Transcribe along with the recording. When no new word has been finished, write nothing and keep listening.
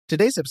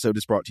Today's episode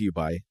is brought to you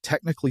by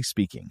Technically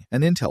Speaking,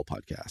 an Intel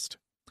podcast.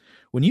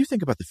 When you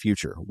think about the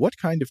future, what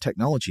kind of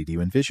technology do you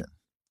envision?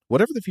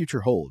 Whatever the future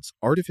holds,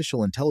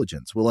 artificial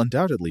intelligence will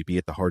undoubtedly be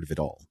at the heart of it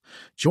all.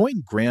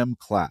 Join Graham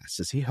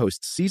Class as he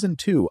hosts Season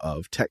 2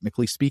 of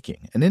Technically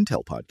Speaking, an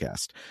Intel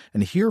podcast,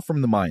 and hear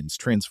from the minds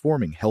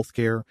transforming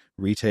healthcare,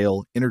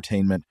 retail,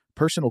 entertainment,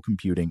 personal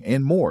computing,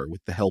 and more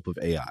with the help of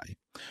AI.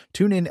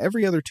 Tune in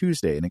every other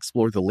Tuesday and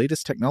explore the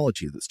latest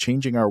technology that's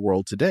changing our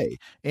world today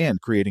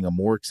and creating a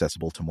more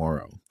accessible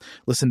tomorrow.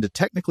 Listen to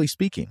Technically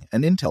Speaking,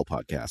 an Intel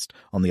podcast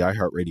on the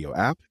iHeartRadio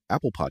app,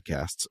 Apple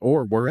Podcasts,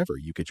 or wherever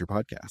you get your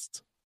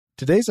podcasts.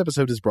 Today's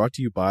episode is brought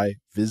to you by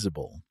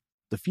Visible.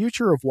 The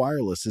future of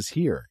wireless is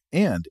here,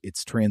 and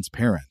it's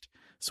transparent.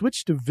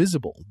 Switch to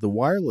Visible, the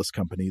wireless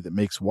company that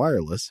makes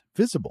wireless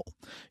visible.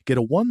 Get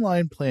a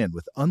one-line plan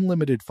with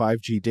unlimited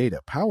 5G data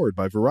powered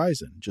by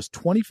Verizon, just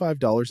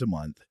 $25 a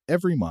month,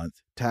 every month,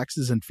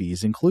 taxes and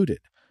fees included.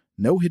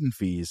 No hidden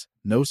fees,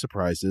 no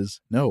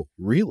surprises, no,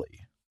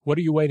 really. What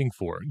are you waiting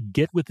for?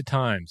 Get with the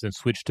times and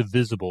switch to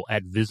Visible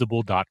at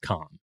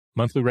Visible.com.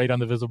 Monthly rate on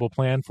the Visible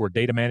plan for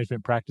data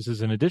management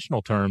practices and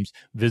additional terms,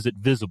 visit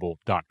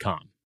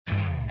Visible.com.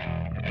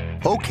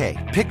 Okay,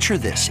 picture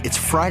this. It's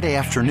Friday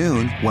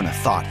afternoon when a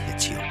thought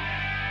hits you.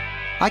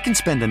 I can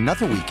spend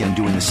another weekend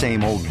doing the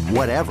same old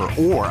whatever,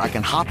 or I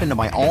can hop into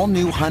my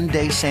all-new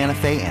Hyundai Santa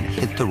Fe and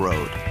hit the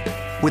road.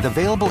 With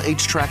available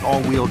H-Track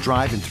all-wheel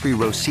drive and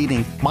 3-row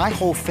seating, my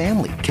whole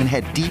family can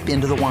head deep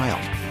into the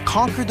wild.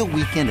 Conquer the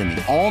weekend in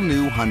the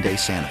all-new Hyundai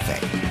Santa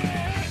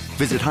Fe.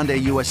 Visit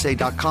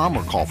HyundaiUSA.com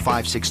or call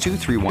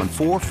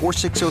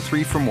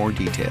 562-314-4603 for more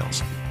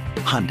details.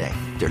 Hyundai,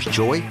 there's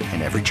joy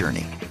in every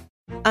journey.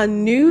 A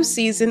new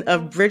season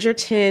of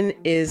Bridgerton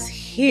is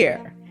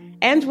here.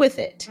 And with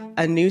it,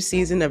 a new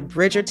season of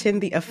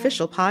Bridgerton, the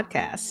official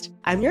podcast.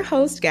 I'm your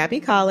host, Gabby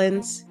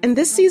Collins, and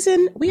this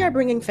season, we are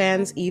bringing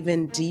fans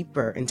even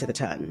deeper into the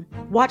ton.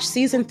 Watch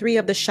Season 3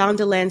 of the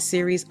Shondaland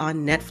series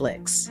on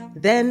Netflix.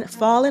 Then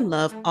fall in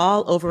love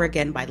all over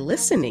again by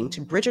listening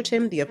to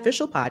Bridgerton, the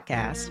official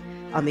podcast,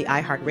 on the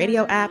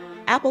iHeartRadio app,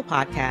 Apple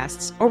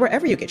Podcasts, or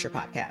wherever you get your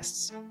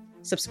podcasts.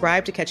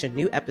 Subscribe to catch a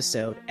new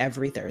episode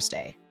every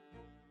Thursday.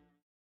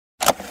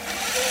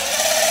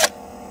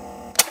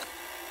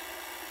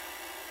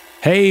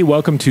 Hey,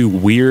 welcome to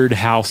Weird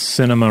House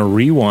Cinema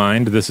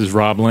Rewind. This is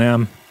Rob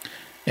Lamb.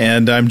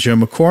 And I'm Joe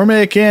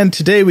McCormick, and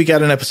today we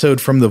got an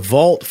episode from the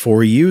vault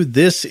for you.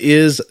 This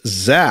is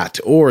Zat,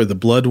 or The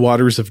Blood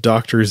Waters of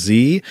Dr.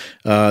 Z.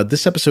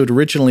 This episode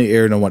originally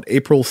aired on,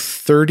 April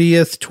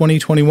 30th,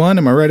 2021?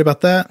 Am I right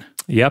about that?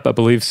 Yep, I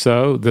believe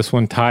so. This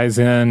one ties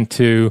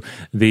into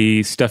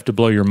the Stuff to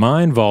Blow Your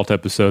Mind vault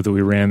episode that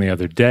we ran the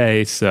other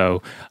day,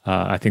 so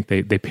I think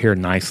they pair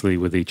nicely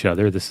with each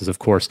other. This is, of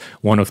course,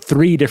 one of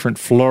 3 different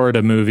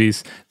Florida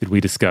movies that we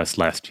discussed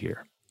last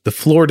year. The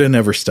Florida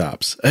never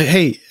stops.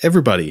 Hey,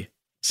 everybody,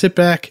 sit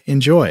back,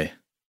 enjoy.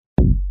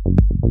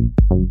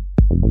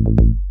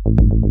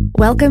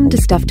 Welcome to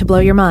Stuff to Blow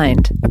Your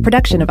Mind, a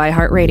production of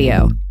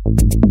iHeartRadio.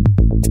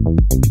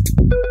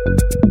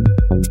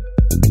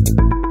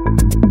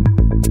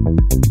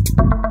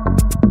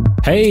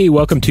 Hey,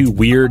 welcome to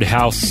Weird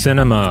House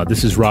Cinema.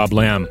 This is Rob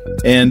Lamb.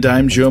 And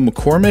I'm Joe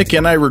McCormick,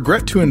 and I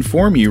regret to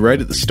inform you right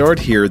at the start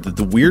here that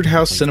the Weird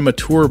House Cinema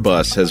tour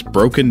bus has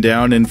broken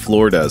down in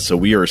Florida, so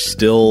we are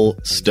still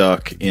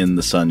stuck in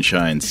the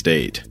Sunshine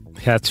State.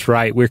 That's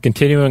right. We're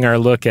continuing our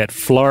look at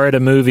Florida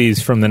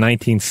movies from the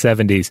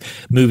 1970s.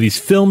 Movies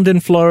filmed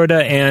in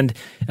Florida, and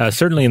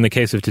certainly in the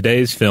case of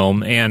today's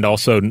film, and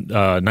also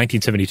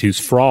 1972's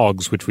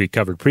Frogs, which we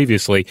covered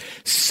previously,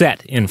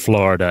 set in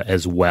Florida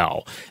as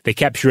well. They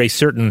capture a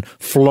certain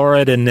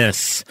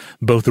Florida-ness,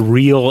 both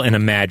real and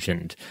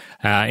imagined.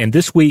 And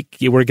this week,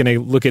 we're going to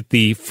look at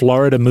the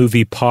Florida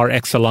movie par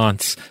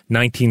excellence,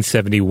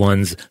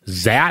 1971's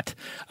Zat.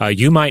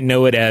 You might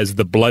know it as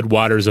The Blood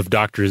Waters of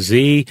Dr.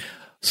 Z.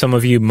 Some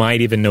of you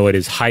might even know it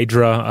as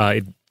Hydra.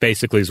 It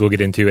basically, as we'll get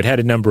into, it had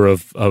a number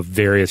of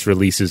various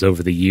releases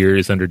over the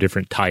years under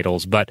different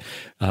titles. But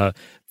for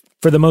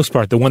the most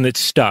part, the one that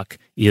stuck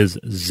is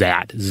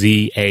Zat,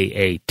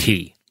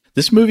 Z-A-A-T.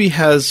 This movie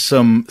has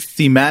some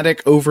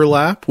thematic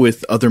overlap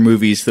with other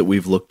movies that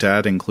we've looked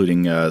at,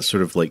 including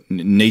sort of like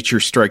Nature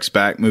Strikes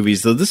Back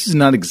movies, though this is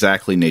not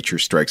exactly Nature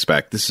Strikes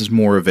Back. This is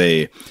more of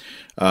a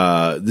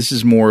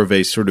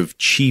sort of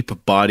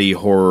cheap body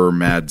horror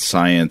mad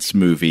science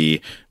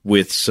movie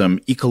with some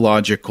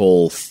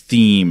ecological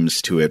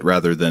themes to it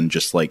rather than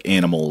just like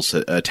animals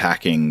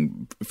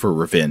attacking for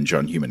revenge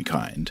on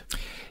humankind.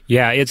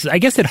 Yeah, I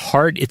guess at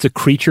heart it's a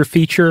creature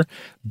feature,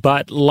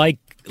 but like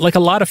a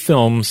lot of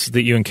films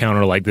that you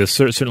encounter like this,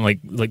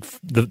 certainly like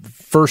the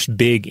first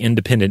big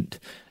independent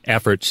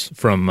efforts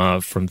from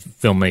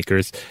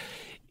filmmakers,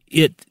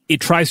 it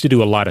tries to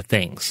do a lot of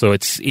things. So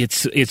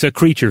it's a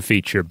creature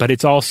feature, but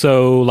it's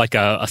also like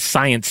a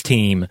science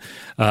team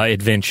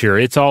adventure.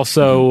 It's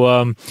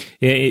also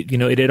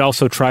it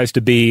also tries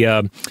to be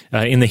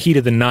in the heat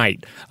of the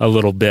night a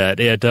little bit.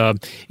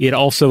 It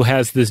also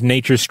has this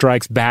nature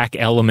strikes back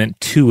element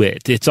to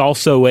it. It's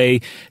also a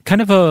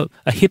kind of a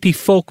hippie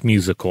folk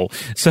musical.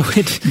 So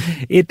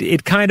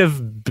it kind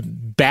of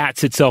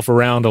bats itself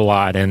around a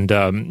lot, and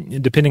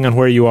depending on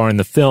where you are in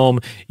the film,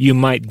 you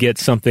might get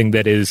something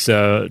that is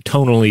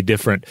tonally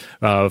different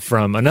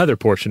from another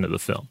portion of the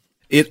film.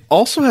 It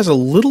also has a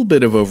little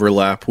bit of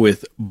overlap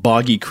with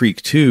Boggy Creek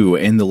 2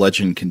 and The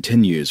Legend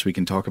Continues. We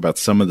can talk about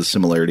some of the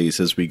similarities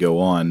as we go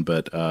on,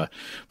 but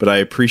I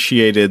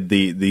appreciated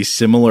the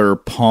similar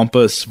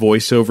pompous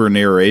voiceover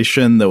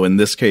narration, though in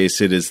this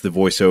case it is the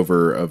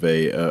voiceover of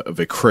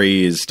a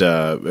crazed,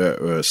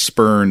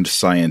 spurned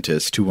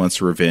scientist who wants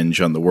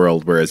revenge on the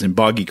world, whereas in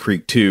Boggy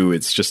Creek 2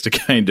 it's just a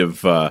kind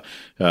of I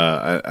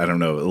don't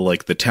know,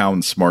 like the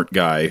town smart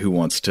guy who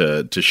wants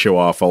to show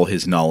off all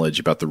his knowledge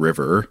about the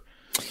river.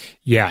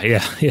 Yeah.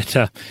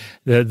 The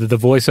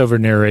voiceover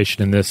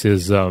narration in this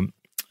is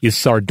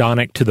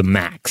sardonic to the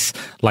max.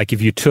 Like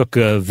if you took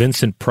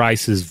Vincent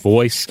Price's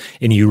voice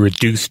and you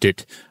reduced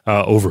it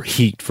over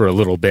heat for a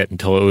little bit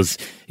until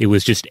it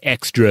was just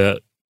extra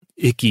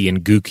icky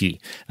and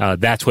gooky.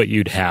 That's what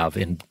you'd have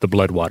in The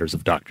Bloodwaters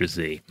of Dr.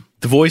 Z.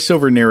 The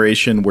voiceover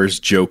narration wears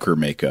Joker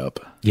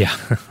makeup. Yeah.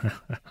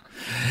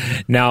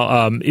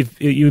 Now,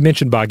 if you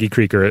mentioned Boggy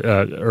Creek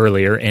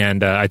earlier,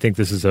 and I think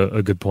this is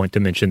a good point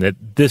to mention that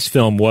this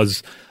film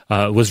was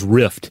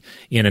riffed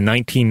in a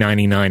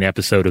 1999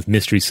 episode of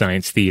Mystery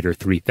Science Theater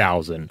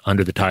 3000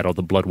 under the title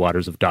The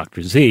Bloodwaters of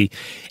Dr. Z.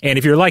 And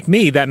if you're like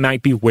me, that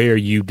might be where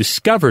you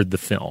discovered the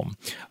film.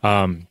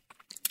 And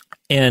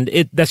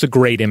that's a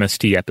great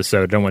MST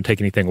episode. I don't want to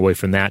take anything away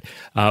from that.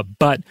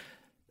 But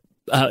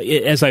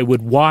as I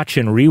would watch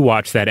and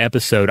rewatch that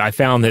episode, I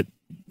found that,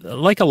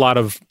 like a lot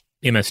of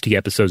MST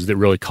episodes that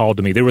really called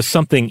to me, there was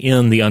something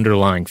in the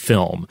underlying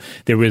film.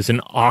 There was an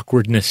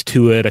awkwardness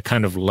to it, a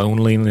kind of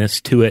loneliness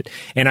to it.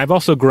 And I've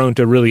also grown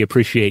to really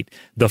appreciate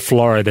the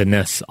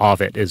Florida-ness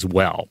of it as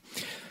well.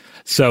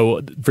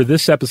 So for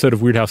this episode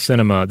of Weird House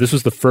Cinema, this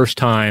was the first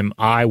time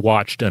I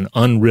watched an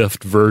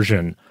unriffed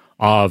version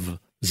of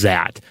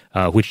Zat,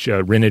 which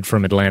rented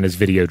from Atlanta's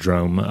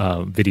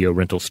Videodrome video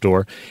rental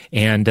store.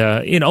 And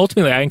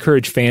ultimately, I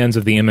encourage fans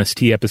of the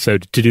MST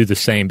episode to do the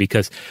same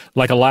because,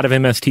 like a lot of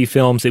MST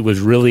films, it was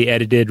really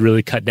edited,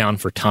 really cut down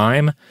for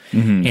time.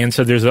 Mm-hmm. And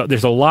so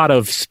there's a lot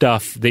of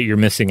stuff that you're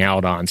missing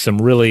out on,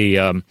 some really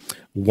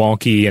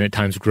wonky and at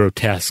times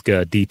grotesque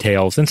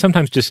details, and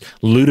sometimes just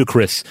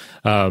ludicrous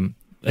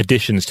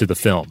additions to the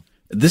film.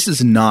 This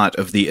is not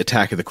of the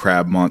Attack of the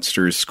Crab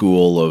Monsters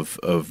school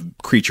of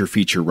creature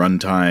feature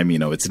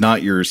runtime. It's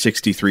not your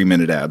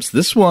 63-minute abs.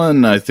 This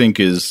one, I think,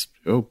 is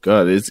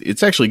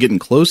it's actually getting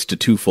close to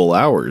 2 full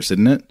hours,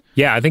 isn't it?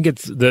 Yeah, I think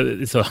it's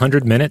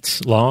 100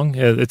 minutes long.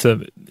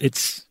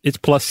 It's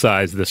plus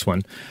size, this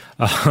one.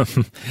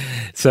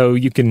 So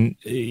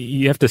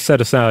you have to set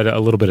aside a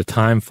little bit of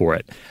time for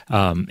it.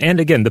 And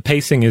again, the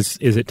pacing is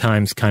at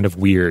times kind of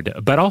weird,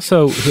 but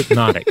also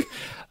hypnotic.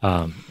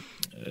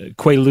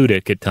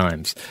 Quaaludic at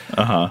times.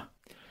 Uh-huh.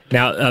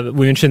 Now,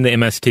 we mentioned the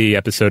MST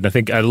episode, and I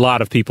think a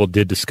lot of people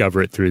did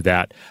discover it through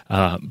that.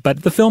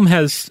 But the film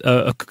has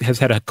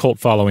had a cult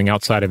following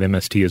outside of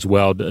MST as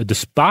well,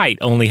 despite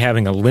only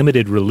having a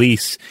limited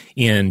release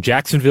in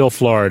Jacksonville,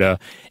 Florida,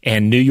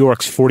 and New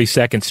York's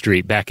 42nd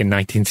Street back in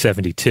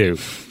 1972.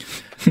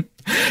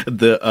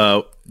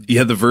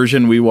 The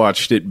version we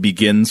watched, it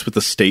begins with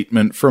a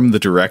statement from the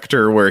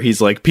director where he's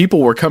like,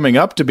 people were coming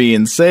up to me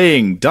and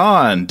saying,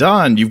 Don,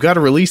 you've got to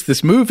release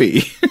this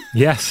movie.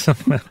 Yes.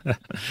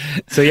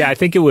 So yeah, I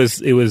think it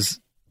was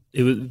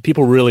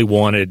people really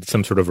wanted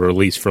some sort of a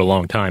release for a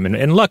long time.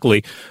 And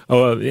luckily,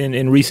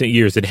 in recent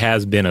years, it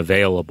has been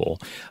available.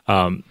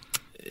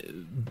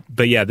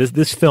 But yeah,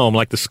 this film,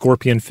 like the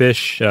scorpion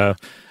fish,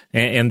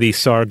 and the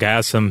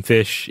sargassum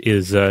fish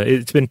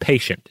it's been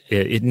patient.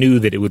 It knew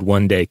that it would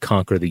one day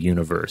conquer the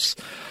universe.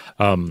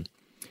 And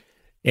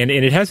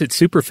it has its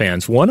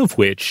superfans, one of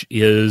which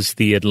is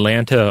the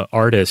Atlanta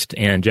artist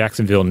and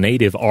Jacksonville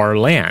native R.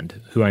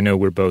 Land, who I know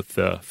we're both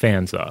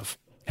fans of.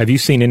 Have you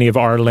seen any of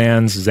R.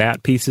 Land's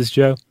Zat pieces,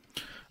 Joe?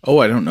 Oh,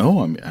 I don't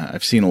know.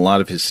 I've seen a lot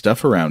of his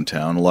stuff around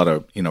town. A lot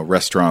of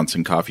restaurants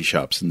and coffee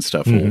shops and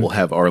stuff will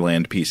have R.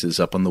 Land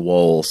pieces up on the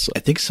walls. I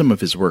think some of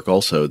his work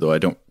also, though I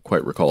don't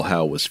quite recall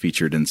how, was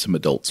featured in some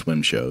Adult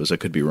Swim shows. I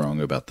could be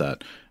wrong about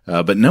that.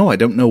 But no, I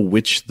don't know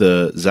which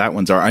the Zat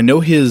ones are. I know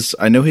his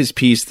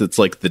piece that's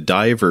like the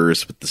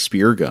divers with the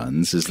spear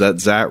guns. Is that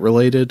Zat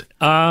related?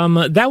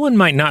 That one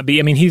might not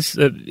be. I mean,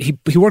 he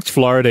works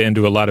Florida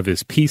into a lot of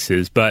his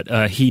pieces, but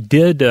he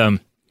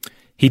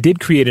did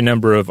create a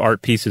number of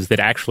art pieces that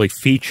actually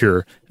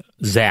feature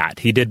Zat.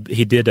 He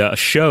did a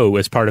show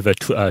as part of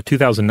a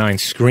 2009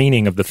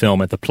 screening of the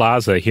film at the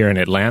Plaza here in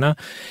Atlanta.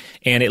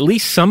 And at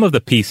least some of the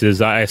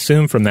pieces, I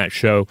assume from that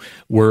show,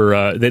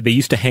 were that they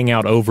used to hang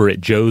out over at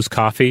Joe's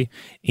Coffee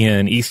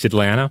in East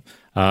Atlanta.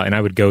 And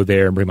I would go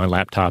there and bring my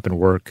laptop and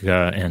work.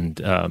 I don't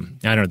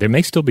know, there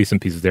may still be some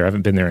pieces there. I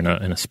haven't been there in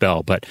a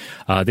spell, but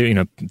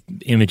there,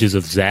 images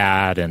of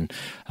Zat, and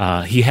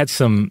he had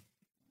some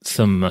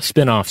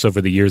spin-offs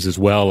over the years as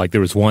well. Like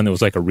there was one that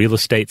was like a real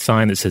estate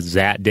sign that says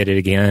Zat did it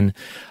again.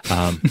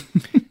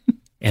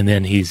 And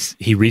then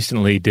he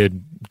recently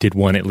did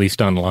one, at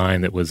least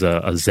online, that was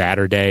a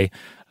Zatterday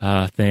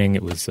thing.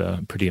 It was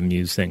pretty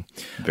amusing.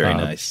 Very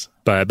nice.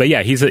 But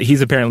yeah,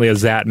 he's apparently a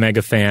Zat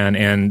mega fan,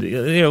 and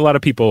a lot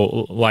of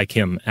people like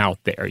him out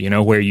there.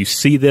 Where you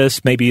see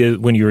this maybe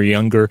when you were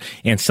younger,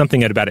 and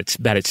something about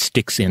it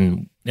sticks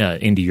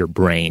into your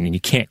brain, and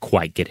you can't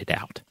quite get it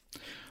out.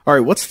 All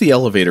right, what's the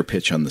elevator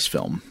pitch on this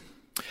film?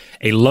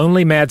 A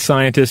lonely mad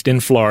scientist in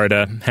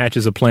Florida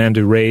hatches a plan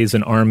to raise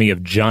an army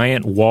of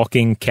giant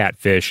walking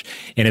catfish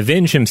and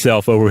avenge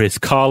himself over his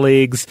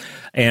colleagues,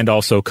 and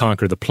also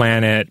conquer the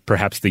planet,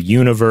 perhaps the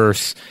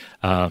universe.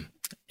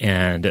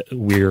 And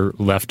we're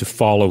left to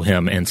follow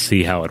him and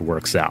see how it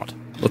works out.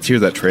 Let's hear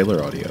that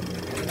trailer audio.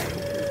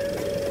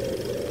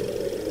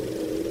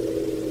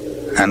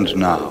 And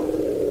now,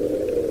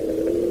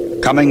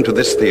 coming to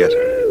this theater,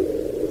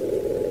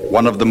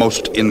 one of the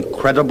most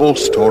incredible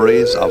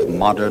stories of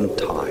modern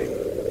time.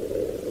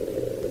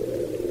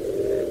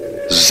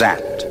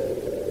 Zat,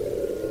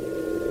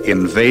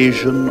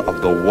 Invasion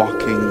of the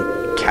Walking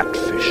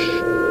Catfish.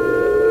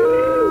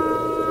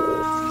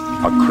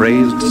 A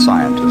crazed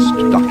scientist,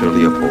 Dr.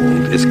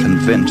 Leopold, is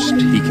convinced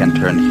he can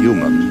turn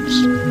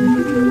humans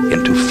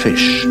into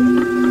fish.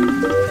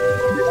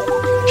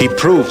 He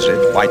proves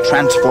it by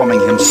transforming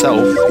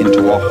himself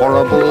into a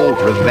horrible,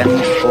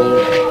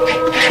 revengeful,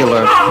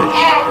 killer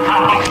fish.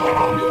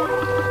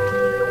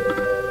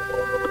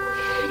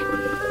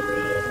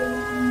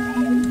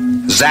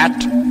 Zat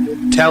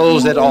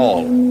tells it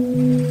all.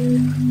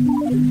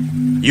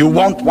 You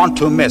won't want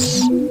to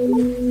miss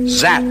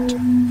Zat.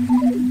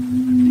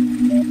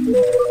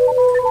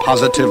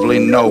 Positively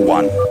no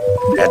one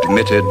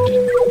admitted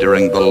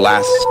during the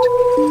last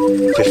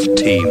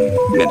 15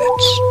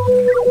 minutes.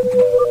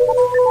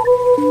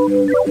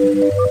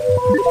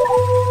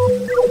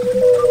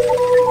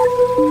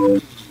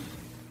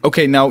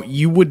 Okay, now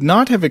you would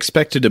not have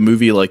expected a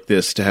movie like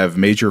this to have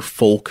major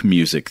folk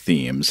music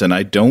themes, and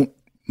I don't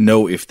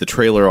know if the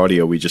trailer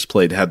audio we just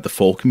played had the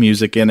folk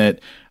music in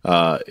it.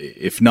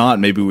 If not,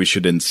 maybe we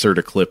should insert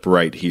a clip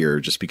right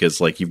here, just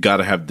because you've got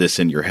to have this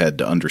in your head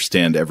to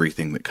understand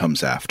everything that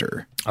comes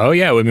after. Oh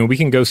yeah, I mean, we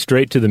can go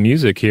straight to the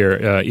music here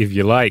if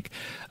you like.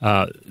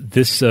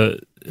 This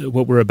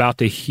what we're about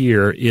to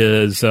hear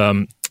is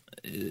a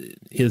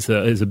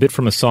bit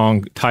from a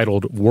song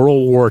titled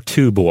 "World War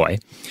II Boy."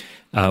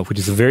 Which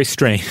is a very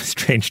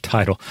strange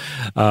title.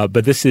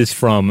 But this is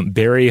from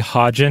Barry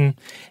Hodgin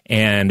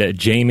and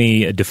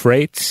Jamie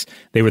DeFreitas.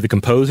 They were the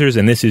composers,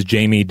 and this is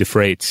Jamie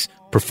DeFreitas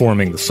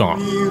performing the song.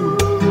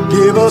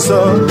 Give us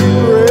a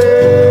break,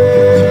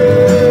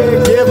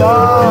 give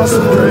us a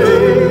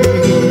break.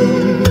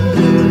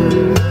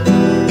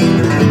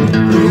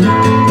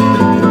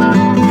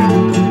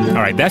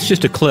 All right, that's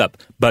just a clip,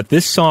 but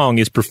this song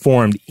is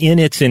performed in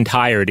its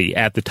entirety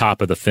at the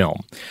top of the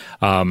film.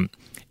 And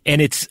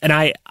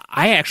I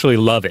actually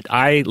love it.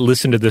 I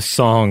listened to this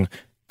song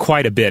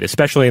quite a bit,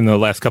 especially in the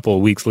last couple of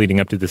weeks leading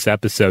up to this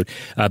episode,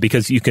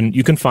 because you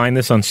can find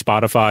this on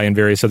Spotify and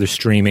various other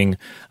streaming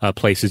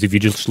places. If you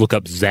just look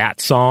up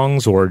Zat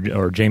songs or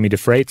Jamie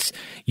DeFreitas,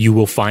 you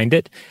will find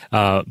it.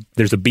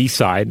 There's a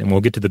B-side, and we'll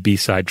get to the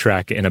B-side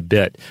track in a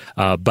bit.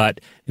 But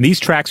these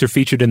tracks are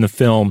featured in the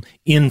film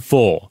in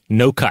full,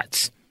 no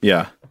cuts.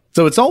 Yeah.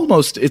 So it's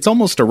almost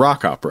a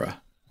rock opera.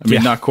 I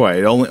mean, Not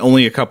quite.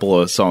 Only a couple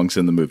of songs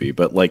in the movie,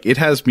 but it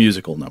has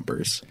musical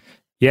numbers.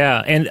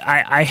 Yeah, and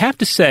I have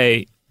to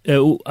say,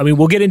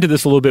 we'll get into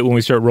this a little bit when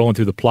we start rolling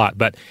through the plot,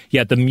 but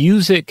yeah, the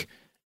music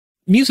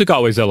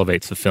always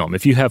elevates the film.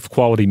 If you have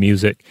quality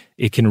music,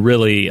 it can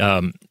really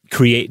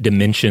create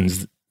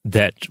dimensions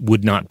that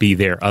would not be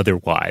there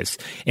otherwise.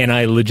 And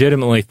I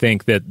legitimately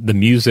think that the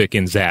music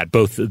in Zat,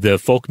 both the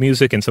folk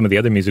music and some of the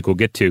other music we'll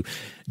get to,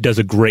 does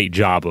a great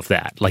job of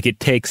that. It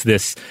takes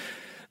this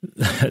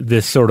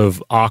sort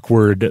of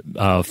awkward,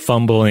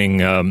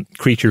 fumbling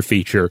creature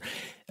feature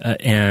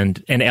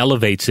and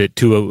elevates it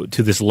to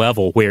this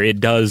level where it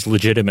does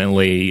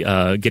legitimately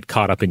get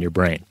caught up in your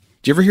brain.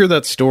 Do you ever hear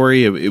that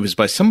story? It was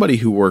by somebody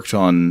who worked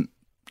on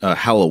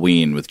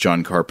Halloween with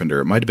John Carpenter.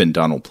 It might have been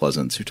Donald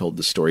Pleasance who told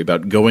the story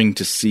about going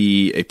to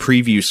see a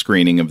preview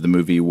screening of the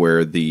movie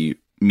where the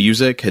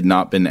music had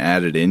not been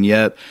added in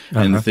yet,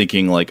 and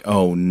thinking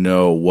oh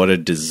no, what a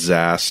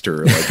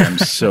disaster. I'm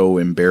so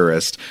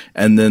embarrassed.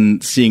 And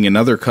then seeing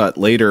another cut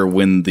later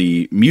when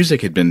the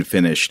music had been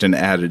finished and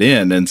added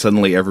in, and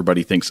suddenly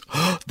everybody thinks,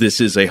 this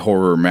is a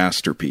horror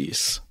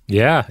masterpiece.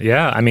 Yeah.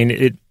 I mean,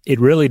 it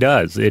really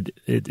does. It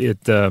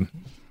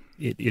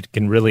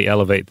can really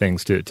elevate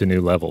things to new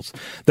levels.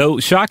 Though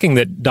shocking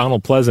that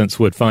Donald Pleasance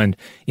would find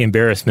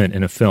embarrassment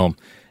in a film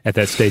at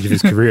that stage of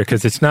his career,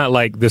 because it's not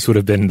like this would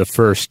have been the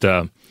first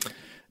the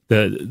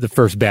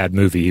first bad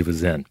movie he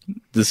was in.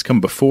 Does this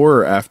come before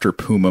or after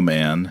Puma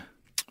Man?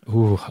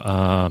 Ooh,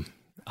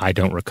 I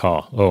don't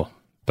recall.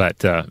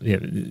 But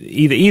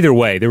either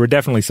way, there were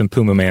definitely some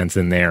Puma Mans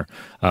in there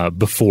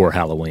before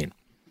Halloween.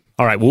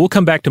 All right, well, we'll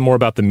come back to more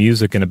about the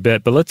music in a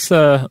bit, but let's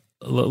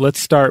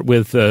start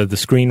with the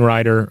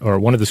screenwriter, or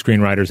one of the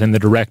screenwriters, and the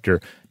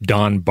director,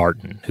 Don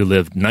Barton, who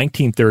lived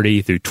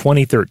 1930 through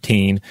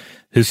 2013.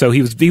 So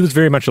he was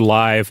very much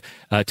alive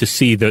to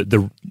see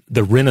the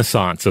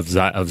renaissance of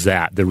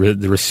Zat, the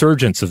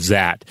resurgence of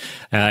Zat,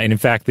 and in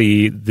fact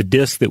the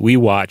disc that we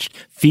watched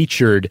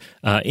featured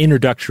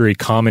introductory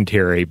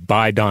commentary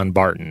by Don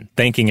Barton,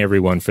 thanking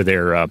everyone for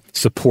their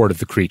support of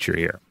the creature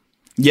here.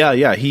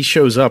 Yeah, he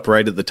shows up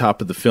right at the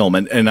top of the film,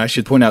 and I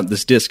should point out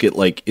this disc.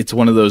 It's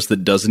one of those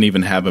that doesn't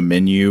even have a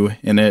menu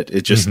in it.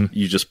 It just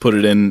you just put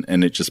it in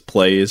and it just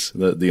plays.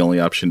 The only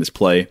option is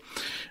play.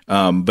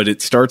 But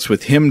it starts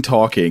with him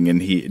talking,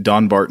 and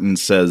Don Barton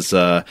says,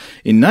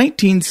 in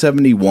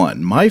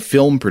 1971, my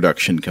film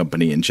production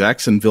company in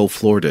Jacksonville,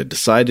 Florida,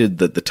 decided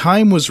that the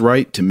time was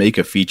right to make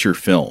a feature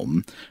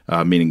film,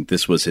 meaning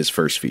this was his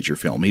first feature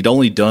film. He'd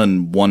only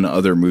done one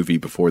other movie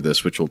before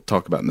this, which we'll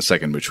talk about in a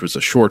second, which was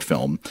a short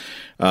film.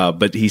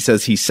 But he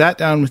says he sat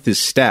down with his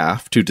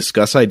staff to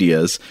discuss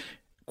ideas,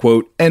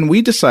 quote, and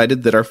we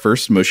decided that our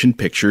first motion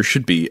picture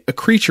should be a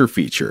creature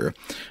feature.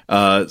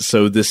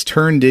 So this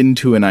turned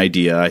into an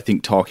idea, I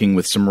think, talking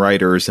with some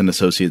writers and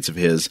associates of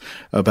his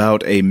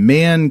about a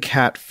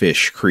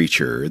man-catfish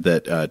creature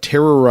that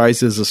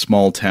terrorizes a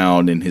small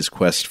town in his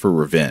quest for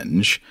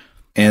revenge.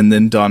 And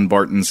then Don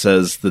Barton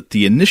says that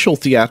the initial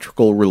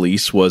theatrical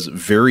release was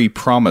very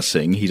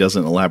promising. He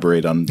doesn't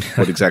elaborate on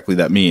what exactly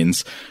that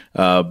means.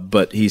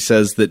 But he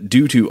says that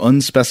due to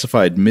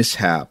unspecified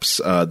mishaps,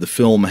 the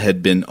film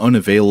had been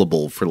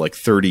unavailable for like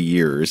 30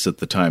 years at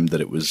the time that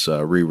it was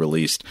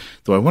re-released.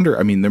 Though I wonder,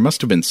 there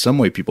must have been some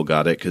way people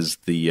got it, because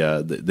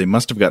they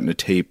must have gotten a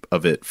tape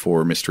of it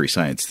for Mystery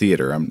Science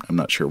Theater. I'm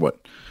not sure what.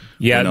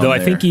 Yeah, though I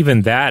think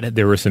even that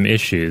there were some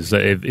issues.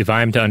 If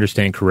I'm to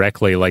understand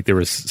correctly, like there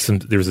was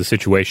a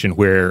situation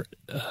where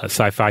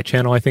Sci-Fi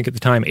Channel, I think at the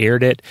time,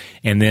 aired it,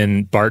 and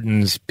then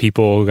Barton's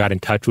people got in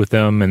touch with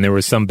them, and there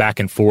was some back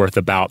and forth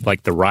about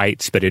like the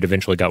rights, but it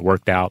eventually got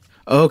worked out.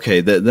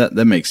 Okay,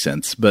 that makes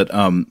sense. But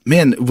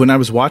man, when I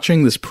was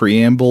watching this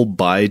preamble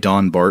by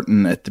Don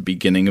Barton at the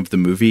beginning of the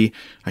movie,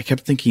 I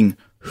kept thinking,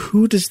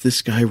 who does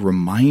this guy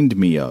remind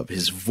me of?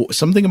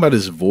 Something about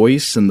his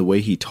voice and the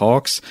way he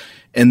talks.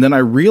 And then I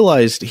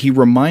realized he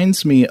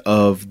reminds me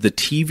of the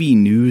TV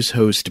news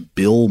host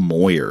Bill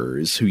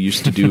Moyers, who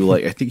used to do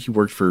I think he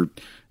worked for,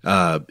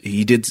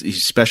 he did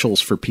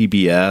specials for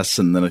PBS,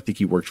 and then I think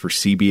he worked for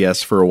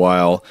CBS for a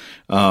while.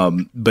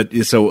 But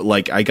so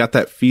I got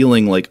that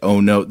feeling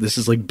oh no, this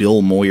is like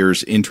Bill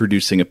Moyers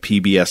introducing a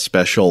PBS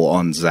special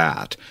on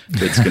Zat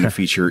that's going to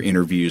feature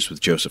interviews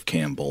with Joseph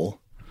Campbell.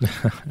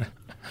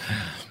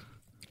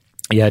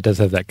 Yeah, it does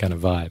have that kind of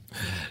vibe.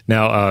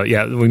 Now,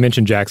 we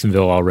mentioned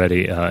Jacksonville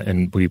already,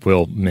 and we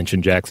will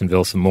mention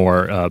Jacksonville some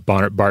more.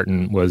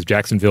 Barton was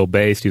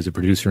Jacksonville-based. He was a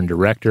producer and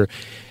director.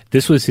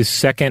 This was his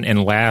second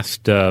and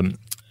last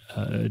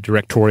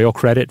directorial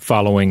credit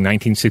following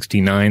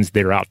 1969's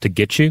They're Out to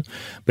Get You.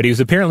 But he was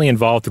apparently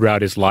involved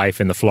throughout his life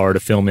in the Florida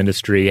film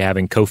industry,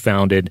 having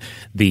co-founded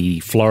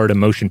the Florida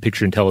Motion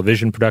Picture and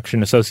Television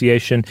Production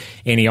Association,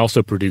 and he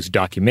also produced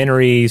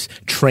documentaries,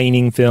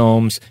 training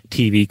films,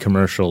 TV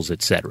commercials,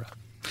 etc.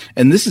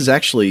 And this is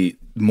actually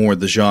more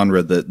the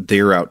genre that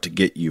They're Out to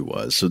Get You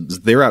was. So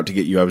They're Out to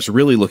Get You, I was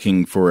really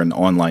looking for an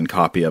online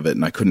copy of it,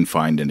 and I couldn't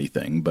find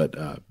anything. But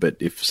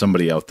if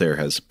somebody out there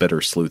has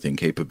better sleuthing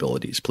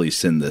capabilities, please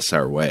send this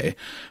our way.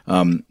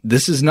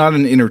 This is not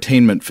an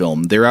entertainment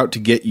film. They're Out to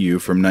Get You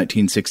from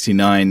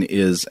 1969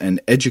 is an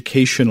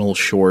educational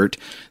short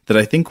that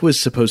I think was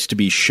supposed to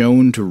be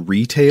shown to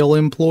retail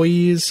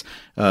employees.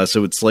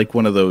 So it's like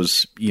one of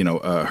those,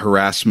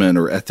 harassment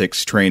or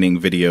ethics training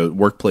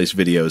workplace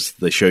videos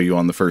they show you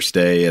on the first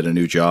day at a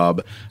new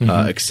job,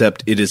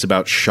 except it is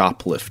about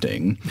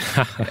shoplifting.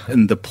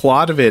 And the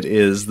plot of it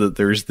is that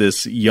there's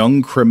this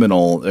young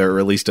criminal, or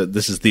at least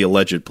this is the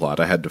alleged plot.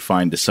 I had to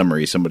find a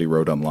summary somebody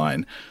wrote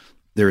online.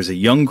 There's a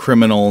young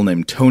criminal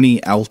named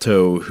Tony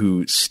Alto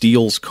who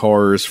steals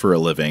cars for a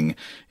living,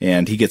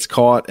 and he gets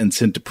caught and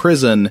sent to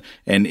prison.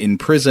 And in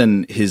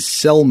prison, his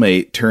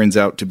cellmate turns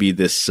out to be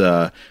this,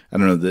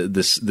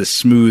 this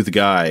smooth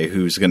guy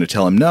who's going to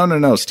tell him,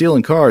 no,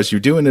 stealing cars, you're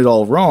doing it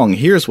all wrong.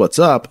 Here's what's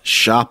up,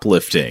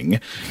 shoplifting.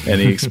 And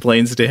he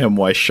explains to him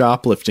why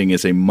shoplifting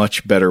is a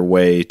much better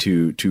way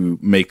to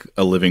make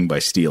a living by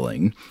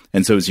stealing.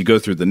 And so as you go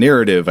through the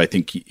narrative, I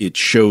think it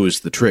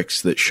shows the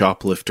tricks that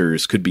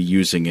shoplifters could be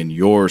using in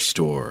your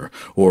store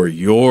or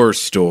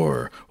yours.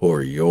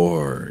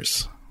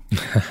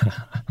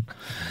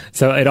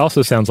 So it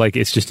also sounds like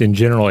it's just in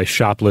general a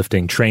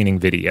shoplifting training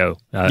video.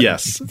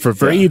 Yes.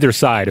 For either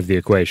side of the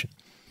equation.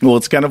 Well,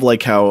 it's kind of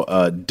like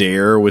how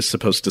Dare was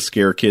supposed to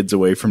scare kids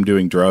away from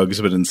doing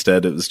drugs, but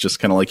instead it was just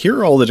kind of like, here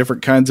are all the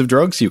different kinds of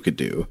drugs you could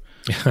do.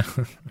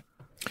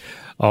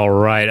 All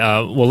right.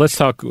 Well, let's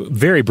talk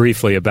very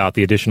briefly about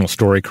the additional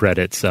story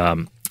credits.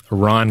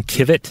 Ron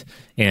Kivett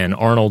and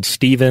Arnold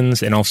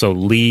Stevens, and also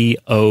Lee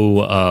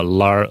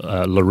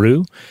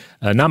LaRue.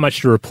 Not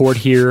much to report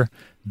here,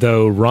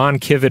 though Ron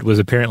Kivett was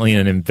apparently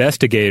an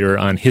investigator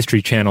on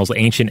History Channel's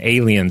Ancient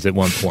Aliens at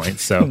one point.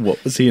 So,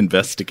 what was he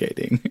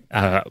investigating?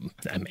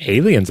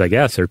 Aliens, I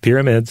guess, or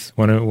pyramids.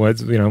 One of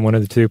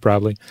the two,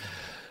 probably.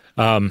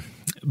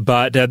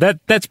 But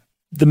that's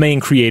the main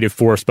creative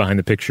force behind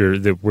the picture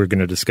that we're going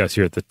to discuss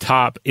here at the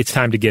top. It's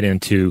time to get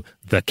into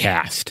the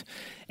cast.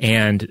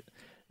 And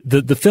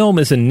the film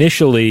is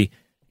initially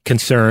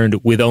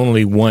concerned with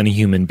only one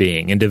human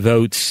being and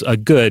devotes a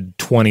good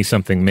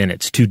 20-something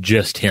minutes to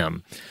just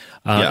him.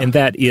 And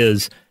that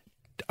is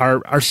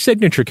our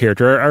signature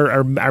character,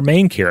 our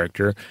main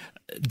character,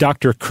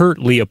 Dr. Kurt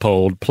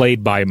Leopold,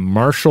 played by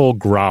Marshall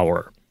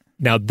Grauer.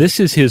 Now, this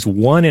is his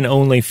one and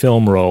only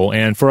film role,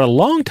 and for a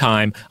long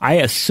time, I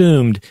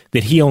assumed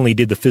that he only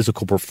did the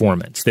physical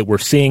performance, that we're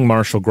seeing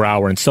Marshall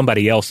Grauer and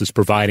somebody else is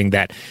providing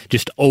that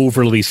just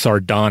overly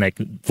sardonic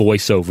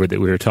voiceover that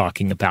we were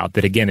talking about,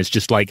 that again is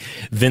just like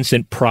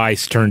Vincent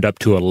Price turned up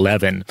to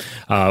 11.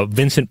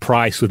 Vincent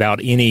Price without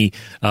any,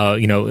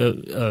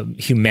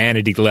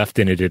 humanity left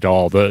in it at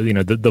all.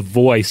 The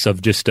voice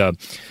of just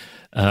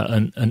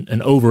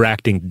an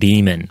overacting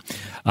demon.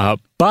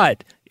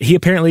 But he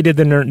apparently did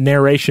the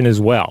narration as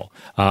well.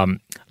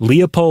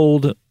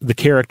 Leopold,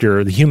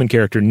 the human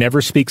character,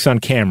 never speaks on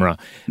camera.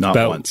 Not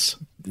once.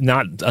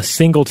 Not a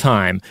single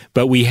time,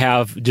 but we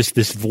have just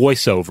this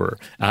voiceover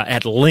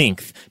at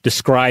length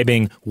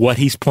describing what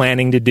he's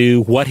planning to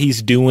do, what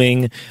he's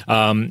doing,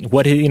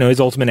 what his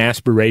ultimate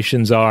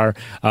aspirations are.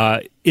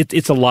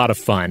 It's a lot of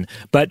fun.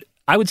 But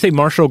I would say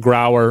Marshall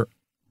Grauer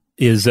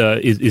is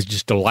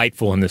just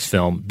delightful in this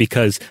film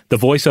because the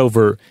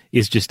voiceover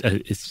is just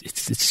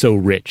it's so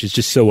rich, it's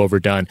just so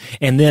overdone,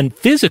 and then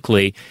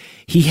physically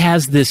he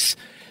has this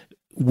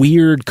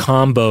weird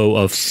combo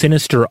of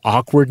sinister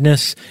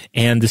awkwardness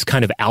and this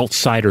kind of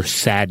outsider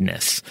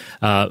sadness,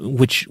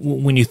 which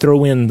when you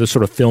throw in the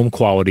sort of film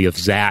quality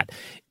of that,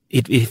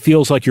 it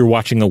feels like you're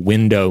watching a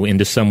window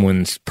into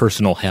someone's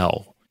personal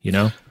hell, you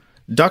know?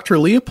 Dr.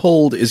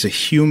 Leopold is a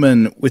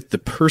human with the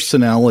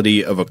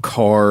personality of a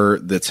car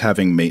that's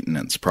having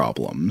maintenance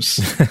problems.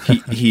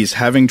 He's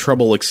having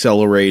trouble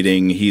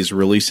accelerating. He's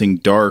releasing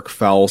dark,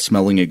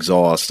 foul-smelling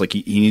exhaust. Like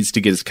he needs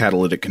to get his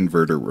catalytic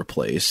converter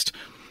replaced.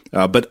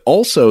 But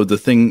also the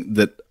thing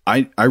that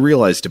I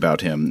realized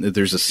about him,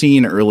 there's a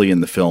scene early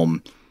in the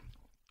film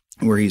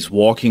where he's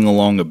walking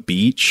along a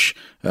beach,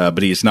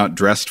 but he's not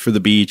dressed for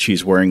the beach.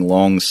 He's wearing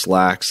long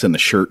slacks and a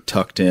shirt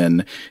tucked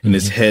in, and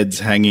his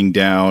head's hanging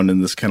down in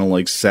this kind of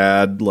like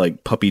sad,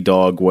 like puppy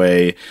dog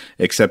way,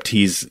 except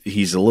he's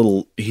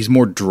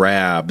more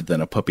drab than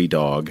a puppy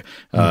dog.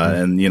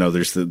 And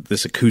there's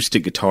this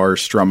acoustic guitar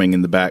strumming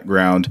in the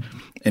background,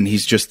 and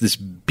he's just this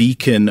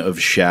beacon of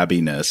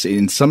shabbiness.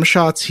 In some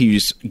shots,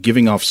 he's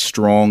giving off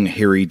strong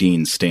Harry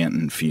Dean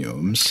Stanton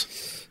fumes.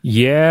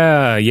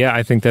 Yeah,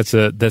 I think that's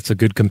a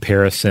good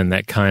comparison,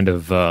 that kind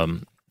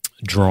of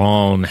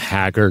drawn,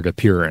 haggard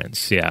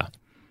appearance, yeah.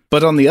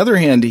 But on the other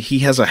hand, he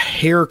has a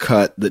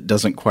haircut that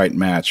doesn't quite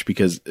match,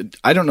 because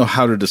I don't know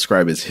how to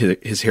describe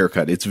his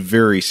haircut. It's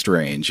very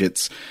strange.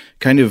 It's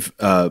kind of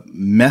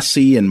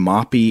messy and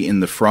moppy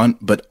in the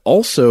front, but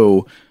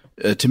also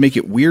to make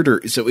it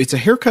weirder. So it's a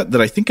haircut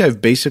that I think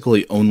I've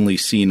basically only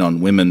seen on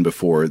women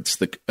before.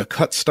 It's a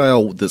cut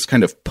style that's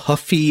kind of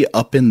puffy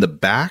up in the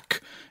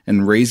back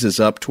and raises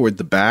up toward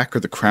the back or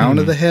the crown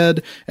of the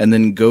head, and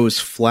then goes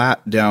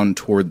flat down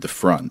toward the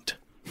front.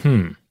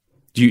 Do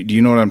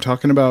you know what I'm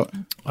talking about?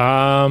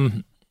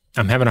 I'm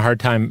having a hard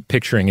time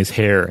picturing his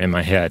hair in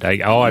my head.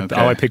 All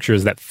I picture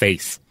is that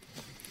face,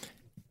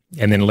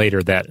 and then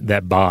later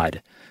that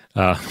bod,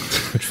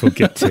 which we'll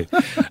get to.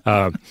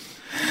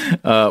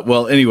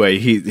 Well, anyway,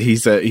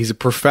 he's a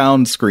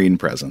profound screen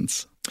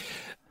presence.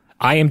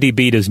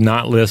 IMDb does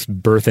not list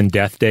birth and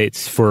death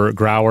dates for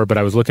Grauer, but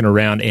I was looking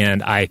around,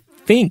 and I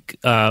think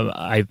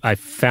I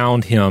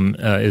found him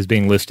as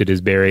being listed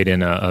as buried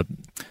in a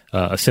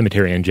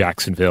cemetery in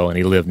Jacksonville, and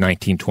he lived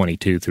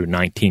 1922 through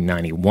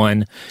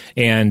 1991.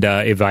 And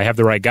if I have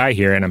the right guy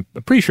here, and I'm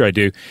pretty sure I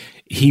do,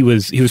 he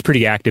was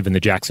pretty active in the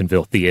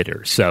Jacksonville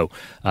theater. So,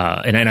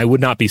 and I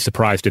would not be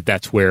surprised if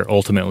that's where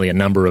ultimately a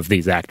number of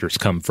these actors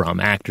come from,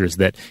 actors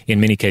that in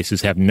many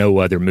cases have no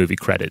other movie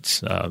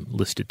credits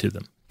listed to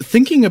them.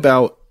 Thinking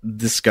about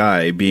this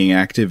guy being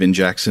active in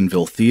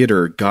Jacksonville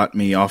theater got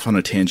me off on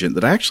a tangent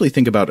that I actually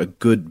think about a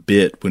good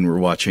bit when we're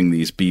watching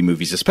these B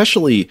movies,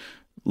 especially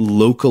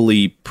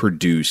locally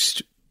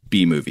produced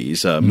B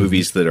movies,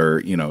 movies that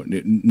are,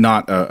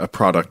 not a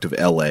product of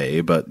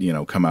LA, but,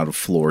 come out of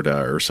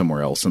Florida or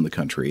somewhere else in the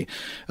country.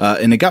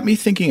 And it got me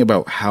thinking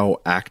about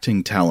how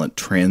acting talent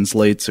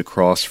translates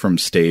across from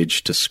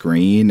stage to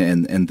screen,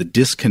 and the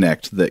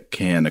disconnect that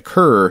can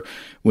occur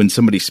when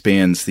somebody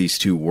spans these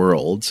two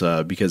worlds.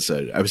 Because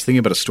I was thinking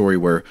about a story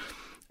where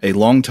a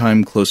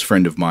longtime close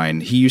friend of mine,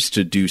 he used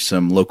to do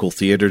some local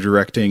theater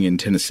directing in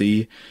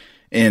Tennessee.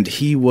 And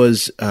he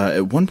was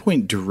at one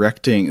point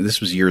directing, this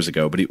was years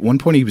ago, but at one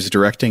point he was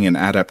directing an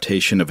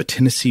adaptation of a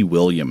Tennessee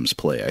Williams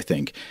play, I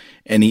think.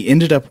 And he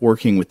ended up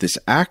working with this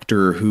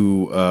actor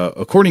who,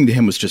 according to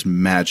him, was just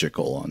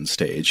magical on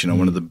stage.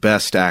 One of the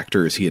best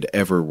actors he had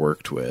ever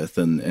worked with,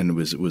 and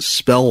was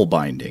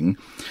spellbinding.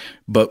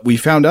 But we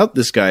found out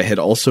this guy had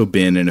also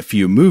been in a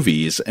few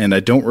movies, and I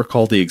don't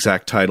recall the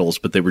exact titles,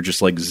 but they were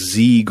just like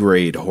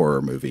Z-grade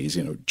horror movies,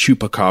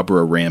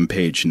 Chupacabra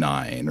Rampage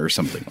 9 or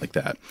something like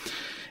that.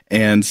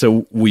 And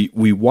so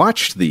we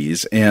watched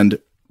these, and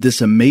this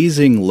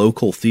amazing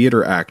local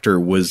theater actor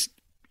was,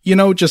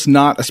 just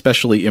not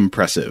especially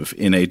impressive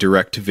in a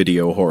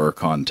direct-to-video horror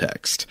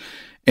context.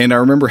 And I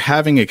remember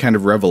having a kind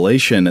of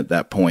revelation at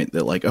that point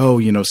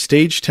that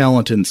stage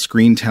talent and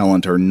screen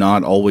talent are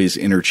not always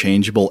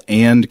interchangeable,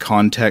 and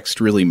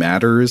context really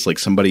matters. Like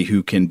somebody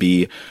who can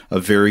be a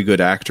very good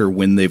actor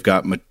when they've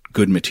got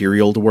good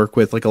material to work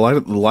with. Like a lot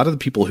of the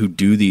people who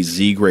do these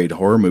Z-grade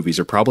horror movies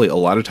are probably a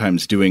lot of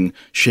times doing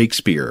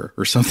Shakespeare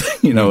or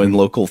something, in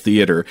local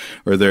theater,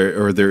 or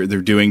they're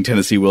doing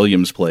Tennessee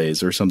Williams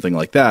plays or something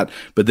like that.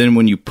 But then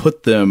when you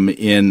put them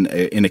in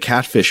a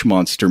Catfish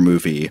monster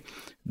movie,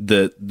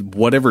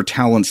 whatever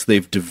talents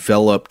they've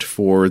developed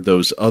for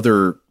those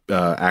other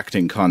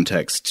acting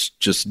contexts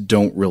just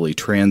don't really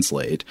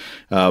translate.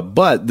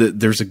 But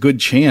there's a good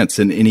chance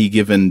in any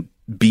given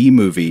B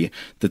movie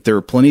that there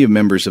are plenty of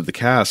members of the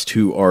cast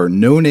who are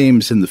no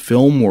names in the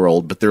film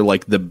world, but they're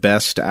like the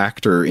best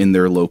actor in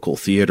their local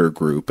theater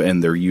group,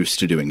 and they're used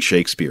to doing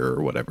Shakespeare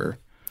or whatever.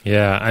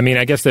 Yeah, I mean,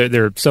 I guess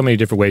there are so many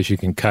different ways you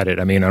can cut it.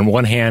 I mean, on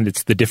one hand,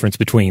 it's the difference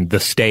between the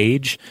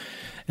stage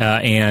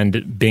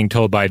and being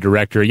told by a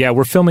director, yeah,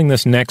 we're filming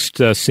this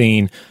next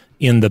scene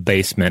in the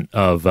basement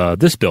of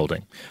this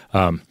building,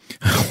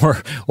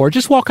 or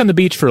just walk on the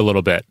beach for a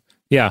little bit.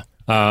 Yeah.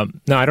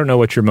 No, I don't know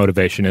what your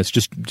motivation is.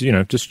 Just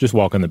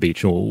walk on the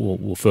beach, and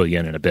we'll fill you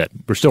in a bit.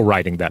 We're still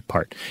writing that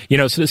part.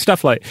 So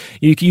stuff like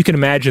you can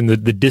imagine the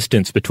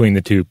distance between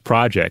the two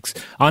projects,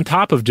 on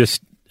top of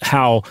just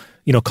how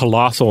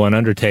colossal an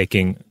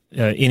undertaking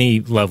any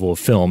level of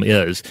film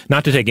is.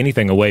 Not to take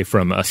anything away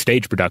from a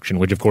stage production,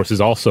 which of course is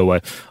also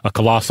a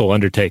colossal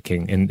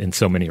undertaking in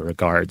so many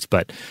regards.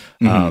 But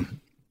yeah,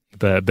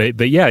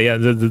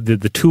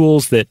 the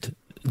tools that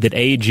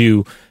aid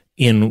you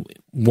in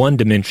one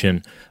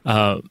dimension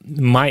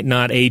might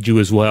not aid you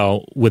as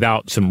well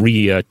without some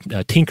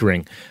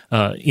tinkering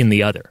in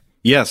the other.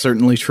 Yeah,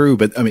 certainly true.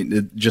 But I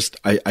mean,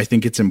 I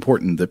think it's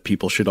important that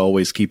people should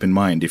always keep in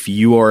mind, if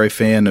you are a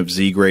fan of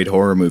Z-grade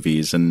horror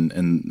movies and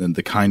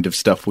the kind of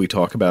stuff we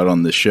talk about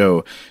on this show,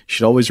 you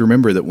should always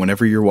remember that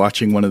whenever you're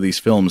watching one of these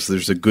films,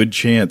 there's a good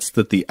chance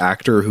that the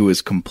actor who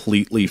is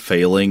completely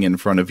failing in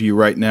front of you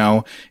right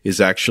now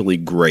is actually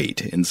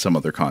great in some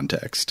other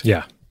context.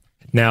 Yeah.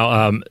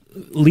 Now,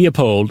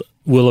 Leopold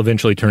will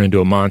eventually turn into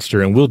a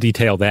monster, and we'll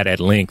detail that at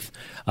length.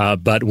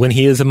 But when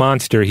he is a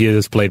monster, he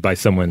is played by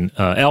someone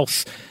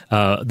else.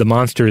 The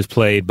monster is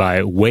played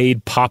by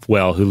Wade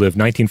Popwell, who lived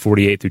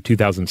 1948 through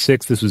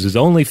 2006. This was his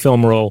only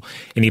film role,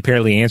 and he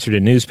apparently answered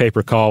a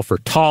newspaper call for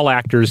tall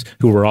actors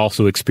who were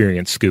also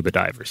experienced scuba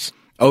divers.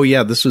 Oh,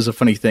 yeah, this was a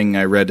funny thing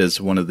I read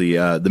as one of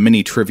the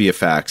many trivia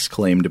facts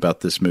claimed about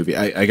this movie.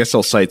 I guess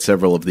I'll cite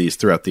several of these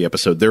throughout the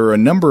episode. There are a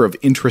number of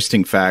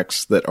interesting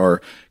facts that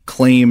are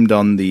claimed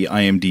on the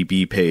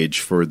IMDb page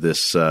for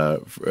this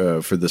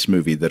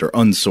movie that are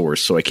unsourced,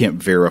 so I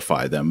can't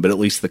verify them. But at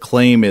least the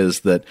claim is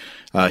that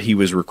he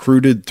was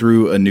recruited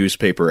through a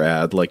newspaper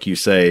ad, like you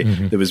say.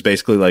 It was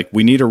basically like,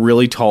 we need a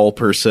really tall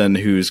person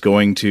who's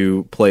going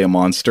to play a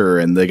monster,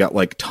 and they got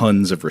like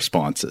tons of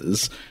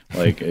responses.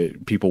 Like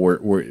people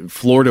were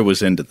Florida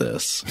was into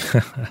this.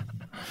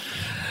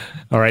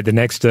 All right, the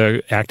next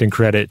acting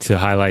credit to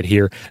highlight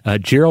here,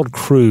 Gerald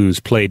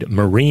Cruz played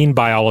marine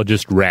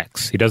biologist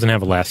Rex. He doesn't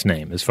have a last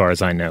name, as far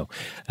as I know.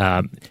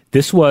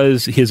 This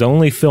was his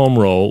only film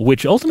role,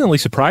 which ultimately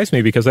surprised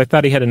me because I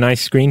thought he had a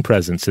nice screen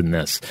presence in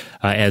this,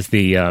 as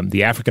the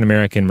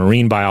African-American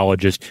marine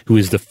biologist who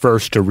is the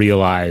first to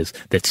realize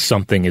that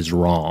something is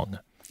wrong.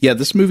 Yeah,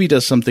 this movie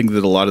does something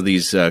that a lot of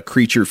these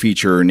creature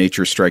feature or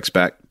Nature Strikes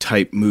Back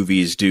type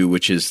movies do,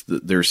 which is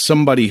there's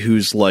somebody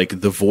who's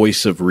like the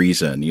voice of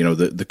reason,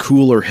 the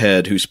cooler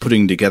head who's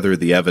putting together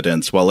the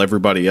evidence while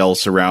everybody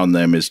else around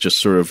them is just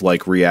sort of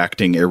like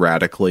reacting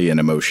erratically and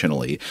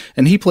emotionally.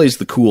 And he plays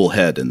the cool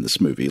head in this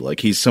movie.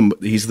 Like he's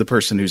the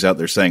person who's out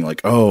there saying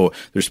like, oh,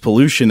 there's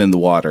pollution in the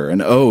water,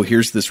 and oh,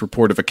 here's this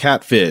report of a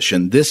catfish,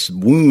 and this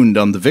wound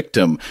on the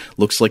victim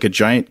looks like a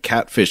giant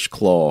catfish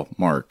claw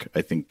mark.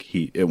 I think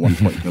he at one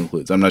point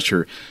concludes. I'm not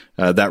sure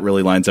that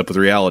really lines up with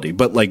reality,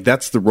 but like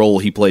that's the role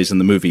he plays in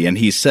the movie. And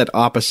he's set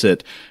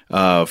opposite,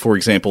 for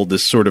example,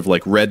 this sort of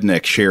like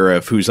redneck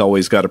sheriff who's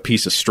always got a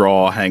piece of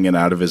straw hanging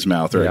out of his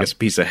mouth, or I guess a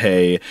piece of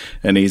hay.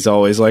 And he's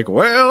always like,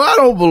 well, I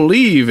don't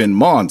believe in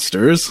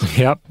monsters.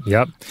 Yep.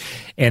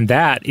 And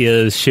that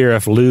is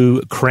Sheriff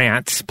Lou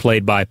Krantz,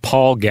 played by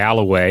Paul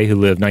Galloway, who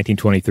lived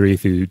 1923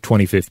 through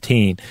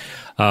 2015.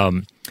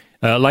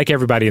 like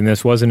everybody in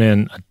this, wasn't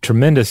in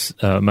tremendous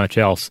much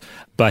else,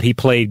 but he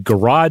played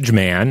Garage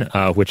Man,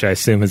 which I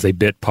assume is a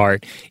bit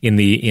part in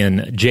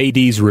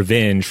J.D.'s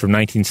Revenge from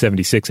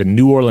 1976, a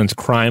New Orleans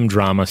crime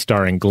drama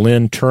starring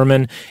Glenn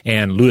Turman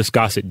and Louis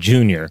Gossett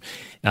Jr.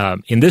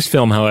 In this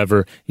film,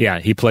 however,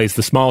 he plays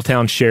the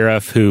small-town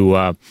sheriff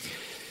who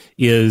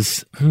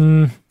is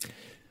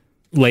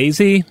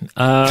lazy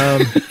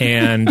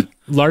and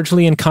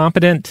largely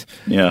incompetent.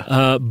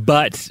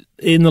 But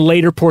in the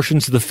later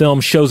portions of the film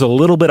shows a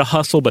little bit of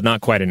hustle, but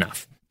not quite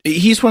enough.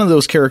 He's one of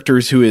those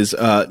characters who is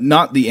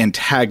not the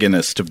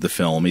antagonist of the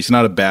film. He's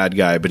not a bad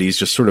guy, but he's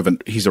just sort of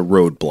he's a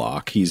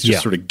roadblock. He's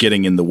just sort of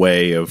getting in the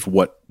way of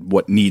what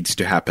needs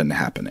to happen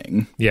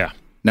happening. Yeah.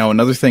 Now,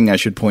 another thing I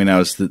should point out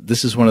is that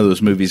this is one of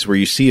those movies where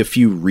you see a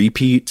few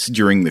repeats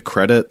during the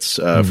credits.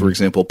 For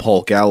example,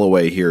 Paul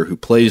Galloway here, who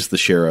plays the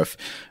sheriff,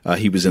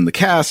 he was in the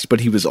cast, but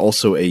he was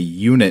also a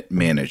unit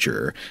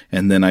manager.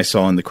 And then I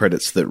saw in the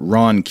credits that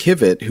Ron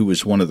Kivett, who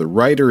was one of the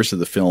writers of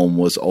the film,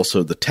 was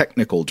also the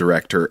technical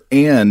director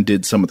and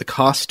did some of the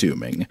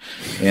costuming.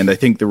 And I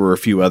think there were a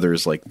few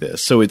others like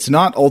this. So it's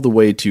not all the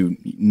way to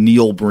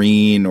Neil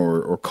Breen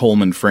or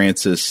Coleman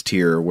Francis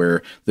tier,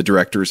 where the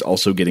director is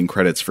also getting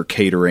credits for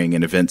catering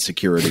and event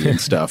security and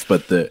stuff,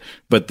 but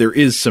there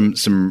is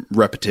some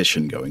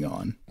repetition going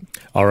on.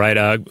 All right,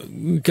 a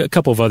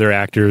couple of other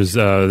actors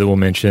that we'll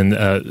mention.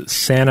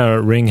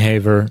 Sanna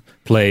Ringhaver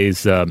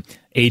plays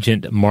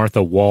Agent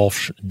Martha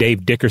Walsh.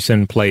 Dave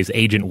Dickerson plays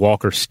Agent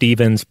Walker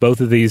Stevens.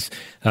 Both of these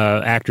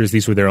actors,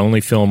 these were their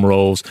only film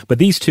roles. But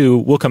these two,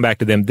 we'll come back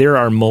to them. There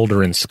are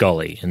Mulder and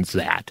Scully in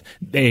that.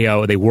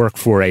 They work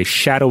for a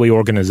shadowy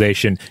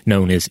organization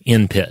known as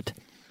InPit.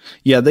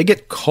 Yeah, they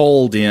get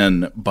called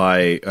in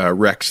by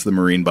Rex, the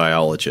marine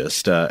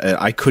biologist.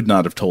 I could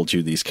not have told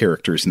you these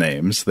characters'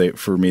 names.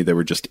 For me, they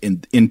were just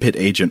InPit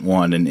Agent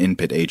 1 and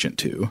InPit Agent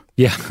 2.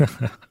 Yeah.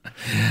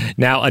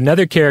 Now,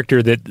 another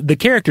character that the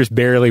character's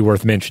barely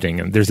worth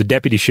mentioning. There's a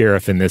deputy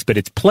sheriff in this, but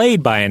it's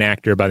played by an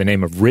actor by the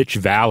name of Rich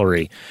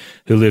Valerie,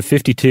 who lived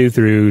 52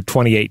 through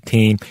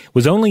 2018,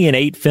 was only in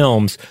 8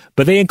 films,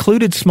 but they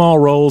included small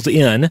roles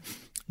in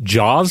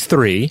Jaws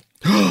 3,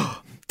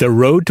 The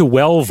Road to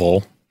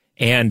Wellville,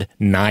 and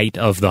Night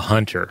of the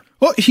Hunter.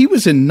 Well, he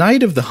was in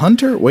Night of the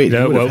Hunter? Wait, he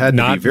would have had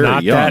to be very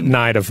young. Not that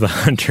Night of the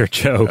Hunter,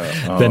 Joe.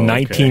 The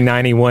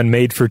 1991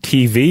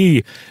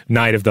 made-for-TV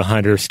Night of the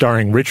Hunter,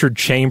 starring Richard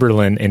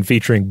Chamberlain and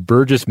featuring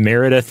Burgess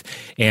Meredith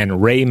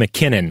and Ray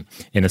McKinnon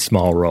in a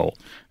small role.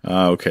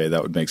 Okay,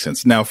 that would make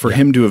sense. Now, for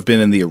him to have been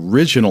in the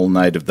original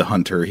Night of the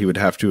Hunter, he would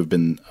have to have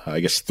been, I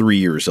guess, 3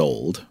 years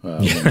old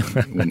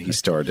when he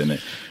starred in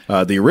it.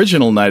 The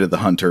original Night of the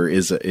Hunter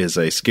is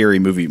a scary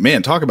movie.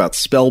 Man, talk about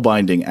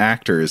spellbinding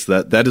actors.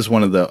 That is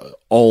one of the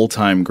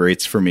all-time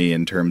greats for me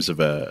in terms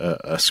of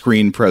a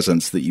screen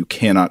presence that you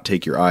cannot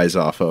take your eyes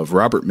off of.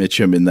 Robert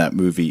Mitchum in that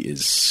movie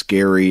is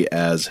scary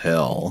as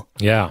hell.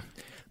 Yeah.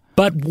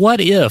 But what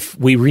if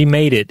we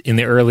remade it in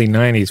the early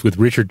 90s with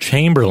Richard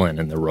Chamberlain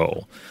in the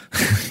role?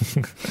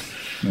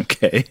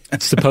 Okay.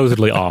 It's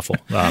supposedly awful.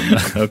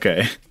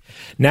 Okay.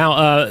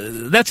 Now,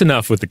 that's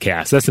enough with the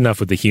cast. That's enough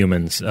with the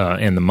humans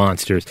and the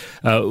monsters.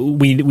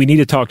 We need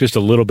to talk just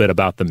a little bit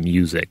about the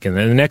music. And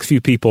the next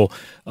few people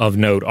of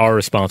note are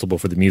responsible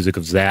for the music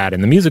of Zad.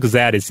 And the music of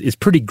Zad is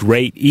pretty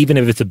great, even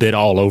if it's a bit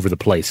all over the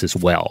place as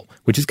well,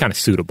 which is kind of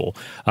suitable.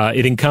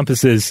 It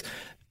encompasses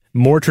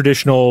more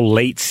traditional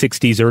late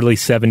 60s, early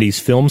 70s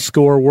film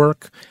score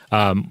work,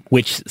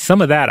 which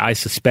some of that I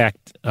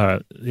suspect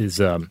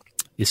is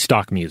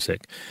stock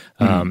music.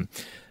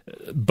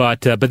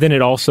 But then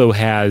it also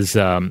has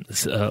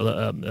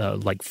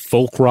like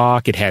folk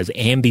rock. It has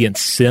ambient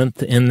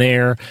synth in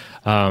there.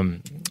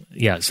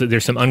 So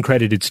there's some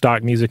uncredited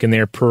stock music in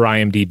there per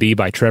IMDb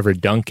by Trevor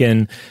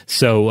Duncan.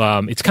 So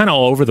it's kind of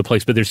all over the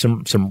place, but there's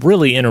some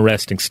really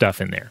interesting stuff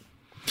in there.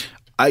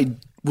 I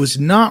was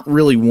not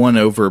really won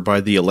over by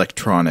the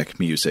electronic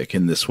music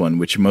in this one,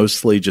 which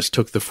mostly just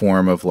took the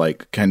form of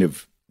like kind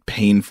of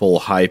painful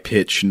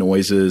high-pitched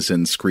noises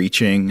and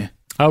screeching.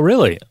 Oh,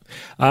 really?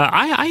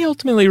 I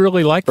ultimately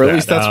really like that. Or at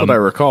least that's what I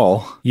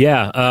recall.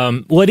 Yeah.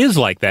 Well, it is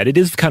like that. It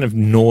is kind of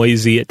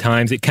noisy at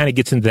times. It kind of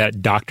gets into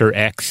that Dr.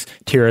 X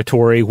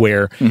territory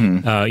where,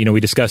 we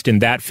discussed in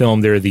that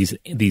film, there are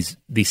these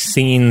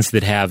scenes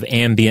that have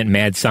ambient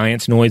mad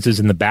science noises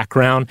in the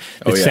background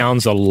that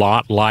sounds a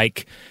lot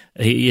like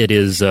it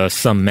is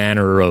some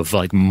manner of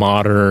like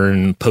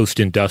modern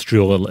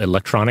post-industrial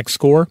electronic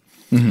score.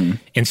 Mm-hmm.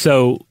 And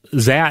so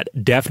that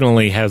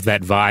definitely has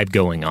that vibe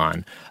going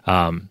on.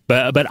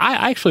 But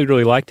I actually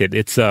really liked it.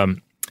 It's,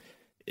 in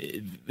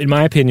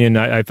my opinion,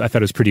 I thought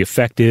it was pretty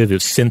effective. It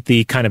was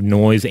synthy, kind of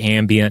noise,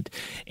 ambient.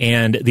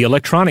 And the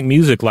electronic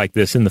music like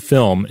this in the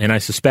film, and I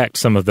suspect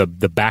some of the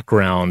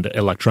background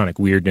electronic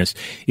weirdness,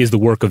 is the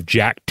work of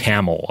Jack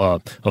Tamil,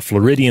 a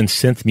Floridian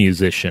synth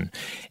musician.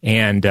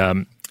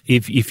 And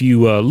if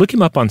you look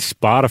him up on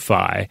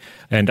Spotify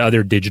and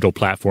other digital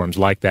platforms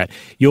like that,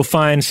 you'll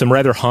find some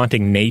rather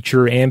haunting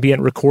nature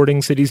ambient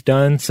recordings that he's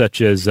done,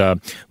 such as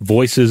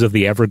Voices of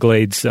the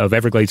Everglades, of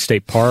Everglades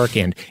State Park,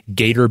 and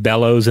Gator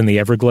Bellows in the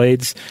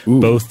Everglades,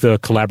 both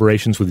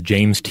collaborations with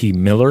James T.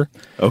 Miller.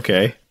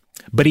 Okay.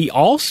 But he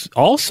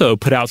also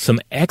put out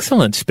some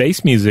excellent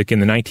space music in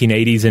the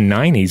 1980s and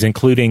 90s,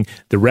 including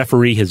The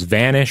Referee Has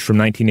Vanished from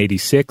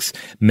 1986,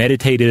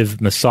 Meditative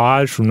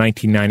Massage from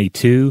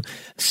 1992,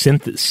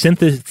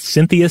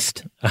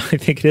 Syntheist, I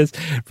think it is,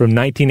 from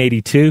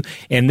 1982.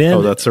 And then,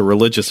 oh, that's a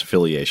religious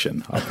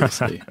affiliation,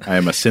 obviously. I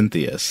am a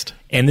syntheist.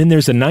 And then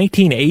there's a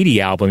 1980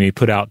 album he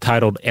put out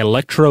titled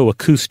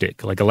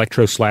Electroacoustic, like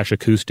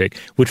electro/acoustic,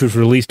 which was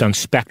released on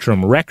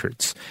Spectrum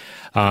Records.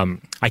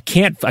 I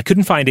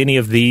couldn't find any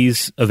of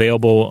these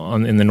available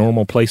in the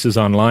normal places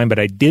online, but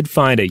I did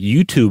find a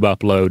YouTube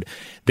upload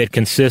that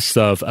consists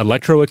of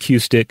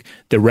electroacoustic,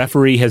 The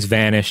Referee Has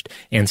Vanished,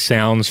 and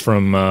sounds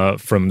from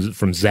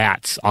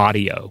Zatz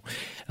audio.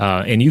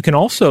 And you can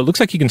also, it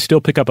looks like you can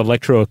still pick up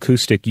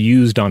electroacoustic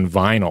used on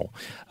vinyl.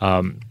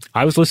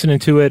 I was listening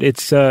to it.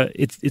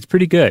 It's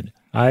pretty good.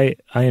 I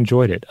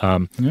enjoyed it.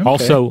 Okay.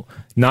 Also,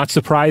 not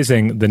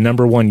surprising, the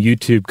number one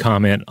YouTube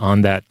comment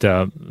on that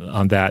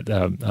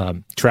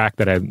track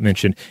that I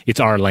mentioned, it's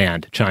Our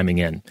Land chiming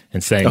in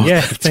and saying,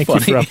 thank you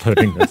for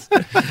uploading this.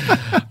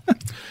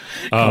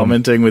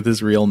 Commenting with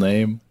his real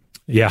name.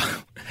 Yeah.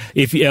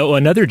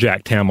 Another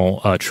Jack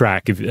Tamil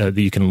track that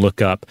you can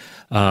look up,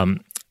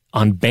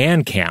 on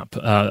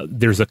Bandcamp,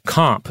 there's a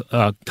comp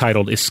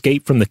titled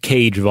Escape from the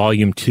Cage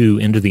Volume 2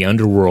 Into the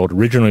Underworld,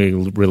 originally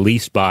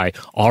released by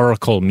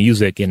Oracle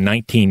Music in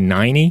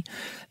 1990.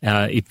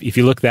 If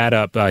you look that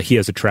up, he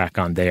has a track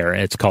on there.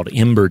 It's called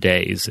Ember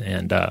Days,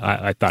 and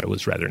I thought it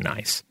was rather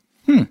nice.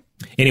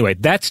 Anyway,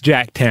 that's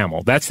Jack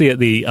Tamil. That's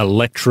the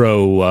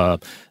electro,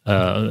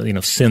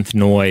 synth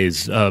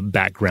noise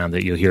background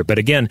that you'll hear. But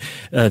again,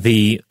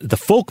 the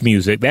folk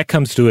music that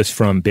comes to us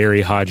from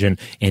Barry Hodgin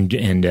and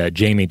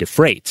Jamie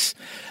DeFreitas.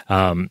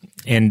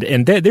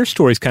 And their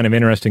story is kind of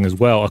interesting as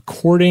well.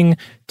 According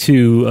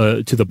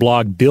to the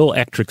blog Bill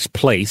Ectrick's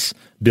Place,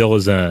 Bill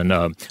is an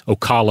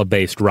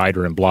Ocala-based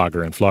writer and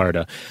blogger in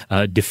Florida.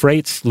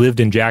 DeFreitas lived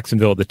in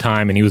Jacksonville at the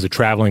time, and he was a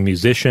traveling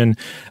musician,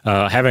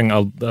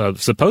 having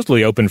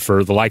supposedly opened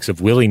for the likes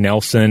of Willie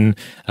Nelson,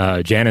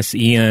 Janis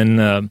Ian,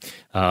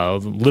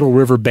 Little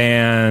River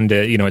Band,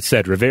 et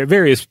cetera,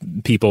 various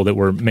people that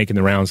were making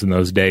the rounds in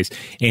those days.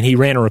 And he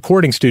ran a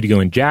recording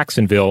studio in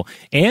Jacksonville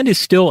and is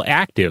still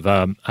active.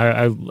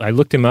 I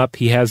looked him up.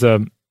 He had a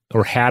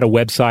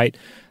website.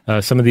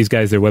 Some of these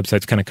guys, their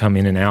websites kind of come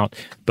in and out.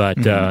 But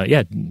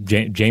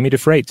Jamie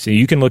DeFreitas. So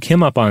you can look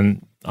him up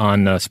on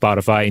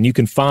Spotify, and you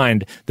can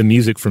find the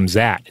music from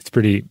Zat. It's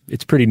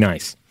pretty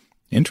nice.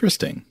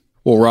 Interesting.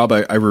 Well, Rob,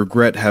 I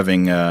regret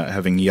having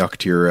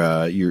yucked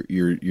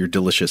your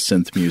delicious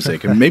synth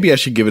music, and maybe I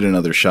should give it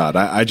another shot.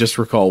 I just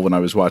recall when I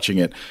was watching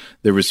it,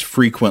 there was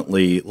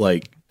frequently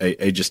like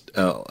a just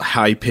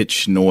high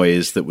pitched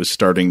noise that was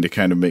starting to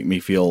kind of make me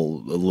feel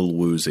a little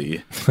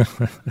woozy.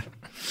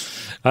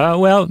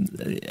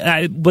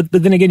 But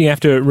then again, you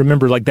have to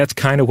remember, like, that's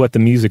kind of what the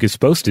music is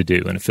supposed to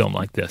do in a film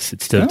like this.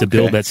 It's to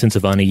build that sense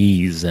of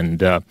unease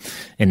and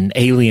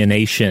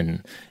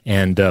alienation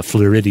and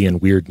Floridian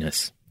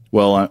weirdness.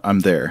 Well,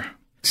 I'm there.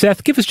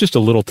 Seth, give us just a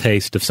little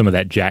taste of some of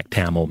that Jack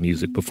Tamil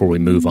music before we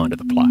move on to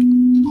the plot.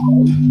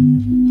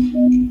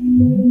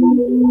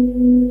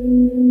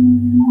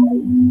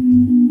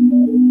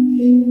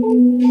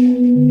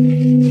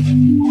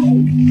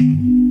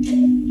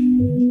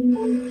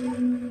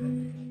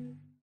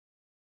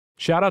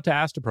 Shout out to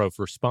Astepro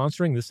for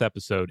sponsoring this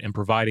episode and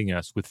providing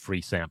us with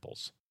free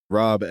samples.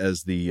 Rob,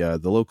 as the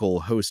local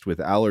host with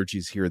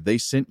allergies here, they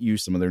sent you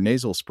some of their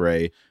nasal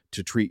spray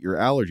to treat your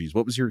allergies.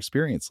 What was your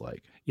experience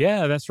like?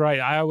 Yeah, that's right.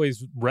 I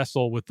always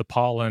wrestle with the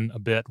pollen a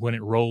bit when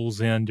it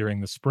rolls in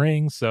during the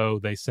spring, so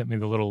they sent me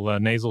the little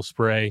nasal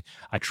spray.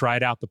 I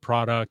tried out the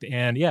product,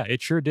 and yeah,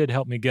 it sure did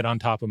help me get on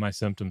top of my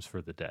symptoms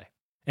for the day.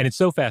 And it's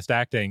so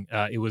fast-acting,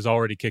 it was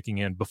already kicking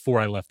in before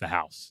I left the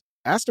house.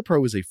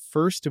 Astepro is a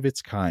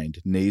first-of-its-kind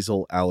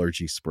nasal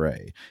allergy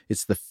spray.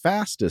 It's the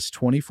fastest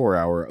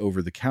 24-hour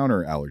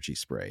over-the-counter allergy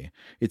spray.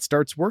 It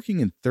starts working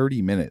in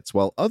 30 minutes,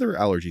 while other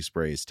allergy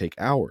sprays take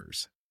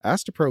hours.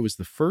 Astepro is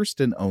the first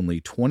and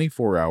only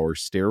 24-hour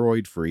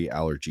steroid-free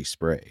allergy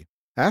spray.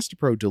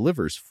 Astepro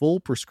delivers full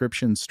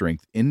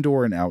prescription-strength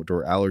indoor and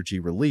outdoor allergy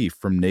relief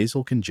from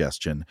nasal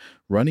congestion,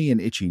 runny and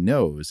itchy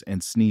nose,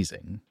 and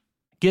sneezing.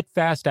 Get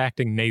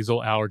fast-acting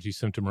nasal allergy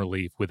symptom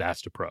relief with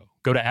Astepro.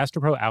 Go to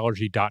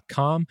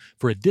asteproallergy.com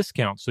for a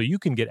discount so you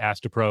can get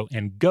Astepro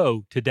and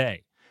go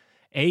today.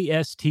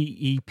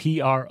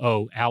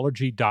 ASTEPRO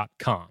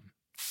allergy.com.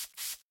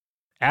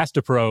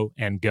 Astepro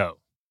and go.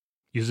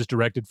 Use as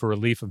directed for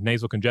relief of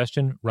nasal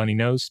congestion, runny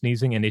nose,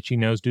 sneezing, and itchy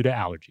nose due to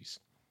allergies.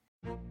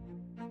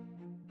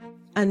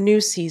 A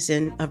new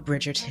season of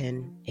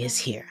Bridgerton is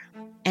here.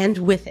 And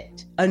with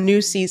it, a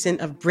new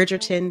season of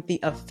Bridgerton, the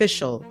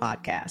official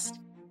podcast.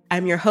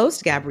 I'm your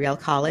host, Gabrielle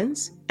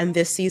Collins, and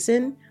this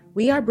season,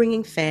 we are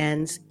bringing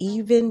fans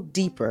even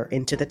deeper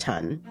into the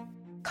ton.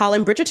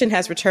 Colin Bridgerton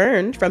has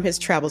returned from his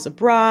travels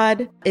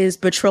abroad. Is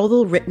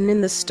betrothal written in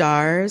the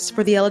stars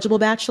for the eligible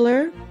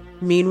bachelor?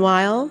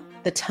 Meanwhile,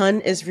 the ton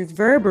is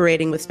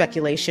reverberating with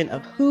speculation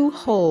of who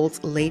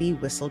holds Lady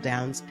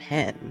Whistledown's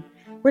pen.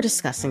 We're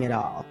discussing it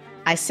all.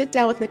 I sit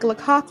down with Nicola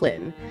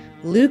Coughlan,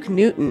 Luke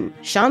Newton,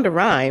 Shonda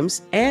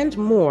Rhimes, and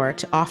more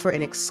to offer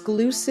an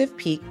exclusive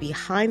peek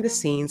behind the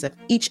scenes of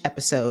each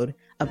episode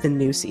of the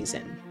new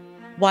season.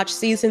 Watch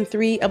season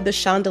 3 of the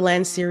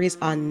Shondaland series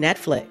on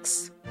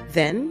Netflix.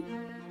 Then,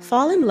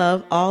 fall in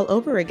love all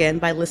over again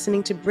by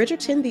listening to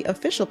Bridgerton, the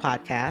official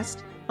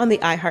podcast, on the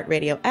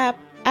iHeartRadio app,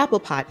 Apple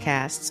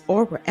Podcasts,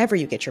 or wherever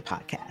you get your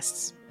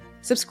podcasts.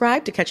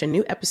 Subscribe to catch a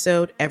new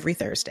episode every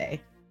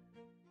Thursday.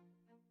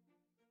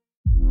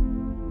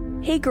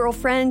 Hey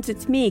girlfriends,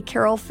 it's me,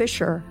 Carol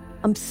Fisher.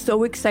 I'm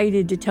so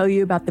excited to tell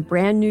you about the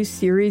brand new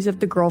series of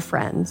The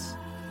Girlfriends.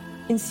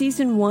 In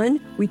season 1,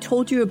 we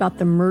told you about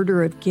the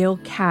murder of Gail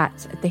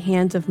Katz at the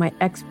hands of my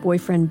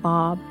ex-boyfriend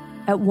Bob.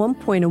 At one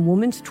point, a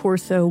woman's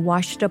torso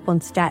washed up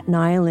on Staten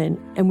Island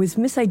and was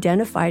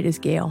misidentified as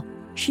Gail.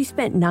 She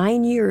spent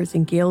 9 years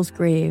in Gail's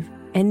grave,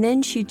 and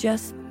then she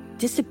just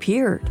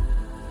disappeared.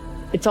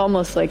 It's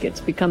almost like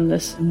it's become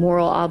this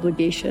moral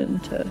obligation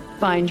to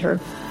find her.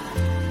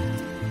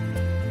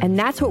 And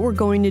that's what we're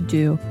going to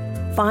do.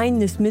 Find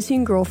this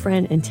missing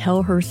girlfriend and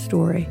tell her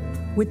story.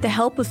 With the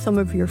help of some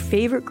of your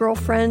favorite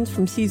girlfriends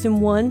from season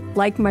 1,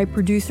 like my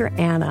producer,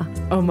 Anna.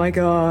 Oh my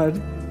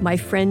God. My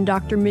friend,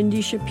 Dr.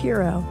 Mindy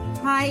Shapiro.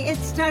 Hi,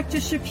 it's Dr.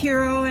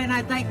 Shapiro, and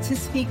I'd like to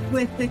speak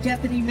with the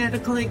Deputy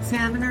Medical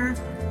Examiner.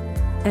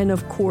 And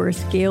of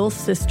course, Gail's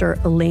sister,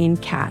 Elaine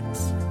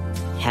Katz.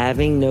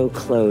 Having no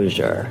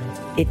closure,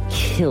 it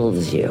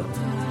kills you.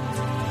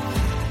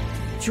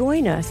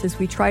 Join us as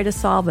we try to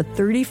solve a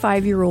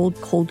 35-year-old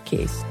cold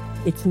case.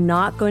 It's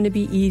not going to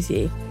be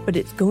easy, but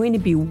it's going to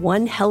be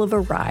one hell of a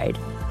ride.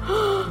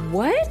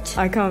 What?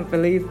 I can't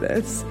believe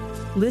this.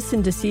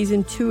 Listen to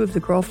season 2 of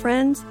The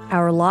Girlfriends,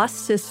 Our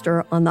Lost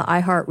Sister on the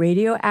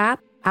iHeartRadio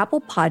app,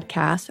 Apple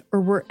Podcasts, or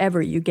wherever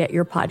you get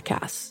your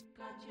podcasts.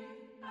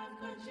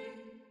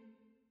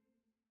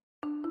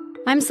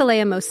 I'm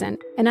Saleha Mohsen,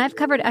 and I've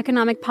covered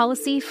economic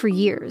policy for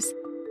years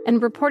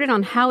and reported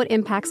on how it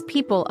impacts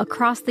people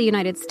across the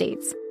United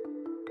States.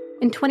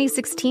 In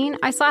 2016,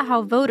 I saw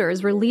how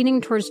voters were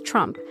leaning towards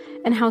Trump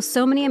and how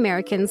so many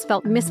Americans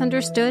felt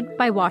misunderstood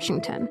by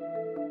Washington.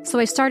 So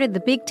I started the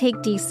Big Take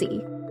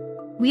DC.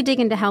 We dig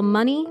into how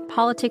money,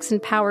 politics,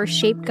 and power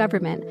shape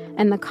government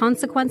and the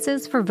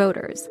consequences for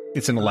voters.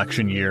 It's an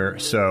election year,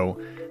 so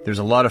there's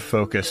a lot of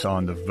focus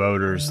on the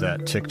voters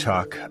that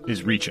TikTok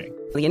is reaching.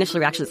 The initial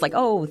reaction is like,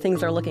 oh,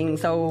 things are looking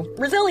so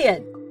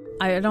resilient.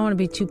 I don't want to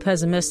be too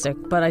pessimistic,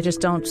 but I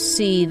just don't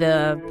see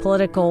the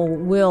political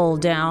will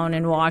down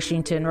in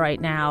Washington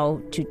right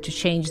now to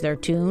change their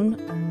tune.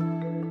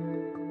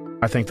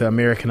 I think the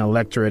American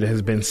electorate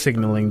has been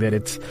signaling that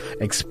it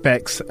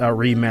expects a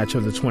rematch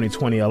of the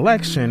 2020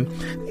 election.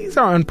 These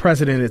are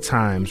unprecedented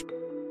times.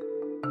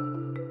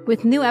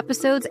 With new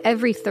episodes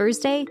every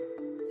Thursday,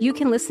 you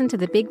can listen to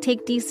the Big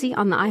Take DC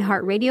on the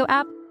iHeartRadio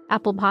app,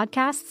 Apple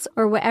Podcasts,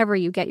 or wherever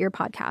you get your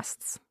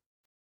podcasts.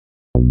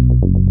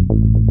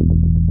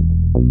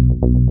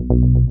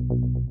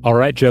 All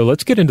right, Joe,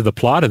 let's get into the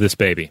plot of this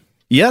baby.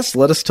 Yes,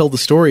 let us tell the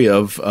story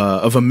of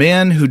a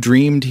man who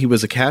dreamed he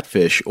was a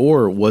catfish,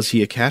 or was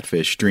he a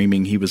catfish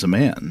dreaming he was a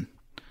man?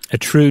 A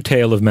true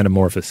tale of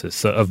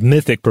metamorphosis, of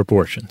mythic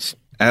proportions.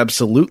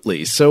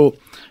 Absolutely. So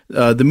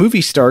the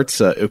movie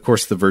starts, of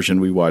course, the version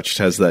we watched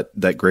has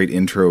that great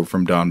intro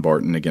from Don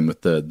Barton, again,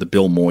 with the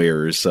Bill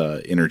Moyers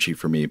energy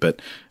for me.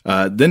 But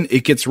then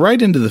it gets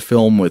right into the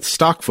film with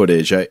stock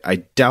footage. I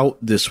doubt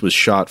this was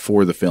shot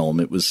for the film.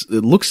 It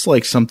looks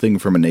like something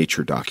from a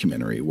nature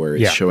documentary where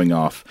it's showing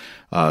off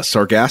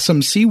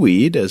sargassum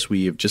seaweed, as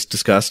we have just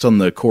discussed on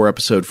the core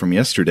episode from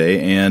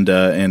yesterday, and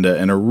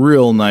a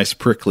real nice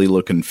prickly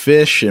looking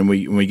fish. And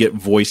we get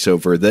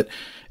voiceover that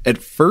at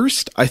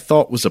first I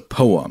thought was a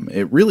poem.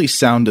 It really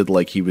sounded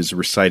like he was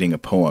reciting a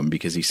poem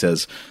because he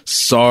says,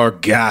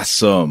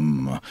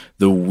 sargassum,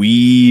 the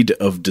weed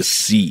of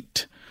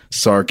deceit,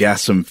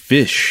 sargassum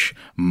fish,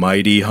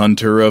 mighty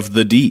hunter of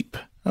the deep.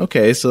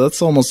 Okay, so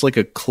that's almost like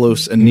a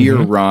near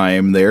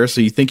rhyme there.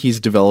 So you think he's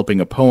developing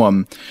a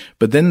poem,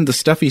 but then the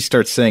stuff he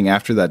starts saying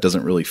after that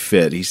doesn't really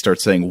fit. He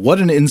starts saying, what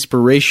an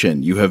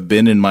inspiration you have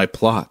been in my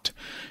plot.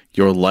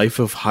 Your life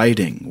of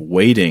hiding,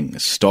 waiting,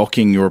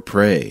 stalking your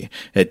prey.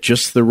 At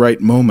just the right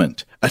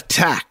moment.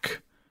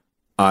 Attack.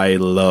 I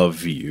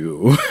love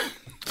you.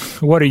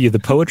 What are you, the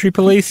poetry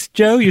police,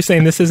 Joe? You're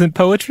saying this isn't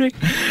poetry?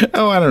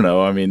 Oh, I don't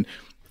know. I mean,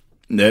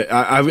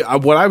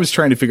 what I was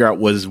trying to figure out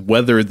was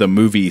whether the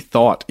movie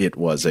thought it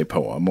was a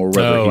poem or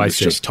whether he was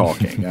just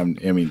talking.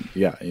 I mean,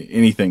 yeah,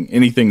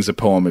 anything's a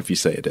poem if you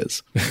say it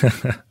is.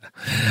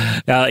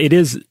 It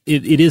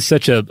is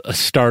such a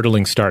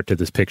startling start to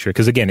this picture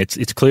because, again,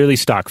 it's clearly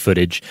stock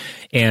footage,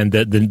 and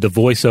the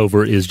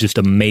voiceover is just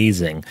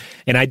amazing.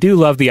 And I do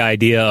love the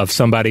idea of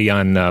somebody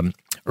on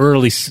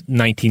early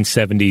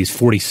 1970s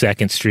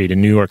 42nd Street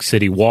in New York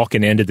City,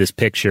 walking into this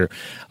picture,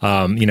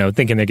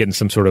 thinking they're getting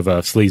some sort of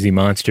a sleazy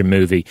monster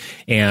movie,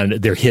 and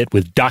they're hit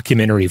with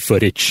documentary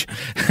footage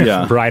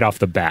right off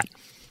the bat.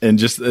 And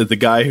just the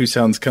guy who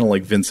sounds kind of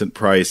like Vincent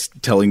Price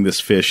telling this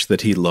fish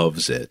that he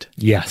loves it.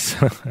 Yes.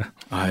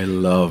 I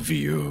love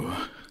you.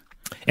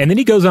 And then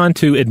he goes on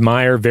to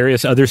admire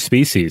various other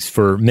species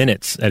for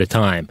minutes at a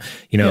time.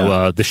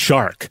 The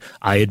shark.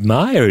 I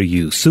admire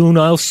you. Soon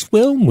I'll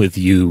swim with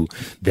you.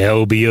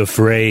 They'll be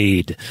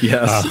afraid.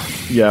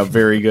 Yes. Yeah,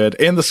 very good.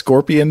 And the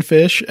scorpion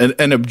fish,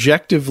 an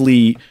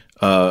objectively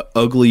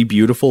ugly,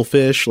 beautiful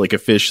fish, like a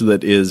fish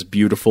that is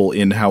beautiful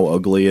in how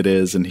ugly it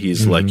is. And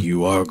he's like,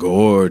 you are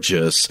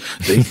gorgeous.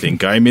 They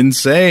think I'm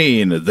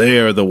insane. They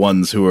are the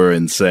ones who are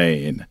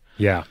insane.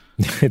 Yeah,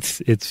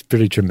 it's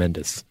pretty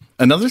tremendous.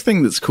 Another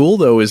thing that's cool,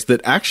 though, is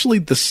that actually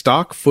the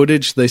stock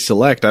footage they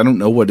select, I don't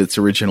know what it's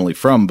originally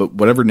from, but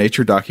whatever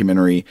nature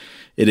documentary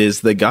it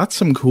is, they got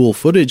some cool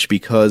footage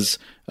because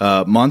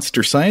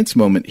Monster Science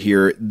moment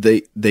here,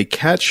 they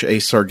catch a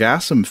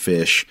sargassum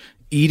fish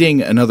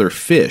eating another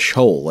fish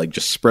whole, like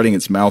just spreading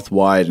its mouth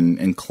wide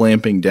and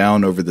clamping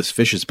down over this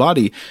fish's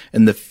body.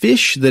 And the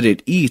fish that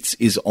it eats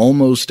is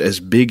almost as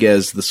big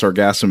as the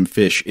sargassum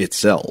fish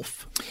itself.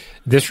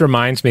 This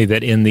reminds me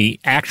that in the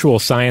actual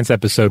science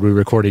episode we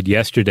recorded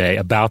yesterday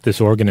about this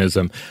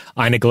organism,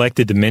 I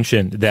neglected to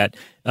mention that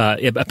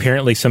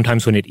apparently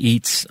sometimes when it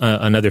eats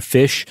another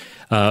fish,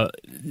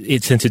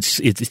 since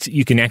it's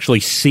you can actually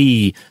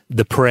see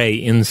the prey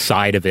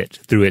inside of it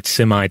through its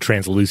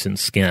semi-translucent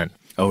skin.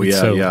 Oh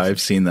yeah, I've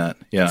seen that.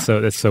 Yeah,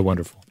 so that's so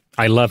wonderful.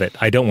 I love it.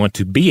 I don't want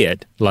to be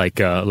it like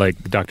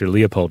Dr.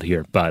 Leopold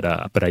here,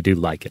 but I do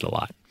like it a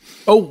lot.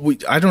 Oh,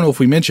 I don't know if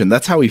we mentioned,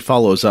 that's how he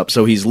follows up.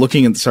 So he's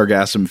looking at the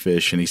sargassum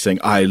fish and he's saying,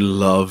 I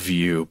love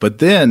you. But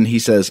then he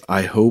says,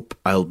 I hope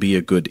I'll be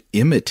a good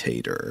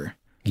imitator.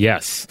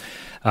 Yes.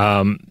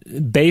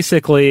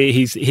 Basically,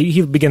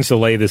 he begins to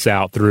lay this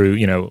out through,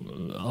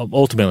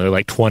 ultimately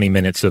like 20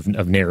 minutes of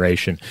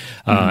narration,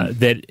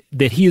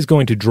 that he is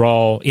going to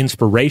draw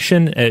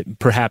inspiration,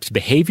 perhaps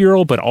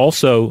behavioral, but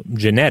also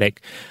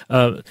genetic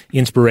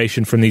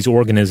inspiration from these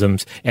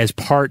organisms as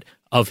part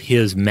of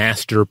his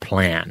master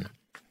plan.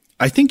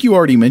 I think you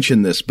already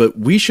mentioned this, but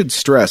we should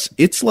stress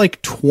it's like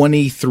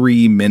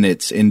 23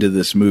 minutes into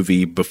this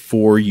movie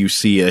before you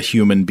see a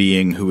human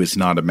being who is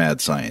not a mad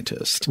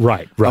scientist.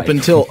 Right.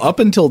 Up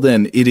until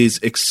then, it is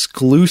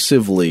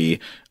exclusively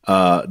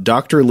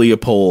Dr.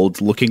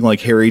 Leopold looking like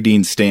Harry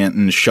Dean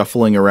Stanton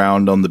shuffling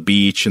around on the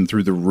beach and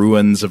through the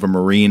ruins of a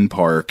marine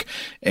park,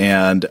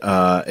 and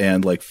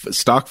like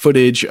stock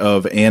footage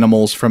of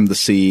animals from the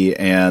sea,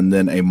 and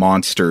then a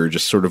monster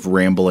just sort of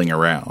rambling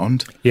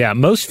around. Yeah,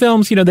 most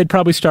films, they'd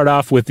probably start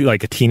off with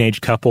like a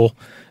teenage couple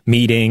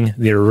meeting,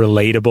 they're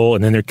relatable,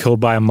 and then they're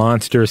killed by a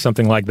monster or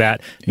something like that.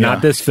 Yeah.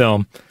 Not this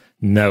film.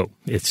 No,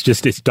 it's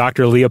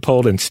Dr.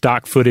 Leopold and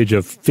stock footage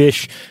of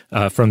fish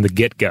from the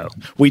get-go.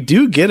 We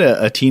do get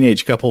a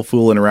teenage couple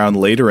fooling around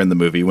later in the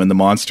movie when the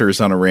monster is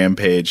on a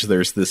rampage.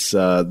 There's this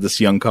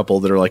young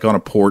couple that are like on a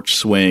porch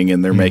swing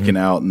and they're making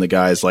out, and the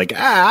guy's like,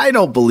 I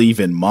don't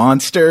believe in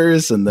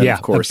monsters. And then,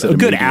 of course, a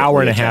good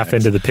hour and a half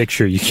into the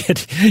picture, you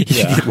get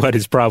what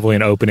is probably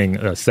an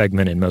opening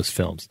segment in most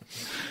films.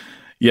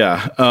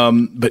 Yeah.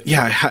 But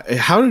yeah,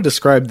 how to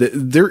describe that?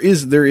 There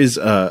is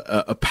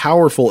a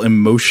powerful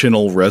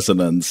emotional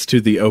resonance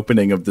to the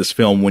opening of this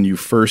film when you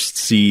first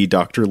see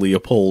Dr.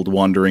 Leopold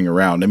wandering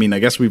around. I mean, I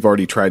guess we've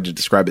already tried to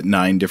describe it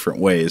 9 different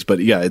ways, but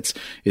yeah,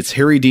 it's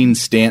Harry Dean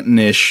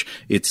Stanton-ish.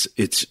 It's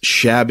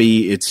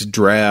shabby. It's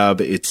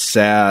drab. It's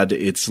sad.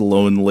 It's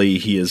lonely.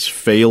 He is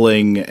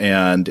failing,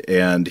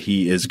 and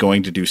he is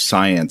going to do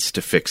science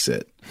to fix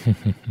it.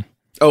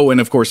 Oh,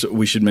 and of course,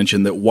 we should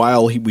mention that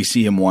while we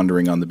see him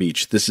wandering on the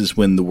beach, this is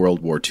when the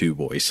World War II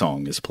Boy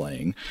song is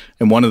playing.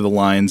 And one of the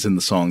lines in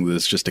the song that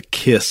is just a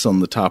kiss on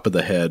the top of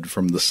the head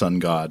from the sun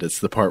god, it's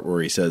the part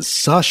where he says,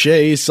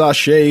 "Sashay,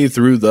 sashay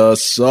through the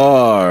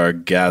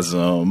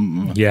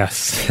sargassum."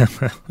 Yes.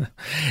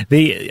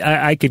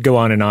 I could go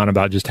on and on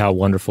about just how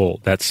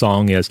wonderful that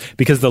song is,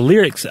 because the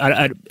lyrics,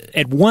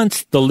 at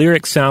once, the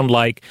lyrics sound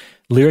like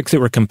lyrics that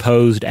were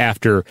composed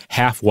after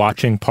half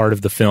watching part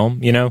of the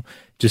film,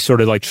 just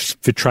sort of like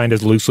trying to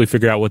loosely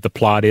figure out what the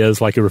plot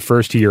is. Like it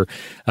refers to your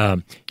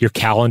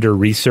calendar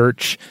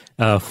research,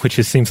 which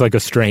seems like a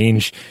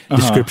strange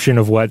description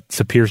of what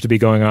appears to be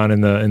going on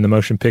in the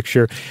motion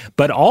picture.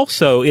 But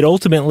also, it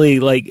ultimately,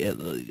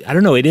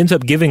 it ends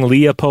up giving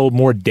Leopold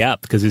more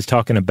depth, because he's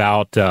talking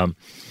about how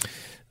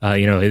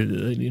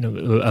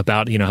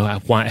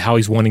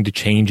he's wanting to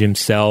change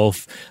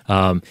himself.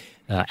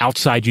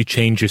 Outside, you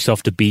change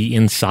yourself to be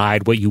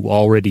inside what you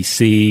already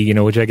see.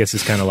 Which I guess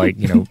is kind of like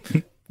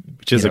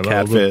which is a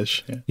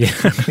catfish. Yeah,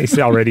 he's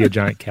already a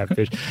giant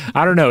catfish.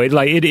 I don't know.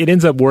 It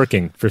ends up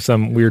working for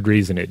some weird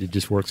reason. It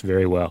just works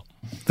very well.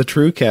 The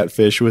true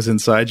catfish was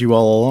inside you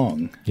all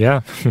along.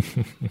 Yeah.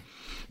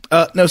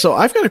 No, so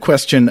I've got a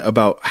question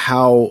about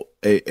how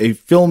a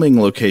filming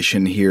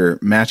location here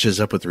matches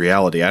up with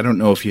reality. I don't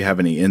know if you have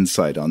any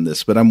insight on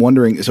this, but I'm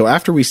wondering, so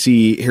after we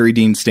see Harry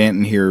Dean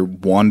Stanton here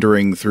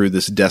wandering through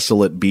this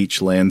desolate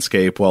beach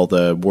landscape while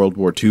the World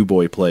War II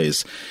boy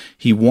plays,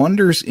 he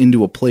wanders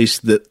into a place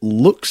that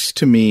looks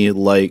to me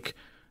like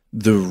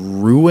the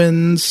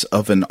ruins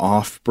of an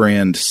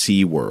off-brand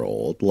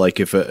SeaWorld. Like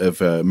if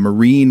a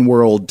Marine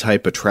World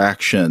type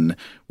attraction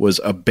was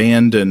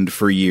abandoned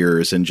for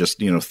years and just,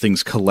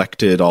 things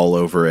collected all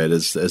over it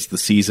as the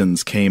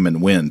seasons came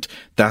and went,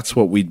 that's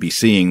what we'd be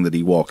seeing that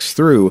he walks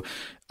through.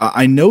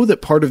 I know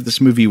that part of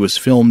this movie was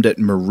filmed at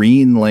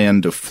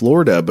Marineland of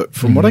Florida, but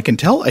from what I can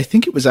tell, I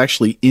think it was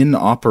actually in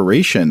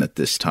operation at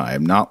this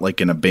time, not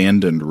like an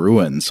abandoned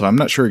ruin. So I'm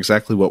not sure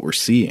exactly what we're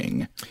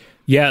seeing.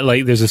 Yeah,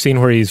 like there's a scene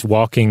where he's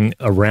walking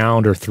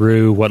around or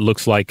through what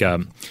looks like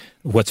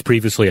what's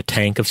previously a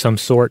tank of some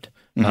sort,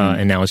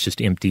 and now it's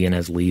just empty and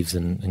has leaves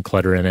and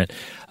clutter in it.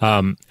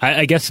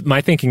 I guess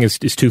my thinking is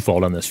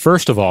twofold on this.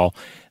 First of all,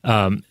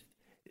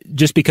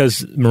 just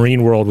because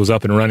Marine World was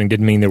up and running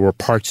didn't mean there were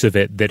parts of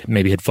it that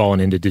maybe had fallen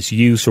into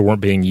disuse or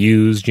weren't being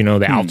used,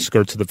 the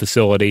outskirts of the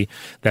facility,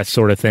 that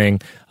sort of thing.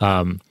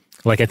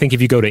 Like I think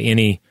if you go to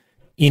any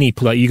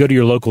place, you go to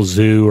your local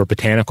zoo or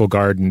botanical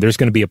garden, there's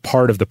going to be a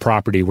part of the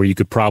property where you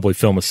could probably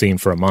film a scene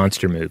for a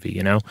monster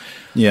movie,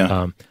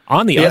 Yeah.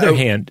 On the other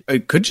hand,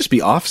 it could just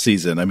be off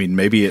season. I mean,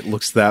 maybe it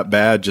looks that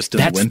bad just in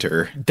the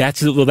winter.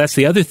 That's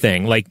the other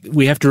thing. Like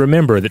we have to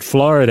remember that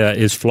Florida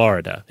is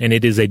Florida and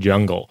it is a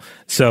jungle.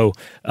 So,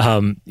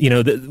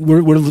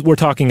 we're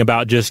talking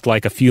about just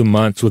like a few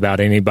months without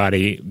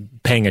anybody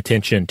paying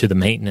attention to the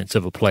maintenance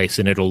of a place,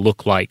 and it'll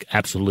look like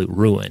absolute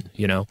ruin,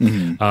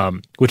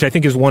 which I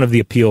think is one of the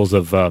appeals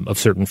of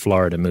certain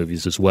Florida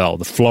movies as well,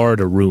 the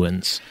Florida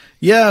ruins.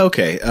 Yeah,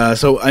 okay.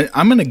 So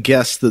I'm going to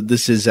guess that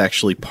this is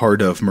actually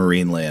part of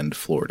Marineland,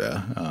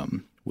 Florida,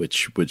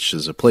 which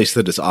is a place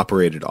that is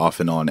operated off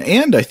and on,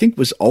 and I think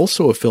was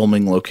also a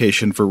filming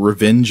location for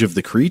Revenge of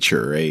the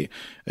Creature, a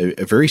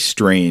very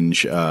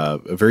strange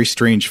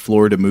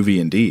Florida movie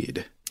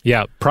indeed.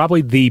 Yeah,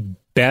 probably the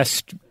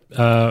best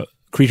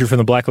Creature from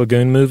the Black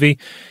Lagoon movie,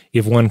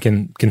 if one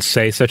can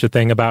say such a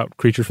thing about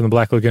Creature from the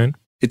Black Lagoon.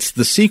 It's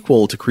the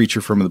sequel to Creature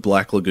from the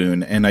Black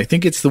Lagoon, and I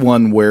think it's the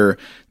one where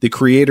the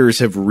creators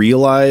have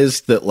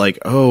realized that,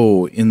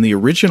 in the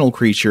original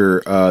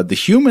Creature, the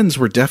humans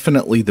were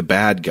definitely the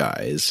bad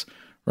guys,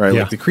 right?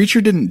 Yeah. Like, the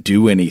creature didn't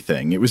do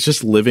anything. It was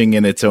just living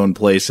in its own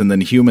place, and then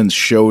humans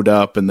showed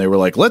up, and they were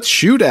like, let's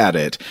shoot at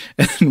it!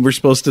 And we're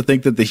supposed to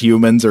think that the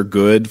humans are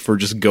good for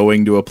just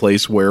going to a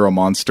place where a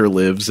monster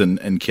lives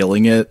and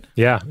killing it.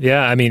 Yeah.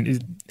 I mean,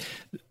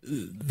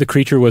 the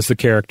creature was the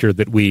character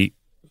that we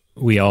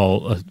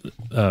all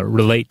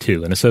relate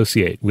to and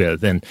associate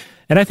with, and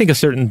I think a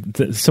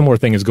certain similar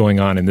thing is going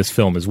on in this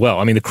film as well.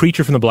 I mean, the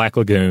Creature from the Black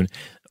Lagoon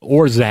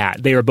or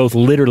Zat, they are both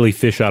literally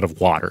fish out of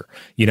water.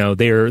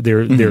 They're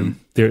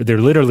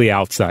literally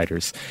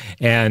outsiders,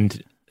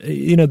 and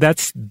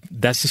that's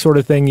the sort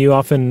of thing you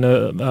often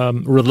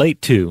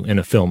relate to in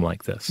a film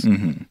like this.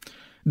 Mm-hmm.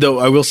 Though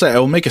I will say, I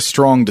will make a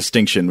strong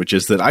distinction, which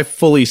is that I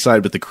fully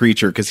side with the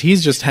creature because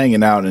he's just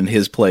hanging out in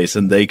his place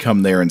and they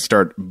come there and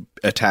start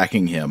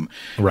attacking him.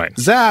 Right.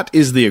 Zat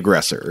is the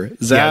aggressor.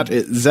 Zat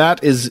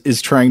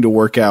is trying to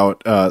work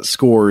out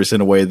scores in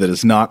a way that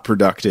is not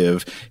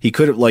productive. He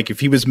could have,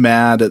 if he was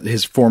mad at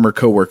his former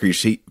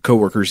coworkers,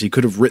 he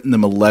could have written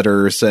them a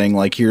letter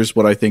saying, here's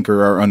what I think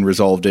are our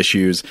unresolved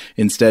issues.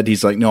 Instead,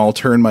 he's like, no, I'll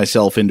turn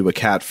myself into a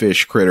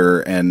catfish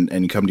critter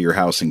and come to your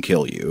house and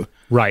kill you.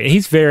 Right.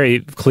 He's very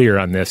clear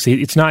on this.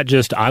 It's not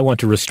just, I want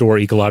to restore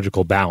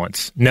ecological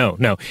balance. No.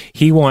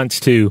 He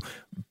wants to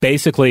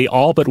basically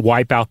all but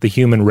wipe out the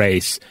human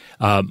race,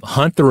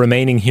 hunt the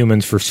remaining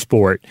humans for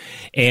sport,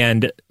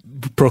 and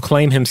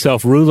proclaim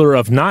himself ruler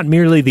of not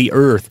merely the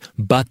earth,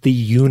 but the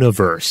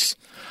universe.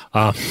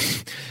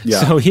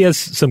 So he has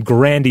some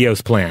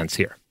grandiose plans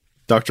here.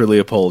 Dr.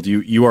 Leopold,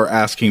 you are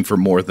asking for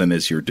more than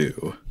is your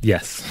due.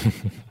 Yes.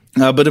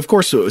 But of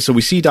course, so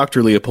we see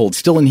Dr. Leopold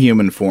still in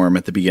human form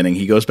at the beginning.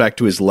 He goes back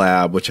to his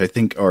lab, which I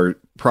think are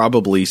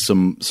probably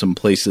some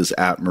places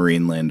at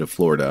Marineland of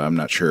Florida. I'm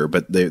not sure,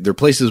 but they're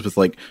places with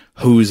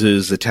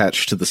hoses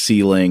attached to the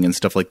ceiling and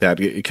stuff like that.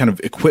 Kind of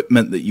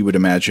equipment that you would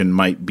imagine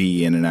might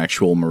be in an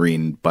actual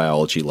marine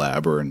biology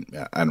lab or an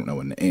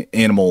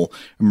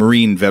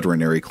marine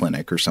veterinary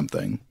clinic or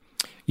something.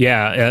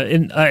 Yeah,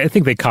 and I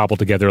think they cobble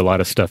together a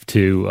lot of stuff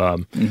too.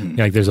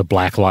 There's some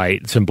black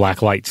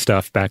light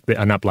stuff back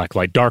there. Not black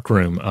light, dark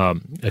room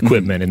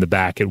equipment in the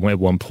back at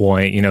one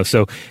point.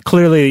 So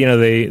clearly,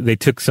 they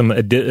took some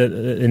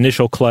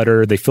initial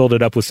clutter, they filled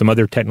it up with some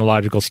other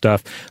technological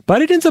stuff,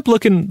 but it ends up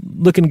looking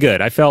good.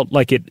 I felt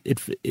like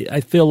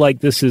I feel like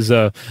this is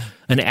an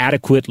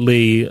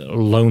adequately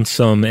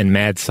lonesome and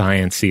mad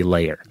science-y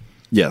layer.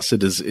 Yes,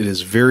 it is. It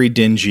is very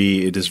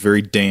dingy. It is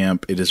very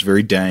damp. It is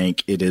very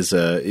dank.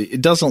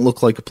 It doesn't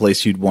look like a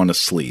place you'd want to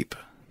sleep.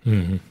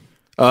 Mm-hmm.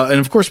 And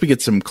of course, we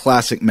get some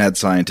classic mad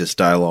scientist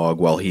dialogue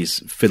while he's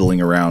fiddling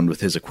around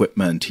with his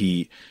equipment.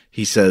 He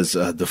says,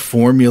 the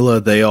formula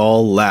they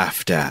all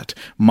laughed at.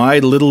 My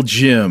little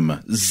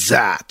Jim,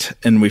 Zat.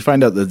 And we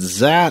find out that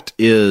Zat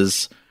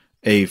is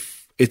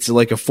it's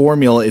like a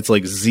formula. It's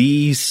like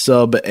Z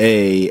sub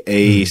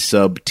A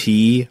sub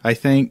T, I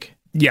think.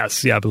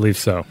 Yes. Yeah, I believe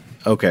so.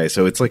 Okay.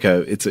 So it's like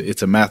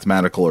it's a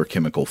mathematical or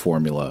chemical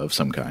formula of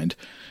some kind.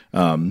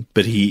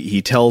 But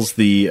he tells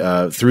through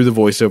the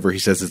voiceover, he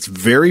says it's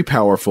very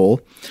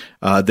powerful.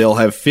 They'll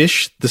have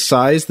fish the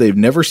size they've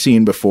never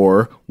seen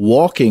before,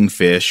 walking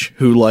fish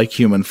who like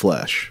human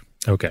flesh.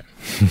 Okay.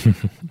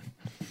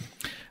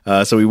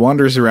 So he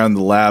wanders around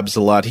the labs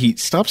a lot. He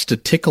stops to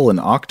tickle an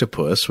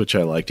octopus, which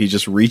I liked. He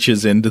just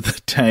reaches into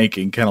the tank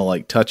and kind of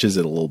like touches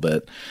it a little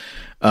bit.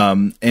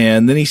 And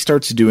then he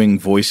starts doing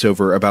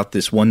voiceover about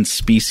this one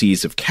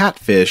species of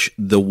catfish,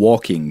 the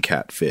walking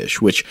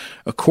catfish, which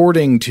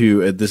according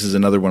to, this is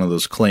another one of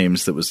those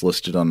claims that was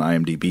listed on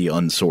IMDb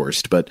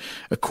unsourced, but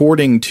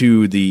according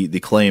to the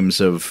claims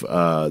of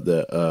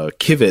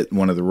Kivett,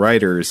 one of the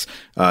writers,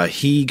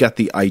 he got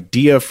the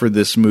idea for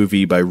this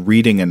movie by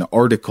reading an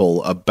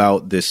article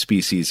about this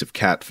species of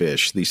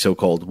catfish, the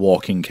so-called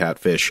walking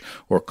catfish,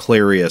 or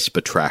Clarius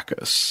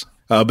batrachus.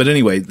 But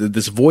anyway,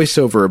 this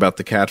voiceover about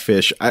the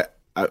catfish,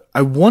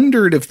 I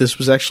wondered if this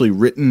was actually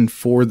written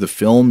for the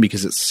film,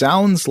 because it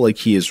sounds like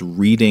he is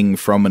reading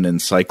from an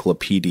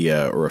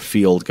encyclopedia or a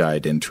field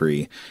guide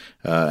entry.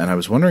 And I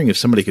was wondering if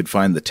somebody could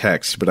find the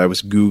text, but I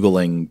was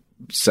Googling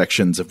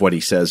sections of what he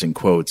says in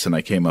quotes and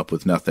I came up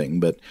with nothing.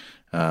 But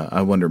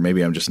I wonder,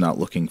 maybe I'm just not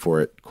looking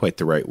for it quite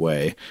the right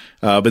way.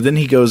 But then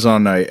he goes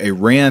on a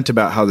rant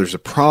about how there's a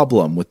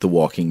problem with the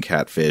walking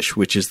catfish,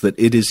 which is that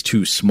it is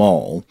too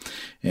small.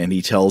 And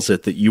he tells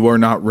it that you are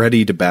not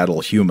ready to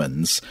battle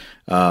humans.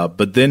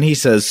 But then he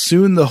says,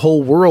 soon the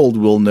whole world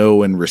will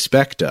know and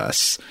respect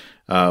us.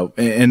 So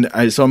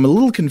I'm a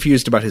little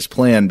confused about his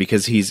plan,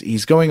 because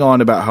he's going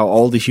on about how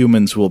all the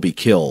humans will be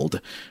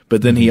killed,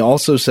 but then he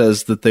also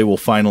says that they will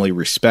finally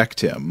respect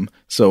him.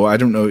 So I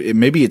don't know,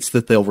 maybe it's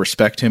that they'll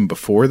respect him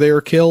before they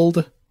are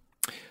killed.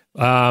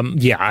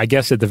 Yeah, I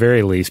guess at the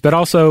very least. But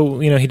also,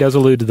 he does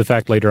allude to the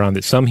fact later on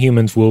that some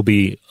humans will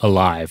be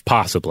alive,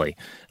 possibly.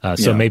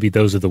 So maybe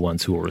those are the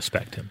ones who will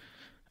respect him.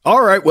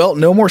 All right, well,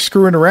 no more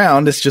screwing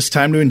around. It's just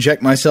time to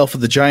inject myself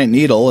with a giant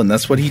needle, and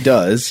that's what he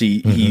does.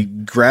 He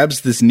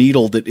grabs this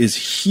needle that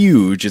is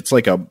huge. It's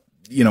like a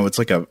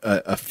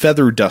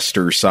feather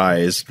duster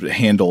sized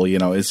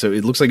handle. So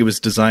it looks like it was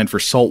designed for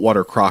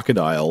saltwater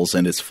crocodiles,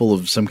 and it's full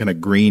of some kind of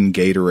green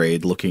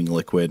Gatorade looking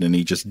liquid, and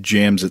he just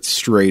jams it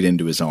straight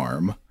into his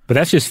arm. But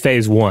that's just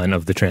phase one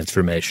of the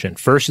transformation.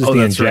 First is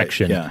the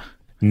injection. Right. Yeah.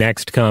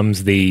 Next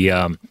comes the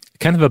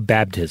kind of a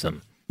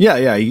baptism.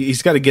 Yeah,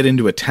 he's got to get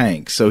into a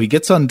tank. So he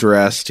gets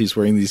undressed. He's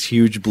wearing these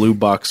huge blue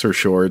boxer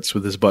shorts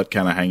with his butt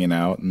kind of hanging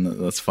out, and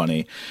that's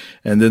funny.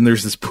 And then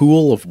there's this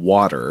pool of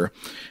water,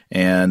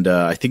 and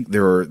I think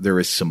there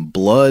is some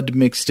blood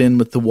mixed in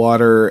with the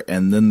water,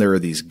 and then there are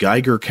these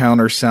Geiger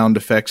counter sound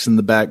effects in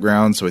the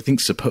background. So I think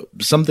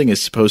something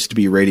is supposed to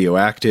be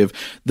radioactive.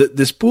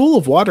 This pool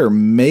of water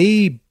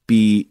may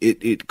be,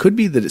 it could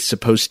be that it's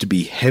supposed to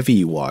be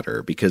heavy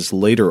water, because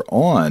later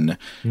on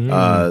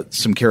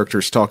some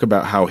characters talk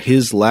about how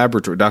his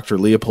laboratory, Dr.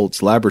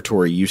 Leopold's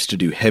laboratory, used to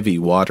do heavy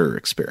water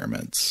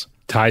experiments.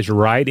 Ties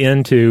right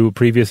into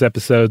previous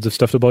episodes of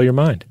Stuff to Blow Your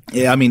Mind.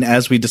 Yeah, I mean,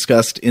 as we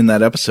discussed in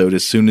that episode,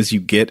 as soon as you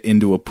get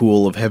into a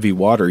pool of heavy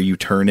water, you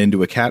turn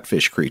into a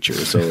catfish creature.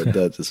 So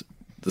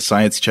the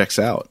science checks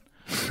out.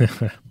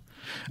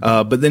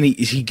 But then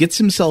he gets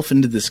himself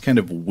into this kind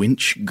of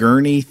winch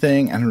gurney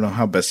thing. I don't know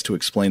how best to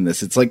explain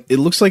this. It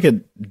looks like a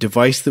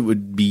device that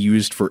would be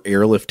used for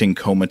airlifting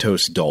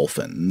comatose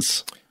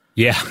dolphins.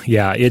 Yeah.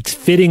 It's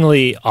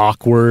fittingly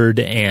awkward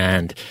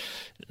and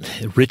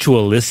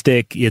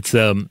ritualistic. It's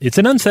an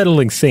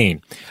unsettling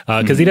scene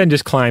because he doesn't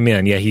just climb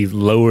in. Yeah, he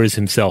lowers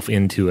himself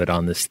into it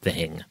on this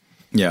thing.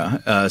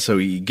 Yeah, so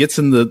he gets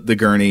in the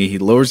gurney, he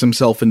lowers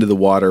himself into the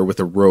water with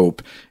a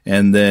rope,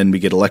 and then we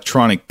get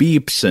electronic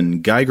beeps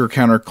and Geiger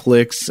counter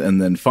clicks,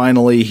 and then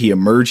finally he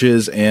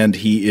emerges and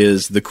he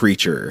is the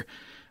creature.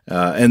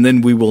 And then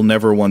we will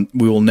never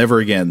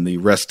again, the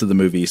rest of the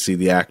movie, see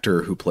the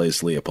actor who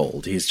plays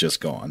Leopold. He's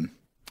just gone.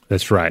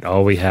 That's right.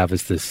 All we have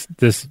is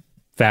this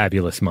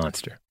fabulous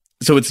monster.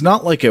 So it's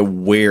not like a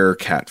were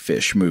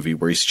catfish movie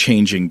where he's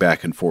changing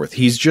back and forth.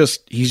 He's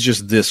just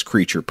this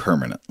creature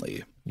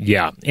permanently.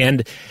 Yeah,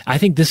 and I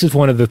think this is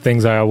one of the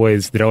things that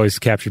always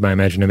captured my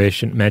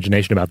imagination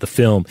about the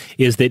film,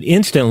 is that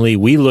instantly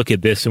we look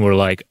at this and we're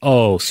like,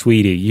 "Oh,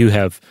 sweetie, you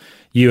have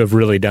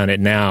really done it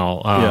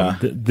now.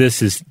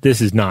 This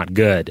is not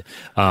good."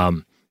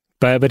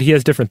 But he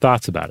has different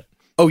thoughts about it.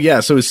 Oh yeah,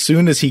 so as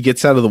soon as he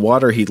gets out of the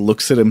water, he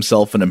looks at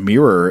himself in a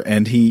mirror,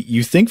 and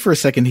you think for a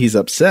second he's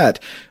upset.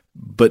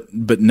 But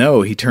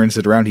no, he turns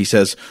it around. He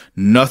says,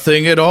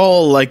 "Nothing at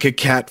all like a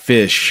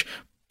catfish,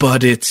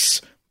 but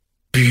it's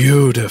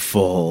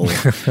beautiful."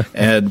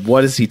 And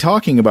what is he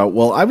talking about?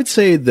 Well, I would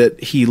say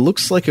that he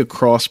looks like a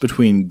cross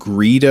between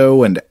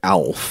Greedo and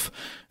Alf.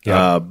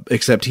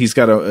 except he's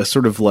got a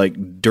sort of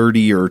like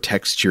dirtier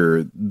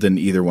texture than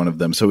either one of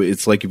them. So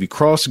it's like if you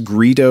cross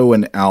Greedo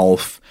and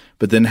Alf,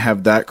 but then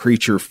have that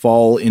creature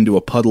fall into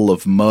a puddle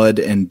of mud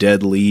and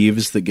dead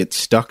leaves that get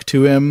stuck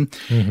to him.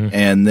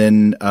 And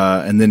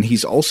then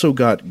he's also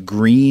got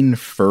green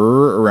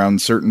fur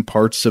around certain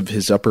parts of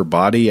his upper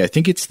body. I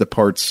think it's the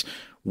parts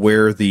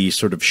where the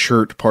sort of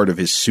shirt part of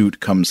his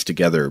suit comes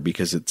together,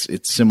 because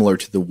it's similar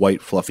to the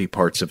white fluffy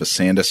parts of a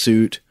Santa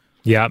suit.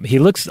 Yeah, he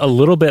looks a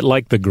little bit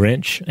like the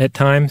Grinch at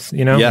times,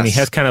 you know, Yes. and he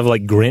has kind of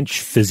like Grinch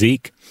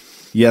physique.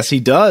 Yes, he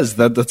does.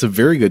 That's a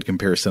very good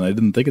comparison. I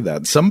didn't think of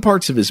that. Some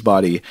parts of his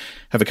body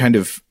have a kind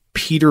of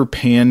Peter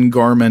Pan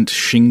garment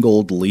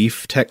shingled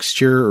leaf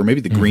texture, or maybe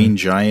the Green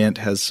Giant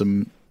has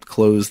some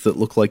clothes that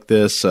look like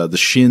this, the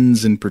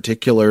shins in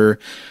particular.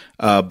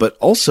 But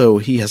also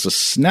he has a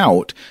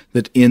snout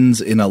that ends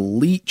in a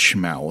leech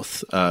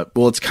mouth.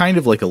 Well, it's kind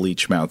of like a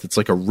leech mouth. It's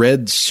like a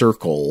red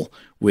circle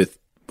with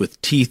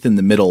teeth in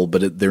the middle,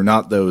 but they're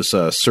not those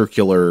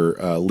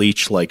circular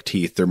leech-like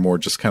teeth. They're more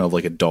just kind of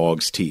like a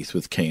dog's teeth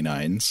with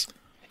canines.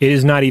 It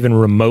is not even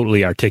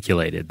remotely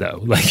articulated, though.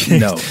 Like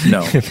No.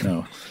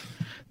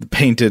 The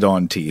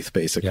painted-on teeth,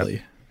 basically.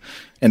 Yep.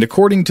 And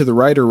according to the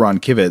writer Ron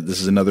Kivett, this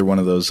is another one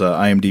of those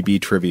IMDb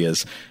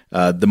trivias,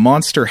 the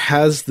monster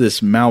has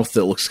this mouth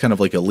that looks kind of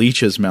like a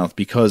leech's mouth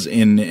because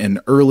in an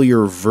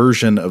earlier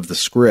version of the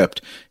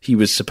script, he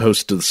was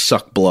supposed to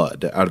suck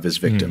blood out of his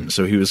victim.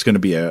 So he was going to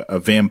be a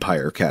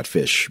vampire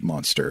catfish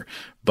monster.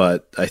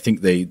 But I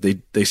think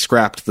they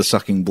scrapped the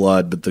sucking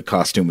blood, but the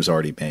costume was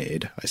already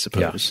made, I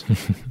suppose. Yeah.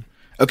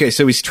 Okay,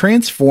 so he's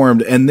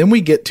transformed, and then we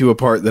get to a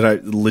part that I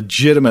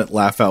legitimate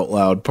laugh out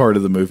loud part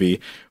of the movie,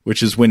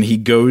 which is when he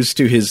goes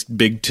to his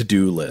big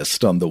to-do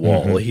list on the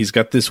wall. He's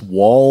got this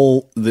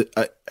wall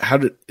that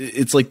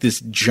it's like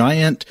this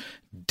giant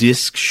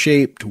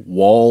disc-shaped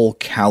wall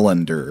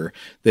calendar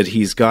that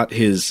he's got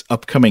his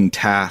upcoming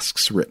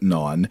tasks written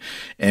on,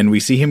 and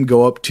we see him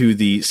go up to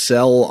the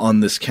cell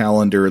on this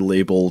calendar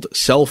labeled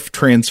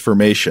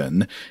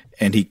self-transformation,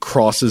 and he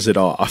crosses it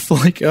off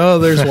like, oh,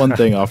 there's one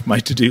thing off my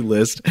to-do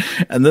list.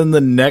 And then the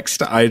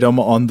next item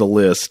on the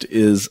list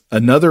is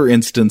another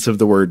instance of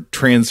the word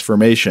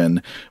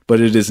transformation,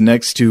 but it is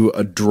next to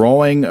a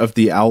drawing of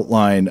the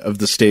outline of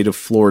the state of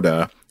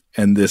Florida.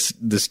 And this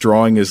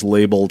drawing is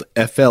labeled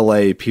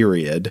FLA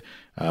period,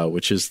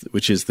 which is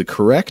the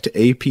correct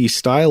AP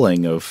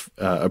styling of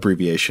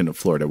abbreviation of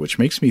Florida, which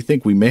makes me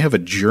think we may have a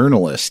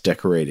journalist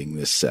decorating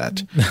this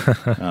set.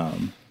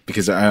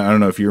 Because I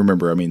don't know if you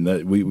remember, I mean,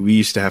 we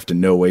used to have to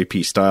know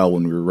AP style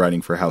when we were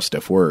writing for How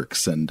Stuff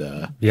Works. And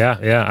I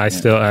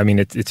mean,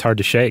 it's hard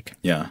to shake.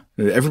 Yeah.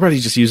 Everybody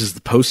just uses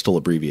the postal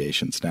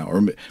abbreviations now.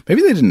 Or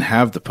maybe they didn't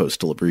have the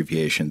postal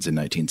abbreviations in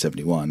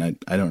 1971.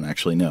 I don't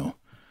actually know.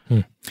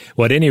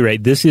 Well, at any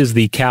rate, this is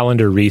the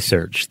calendar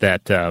research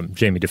that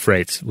Jamie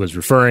DeFreitas was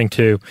referring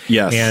to.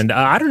 Yes. And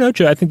I don't know,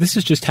 Joe, I think this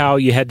is just how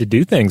you had to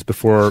do things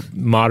before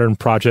modern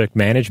project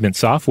management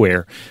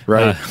software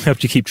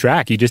helped you keep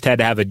track. You just had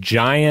to have a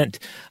giant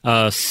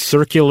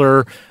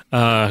circular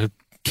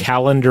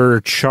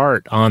calendar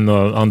chart on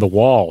the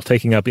wall,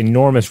 taking up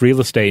enormous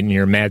real estate in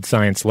your mad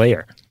science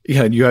layer.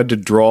 Yeah, and you had to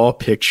draw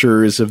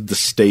pictures of the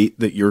state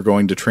that you're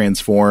going to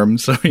transform.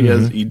 So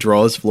he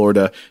draws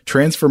Florida.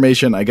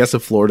 Transformation, I guess,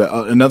 of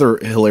Florida. Another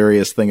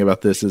hilarious thing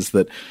about this is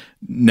that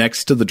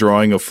next to the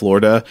drawing of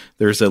Florida,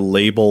 there's a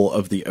label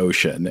of the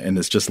ocean, and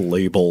it's just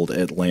labeled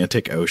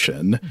Atlantic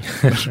Ocean.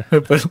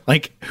 But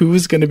like, who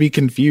is going to be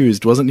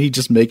confused? Wasn't he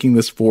just making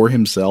this for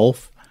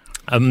himself?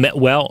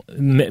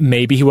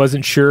 Maybe he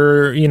wasn't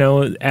sure,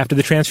 after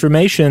the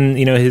transformation,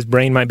 his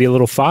brain might be a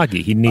little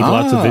foggy. He'd need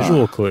lots of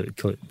visual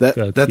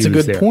That's a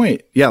good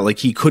point. Yeah, like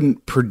he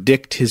couldn't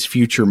predict his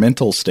future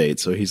mental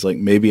state. So he's like,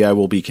 maybe I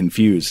will be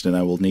confused and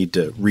I will need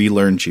to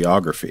relearn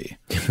geography.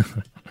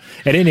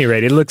 At any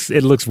rate, it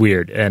looks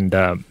weird, and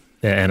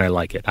I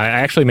like it. I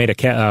actually made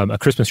a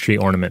Christmas tree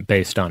ornament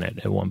based on it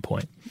at one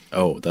point.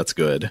 Oh, that's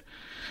good.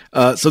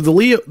 So the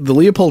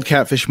Leopold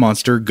catfish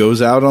monster goes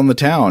out on the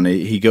town.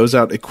 He goes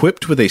out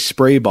equipped with a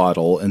spray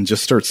bottle and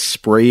just starts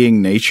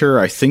spraying nature,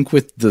 I think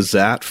with the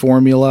Zat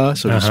formula.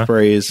 So he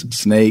sprays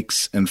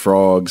snakes and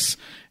frogs,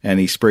 and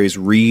he sprays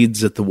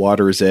reeds at the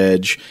water's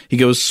edge. He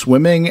goes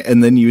swimming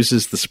and then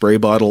uses the spray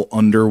bottle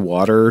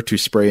underwater to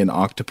spray an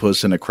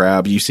octopus and a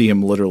crab. You see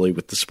him literally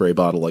with the spray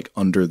bottle like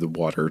under the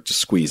water,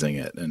 just squeezing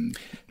it. And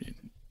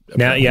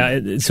now,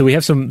 so we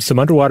have some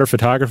underwater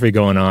photography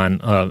going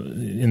on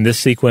in this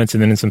sequence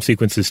and then in some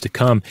sequences to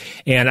come.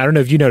 And I don't know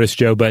if you noticed,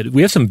 Joe, but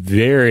we have some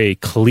very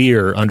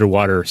clear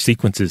underwater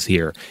sequences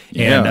here.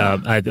 And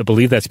I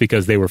believe that's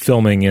because they were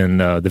filming in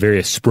the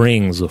various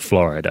springs of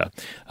Florida,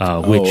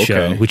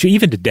 which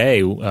even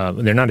today,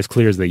 they're not as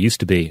clear as they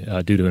used to be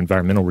due to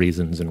environmental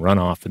reasons and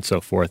runoff and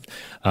so forth,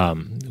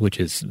 which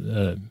is,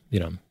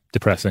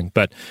 depressing,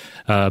 but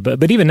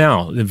even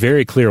now,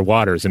 very clear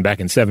waters. And back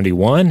in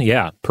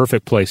 1971,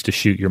 perfect place to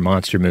shoot your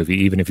monster movie,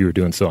 even if you were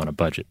doing so on a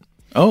budget.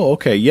 Oh,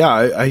 okay. Yeah,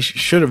 I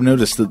should have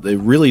noticed that they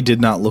really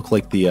did not look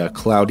like the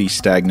cloudy,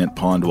 stagnant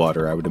pond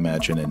water I would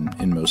imagine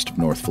in most of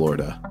North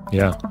Florida.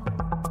 Yeah.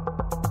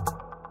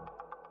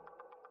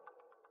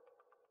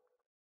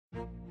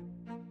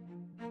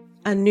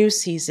 a new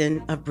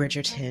season of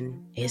Bridgerton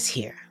is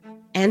here.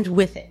 And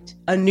with it,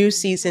 a new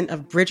season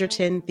of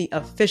Bridgerton, the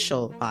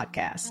official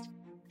podcast.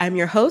 I'm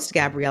your host,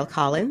 Gabrielle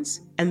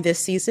Collins, and this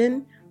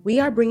season, we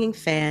are bringing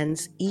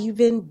fans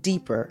even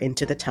deeper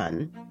into the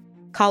ton.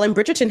 Colin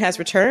Bridgerton has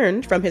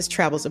returned from his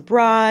travels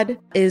abroad.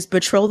 Is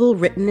betrothal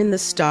written in the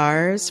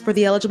stars for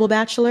the eligible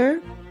bachelor?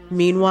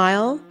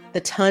 Meanwhile,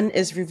 the ton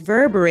is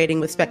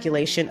reverberating with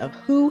speculation of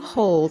who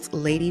holds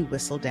Lady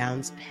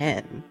Whistledown's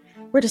pen.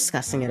 We're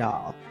discussing it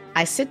all.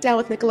 I sit down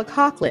with Nicola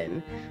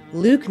Coughlan,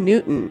 Luke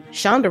Newton,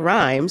 Shonda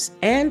Rhimes,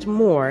 and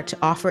more to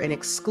offer an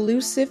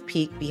exclusive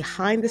peek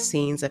behind the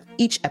scenes of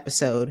each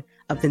episode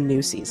of the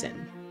new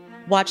season.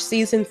 Watch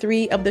season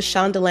 3 of the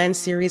Shondaland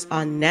series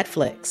on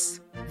Netflix.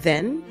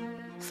 Then,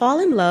 fall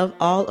in love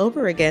all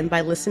over again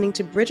by listening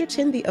to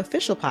Bridgerton, the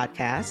official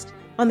podcast,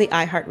 on the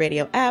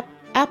iHeartRadio app,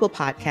 Apple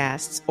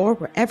Podcasts, or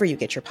wherever you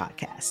get your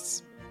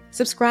podcasts.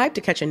 Subscribe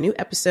to catch a new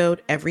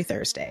episode every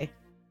Thursday.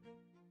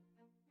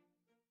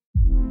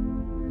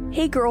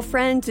 Hey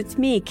girlfriends, it's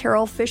me,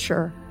 Carol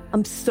Fisher.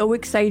 I'm so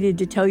excited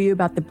to tell you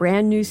about the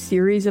brand new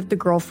series of The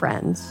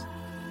Girlfriends.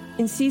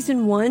 In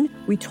season 1,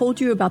 we told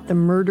you about the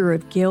murder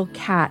of Gail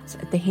Katz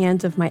at the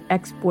hands of my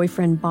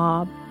ex-boyfriend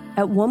Bob.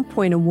 At one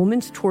point, a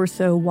woman's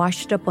torso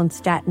washed up on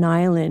Staten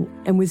Island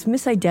and was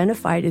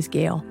misidentified as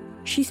Gail.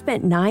 She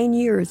spent 9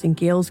 years in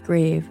Gail's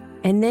grave,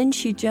 and then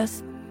she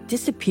just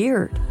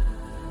disappeared.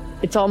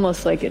 It's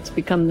almost like it's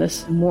become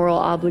this moral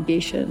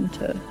obligation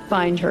to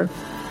find her.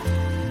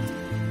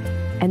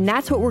 And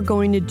that's what we're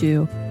going to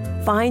do.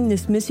 Find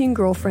this missing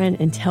girlfriend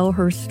and tell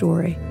her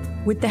story.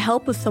 With the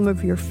help of some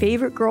of your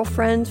favorite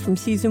girlfriends from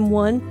season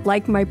 1,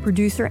 like my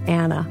producer,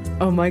 Anna.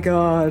 Oh my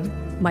God.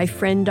 My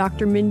friend,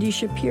 Dr. Mindy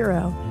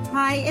Shapiro.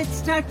 Hi,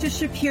 it's Dr.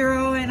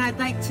 Shapiro, and I'd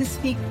like to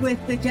speak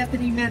with the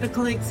Deputy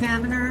Medical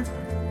Examiner.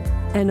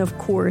 And of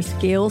course,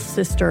 Gail's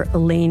sister,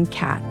 Elaine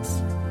Katz.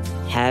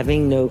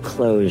 Having no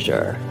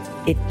closure,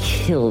 it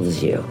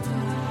kills you.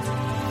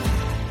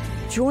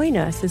 Join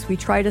us as we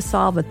try to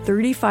solve a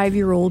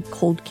 35-year-old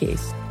cold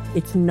case.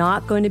 It's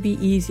not going to be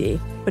easy,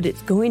 but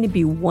it's going to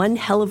be one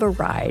hell of a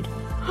ride.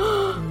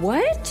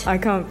 What? I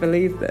can't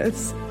believe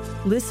this.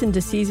 Listen to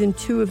season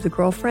 2 of The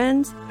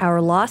Girlfriends,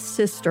 Our Lost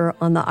Sister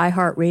on the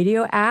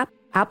iHeartRadio app,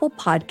 Apple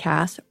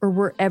Podcasts, or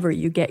wherever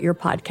you get your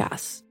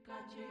podcasts.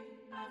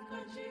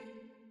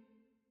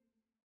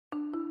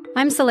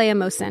 I'm Saleha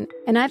Mohsin,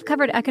 and I've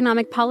covered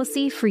economic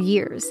policy for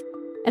years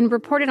and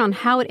reported on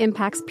how it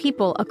impacts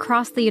people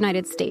across the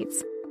United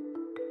States.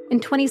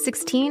 In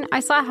 2016, I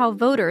saw how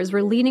voters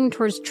were leaning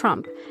towards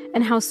Trump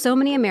and how so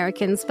many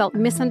Americans felt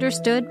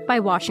misunderstood by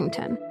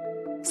Washington.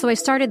 So I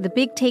started The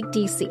Big Take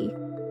DC.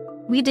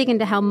 We dig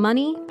into how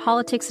money,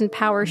 politics, and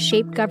power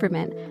shape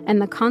government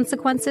and the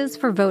consequences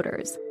for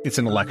voters. It's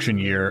an election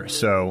year,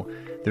 so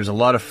there's a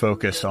lot of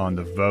focus on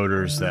the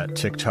voters that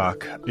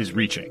TikTok is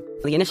reaching.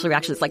 The initial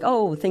reaction is like,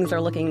 oh, things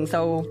are looking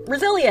so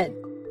resilient.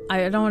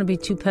 I don't want to be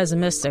too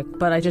pessimistic,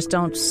 but I just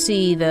don't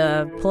see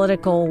the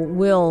political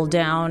will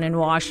down in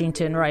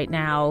Washington right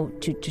now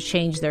to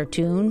change their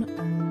tune.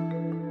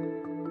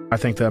 I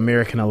think the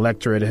American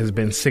electorate has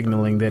been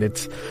signaling that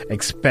it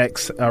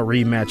expects a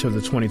rematch of the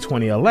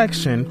 2020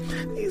 election.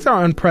 These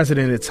are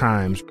unprecedented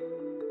times.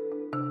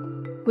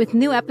 With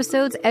new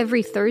episodes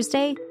every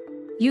Thursday,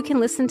 you can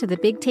listen to The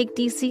Big Take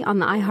DC on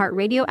the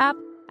iHeartRadio app,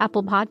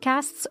 Apple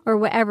Podcasts, or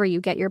wherever you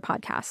get your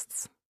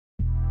podcasts.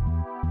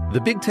 The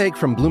Big Take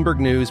from Bloomberg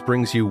News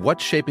brings you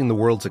what's shaping the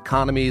world's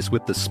economies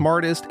with the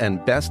smartest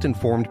and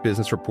best-informed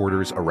business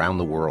reporters around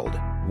the world.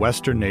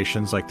 Western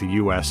nations like the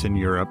U.S. and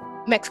Europe.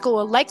 Mexico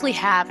will likely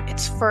have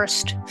its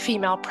first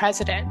female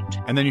president.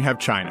 And then you have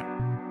China.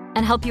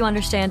 And help you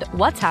understand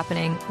what's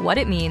happening, what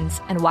it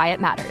means, and why it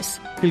matters.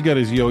 He'll get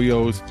his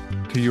yo-yos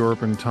to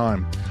Europe in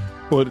time.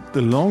 But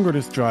the longer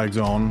this drags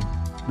on,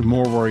 the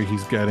more worry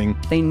he's getting.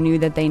 They knew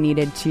that they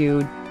needed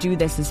to do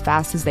this as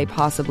fast as they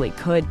possibly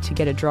could to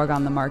get a drug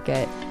on the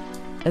market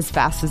as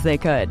fast as they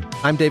could.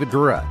 I'm David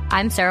Gura.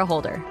 I'm Sarah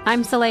Holder.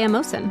 I'm Saleha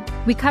Mohsin.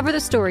 We cover the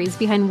stories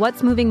behind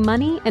what's moving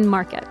money and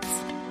markets.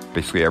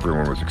 Basically,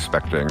 everyone was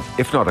expecting,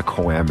 if not a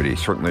calamity,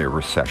 certainly a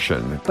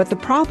recession. But the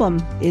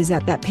problem is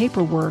that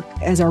paperwork,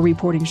 as our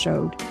reporting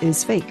showed,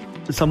 is fake.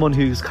 As someone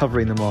who's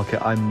covering the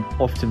market, I'm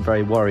often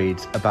very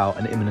worried about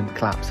an imminent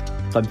collapse.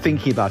 I'm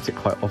thinking about it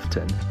quite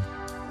often.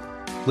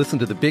 Listen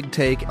to The Big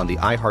Take on the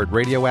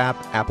iHeartRadio app,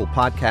 Apple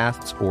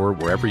Podcasts, or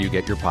wherever you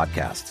get your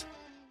podcasts.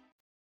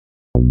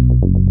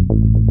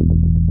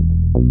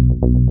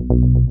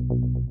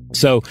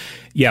 So,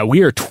 yeah,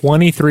 we are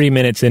 23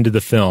 minutes into the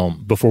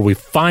film before we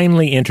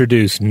finally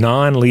introduce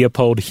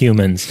non-Leopold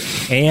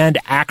humans and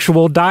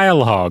actual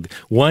dialogue.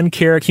 One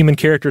human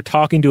character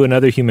talking to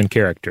another human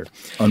character.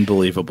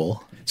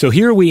 Unbelievable. So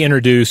here we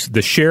introduce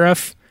the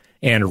sheriff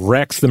and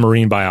Rex, the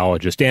marine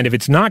biologist. And if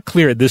it's not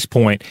clear at this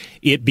point,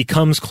 it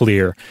becomes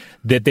clear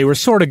that they were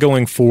sort of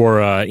going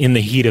for in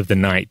the heat of the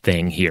night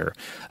thing here.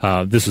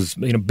 This is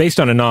based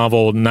on a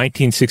novel,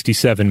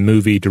 1967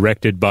 movie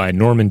directed by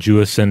Norman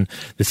Jewison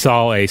that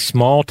saw a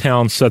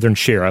small-town southern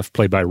sheriff,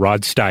 played by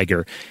Rod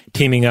Steiger,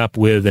 teaming up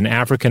with an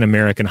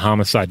African-American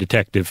homicide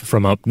detective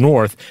from up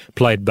north,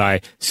 played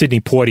by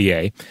Sidney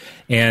Poitier.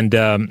 And,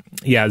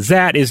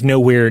 Zat is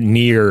nowhere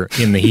near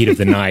In the Heat of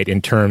the Night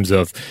in terms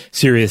of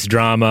serious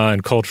drama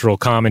and cultural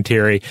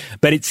commentary,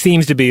 but it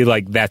seems to be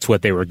like that's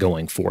what they were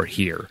going for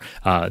here.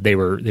 They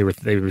were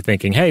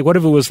thinking, hey, what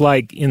if it was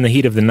like In the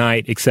Heat of the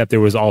Night, except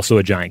there was also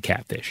a giant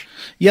catfish?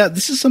 Yeah,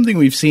 this is something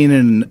we've seen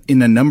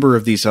in a number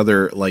of these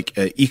other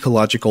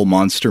ecological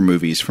monster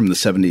movies from the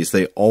 70s.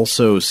 They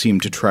also seem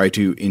to try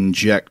to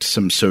inject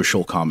some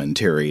social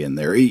commentary in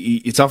there.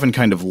 It's often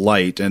kind of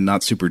light and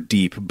not super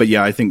deep, but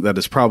yeah, I think that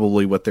is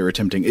probably what they're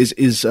attempting.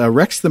 Is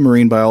Rex the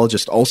marine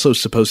biologist also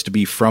supposed to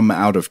be from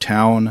out of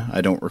town?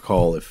 I don't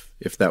recall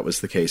if that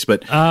was the case,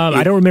 but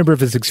I don't remember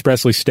if it's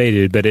expressly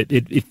stated, but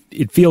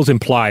it feels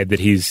implied that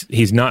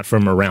he's not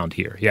from around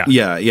here.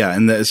 Yeah,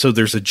 and so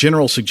there's a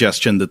general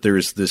suggestion that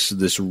there's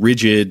this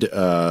rigid,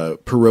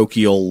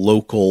 parochial,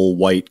 local,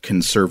 white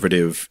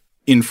conservative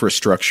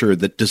infrastructure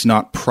that does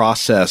not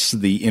process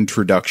the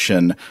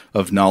introduction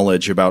of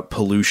knowledge about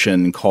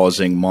pollution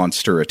causing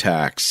monster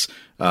attacks.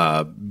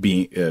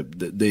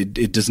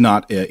 It does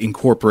not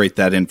incorporate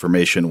that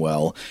information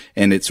well,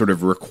 and it sort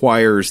of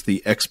requires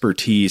the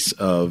expertise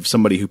of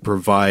somebody who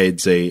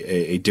provides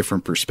a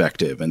different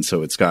perspective. And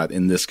so it's got,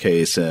 in this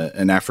case,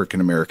 an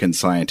African-American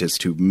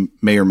scientist who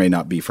may or may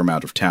not be from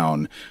out of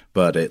town,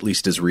 but at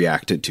least is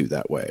reacted to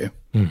that way.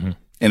 Mm-hmm.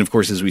 And of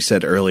course, as we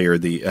said earlier,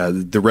 the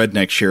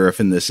redneck sheriff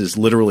in this is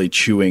literally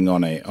chewing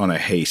on a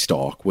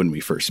haystack when we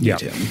first meet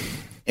him.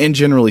 And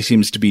generally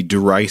seems to be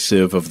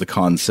derisive of the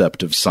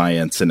concept of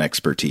science and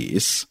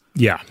expertise.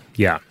 Yeah.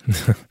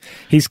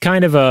 He's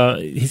kind of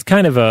a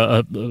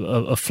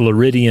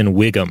Floridian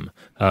Wiggum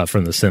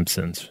from The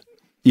Simpsons.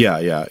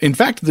 Yeah. In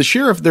fact, the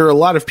sheriff, there are a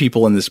lot of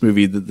people in this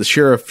movie that the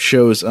sheriff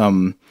shows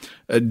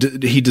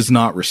he does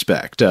not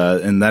respect,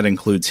 and that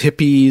includes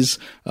hippies,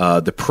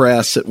 the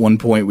press. At one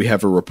point, we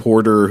have a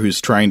reporter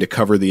who's trying to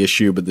cover the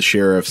issue, but the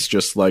sheriff's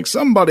just like,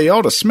 somebody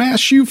ought to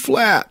smash you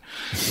flat.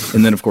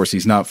 And then, of course,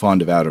 he's not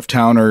fond of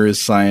out-of-towners,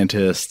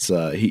 scientists.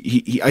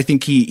 I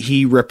think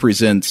he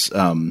represents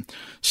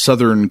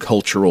Southern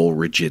cultural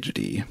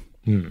rigidity.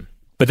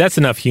 But that's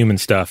enough human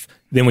stuff.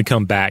 Then we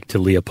come back to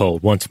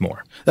Leopold once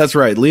more. That's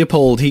right.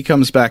 Leopold, he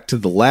comes back to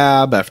the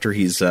lab after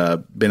he's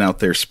been out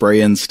there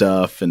spraying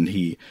stuff, and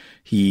he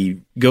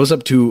goes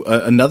up to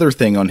another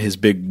thing on his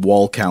big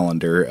wall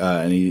calendar,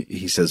 and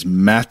he says,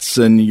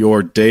 "Mattson,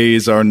 your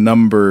days are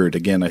numbered."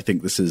 Again, I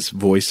think this is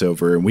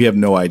voiceover, and we have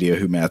no idea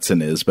who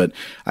Mattson is, but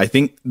I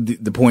think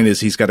the point is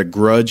he's got a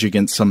grudge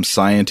against some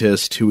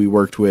scientist who he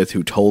worked with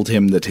who told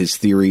him that his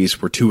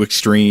theories were too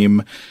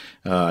extreme.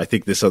 I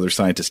think this other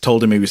scientist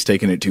told him he was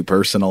taking it too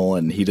personal,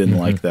 and he didn't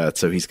like that,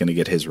 so he's going to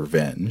get his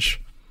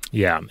revenge.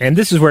 Yeah, and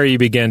this is where you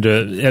begin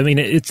to, I mean,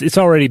 it's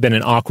already been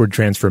an awkward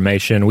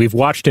transformation. We've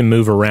watched him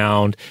move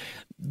around.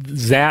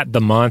 Zat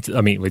the monster,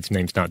 I mean, his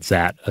name's not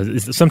Zat.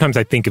 Sometimes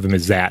I think of him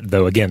as Zat,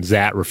 though, again,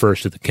 Zat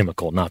refers to the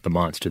chemical, not the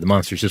monster. The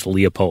monster's just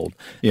Leopold.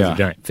 He's a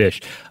giant fish.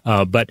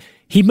 But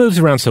he moves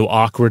around so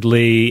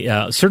awkwardly.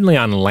 Certainly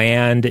on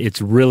land,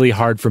 it's really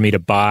hard for me to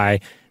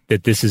buy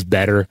that this is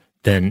better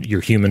than your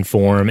human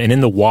form. And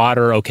in the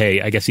water,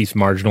 okay, I guess he's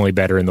marginally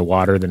better in the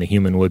water than a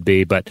human would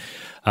be, but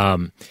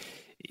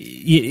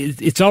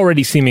it's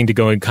already seeming to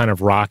go kind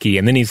of rocky.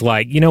 And then he's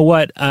like, you know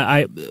what?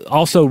 I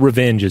also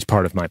revenge is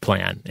part of my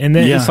plan. And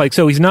then it's like,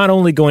 so he's not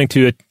only going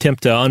to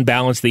attempt to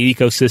unbalance the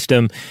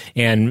ecosystem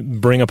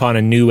and bring upon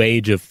a new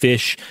age of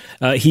fish,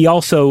 he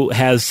also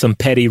has some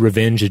petty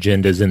revenge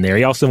agendas in there.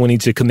 He also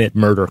needs to commit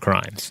murder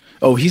crimes.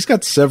 Oh, he's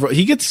got several.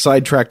 He gets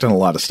sidetracked on a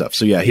lot of stuff.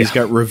 So he's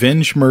got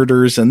revenge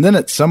murders, and then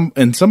at some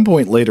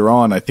point later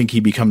on, I think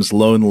he becomes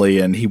lonely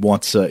and he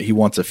wants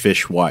a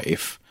fish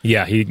wife.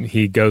 Yeah,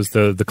 he goes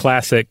the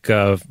classic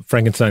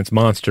Frankenstein's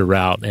monster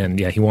route, and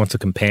he wants a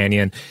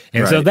companion,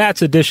 and so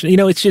that's additional. You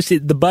know, it's just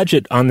the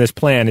budget on this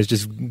plan is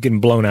just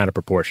getting blown out of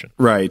proportion.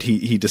 Right.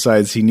 He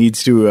decides he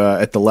needs to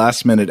at the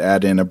last minute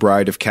add in a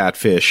bride of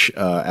catfish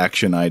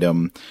action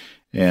item.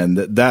 And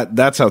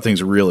that's how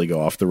things really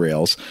go off the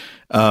rails.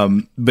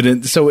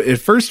 So at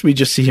first we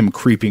just see him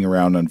creeping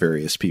around on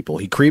various people.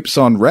 He creeps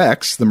on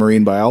Rex, the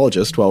marine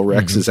biologist, while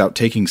Rex is out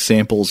taking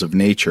samples of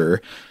nature.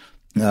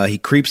 He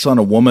creeps on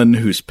a woman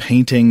who's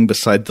painting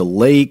beside the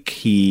lake.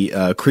 He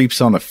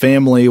creeps on a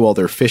family while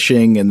they're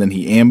fishing, and then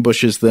he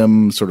ambushes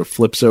them, sort of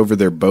flips over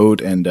their boat,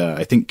 and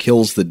I think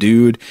kills the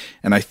dude.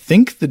 And I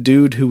think the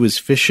dude who was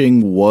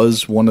fishing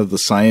was one of the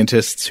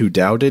scientists who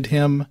doubted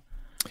him.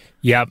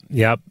 Yep.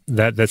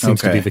 That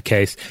seems to be the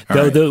case.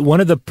 Though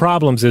one of the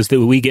problems is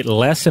that we get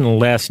less and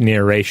less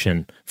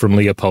narration from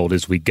Leopold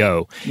as we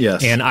go.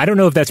 Yes. And I don't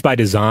know if that's by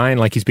design,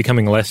 like he's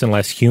becoming less and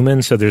less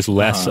human, so there's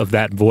less of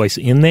that voice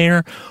in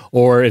there,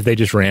 or if they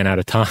just ran out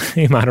of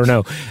time. I don't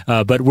know.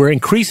 But we're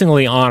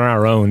increasingly on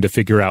our own to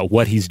figure out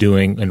what he's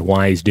doing and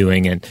why he's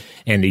doing it,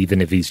 and even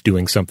if he's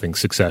doing something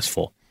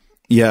successful.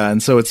 Yeah,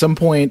 and so at some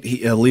point,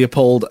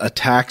 Leopold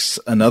attacks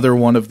another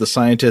one of the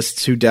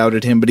scientists who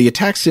doubted him, but he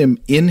attacks him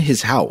in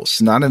his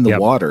house, not in the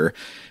water.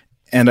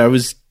 And I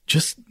was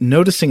just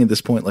noticing at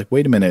this point, like,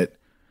 wait a minute,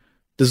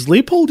 Does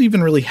Leopold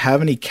even really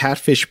have any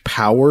catfish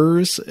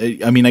powers?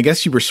 I mean, I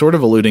guess you were sort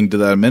of alluding to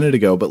that a minute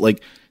ago, but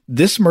like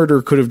this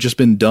murder could have just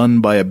been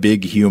done by a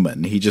big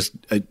human. He just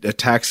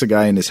attacks a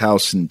guy in his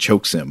house and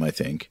chokes him, I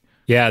think.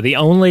 Yeah, the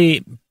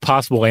only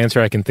possible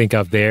answer I can think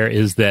of there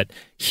is that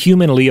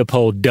human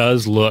Leopold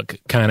does look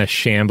kind of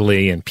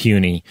shambly and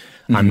puny.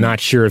 Mm-hmm. I'm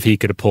not sure if he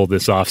could have pulled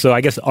this off. So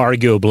I guess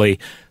arguably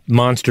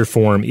monster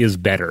form is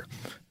better.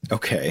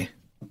 Okay.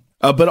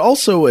 But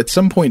also, at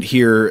some point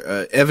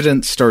here,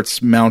 evidence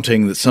starts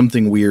mounting that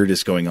something weird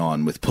is going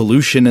on with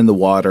pollution in the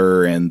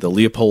water and the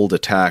Leopold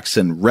attacks,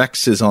 and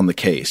Rex is on the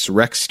case.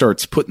 Rex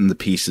starts putting the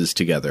pieces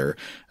together.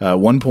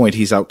 One point,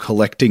 he's out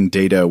collecting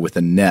data with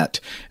a net,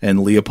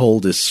 and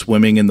Leopold is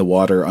swimming in the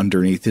water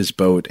underneath his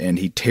boat, and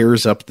he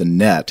tears up the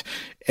net.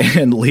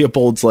 And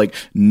Leopold's like,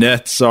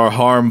 nets are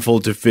harmful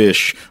to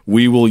fish.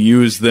 We will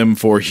use them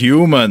for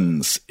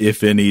humans,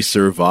 if any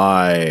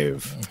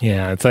survive.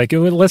 Yeah, it's like,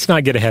 let's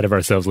not get ahead of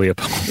ourselves,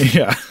 Leopold.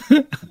 Yeah.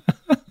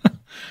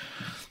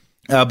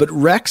 But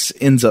Rex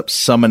ends up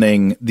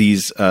summoning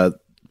these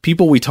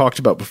people we talked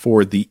about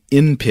before, the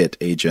InPit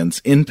agents.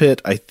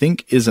 InPit, I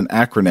think, is an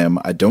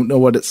acronym. I don't know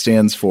what it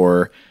stands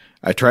for.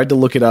 I tried to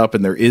look it up,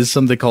 and there is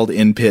something called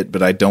InPit,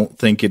 but I don't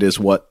think it is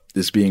what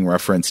is being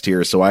referenced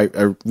here, so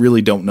I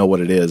really don't know what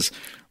it is.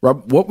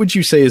 Rob, what would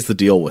you say is the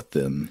deal with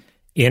them?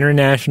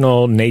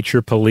 International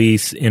Nature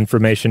Police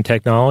Information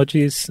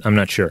Technologies? I'm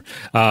not sure.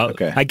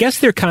 Okay. I guess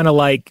they're kind of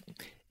like,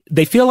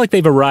 they feel like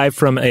they've arrived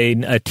from a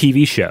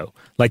TV show.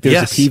 Like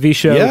there's a TV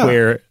show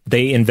where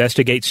they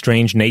investigate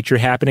strange nature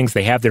happenings.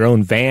 They have their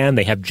own van.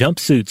 They have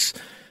jumpsuits,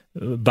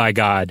 by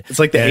God. It's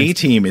like the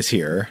A-team is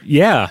here.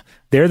 Yeah.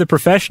 They're the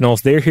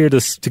professionals. They're here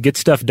to get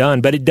stuff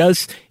done. But it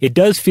does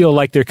feel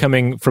like they're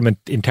coming from an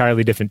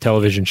entirely different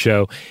television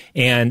show.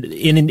 And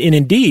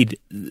indeed,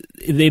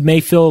 they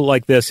may feel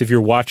like this if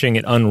you're watching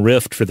it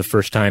unriffed for the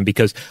first time,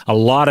 because a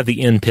lot of the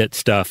InPit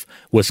stuff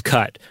was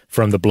cut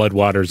from the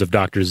Bloodwaters of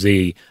Dr.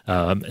 Z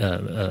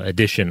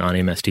edition on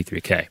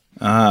MST3K.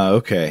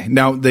 Okay.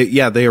 Now,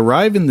 they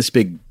arrive in this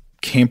big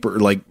camper,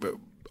 like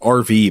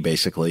RV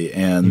basically,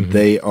 and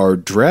they are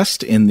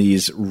dressed in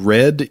these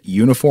red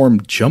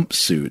uniform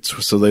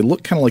jumpsuits, so they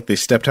look kind of like they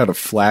stepped out of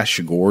Flash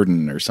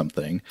Gordon or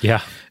something.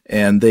 Yeah.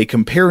 And they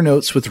compare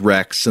notes with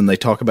Rex, and they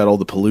talk about all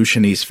the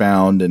pollution he's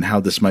found and how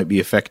this might be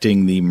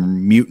affecting the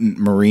mutant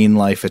marine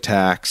life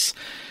attacks,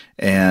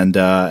 and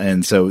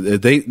so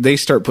they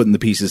start putting the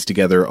pieces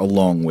together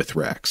along with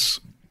Rex.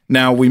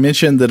 Now, we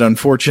mentioned that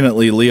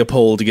unfortunately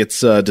Leopold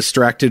gets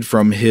distracted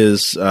from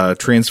his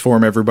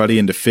transform everybody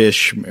into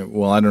fish.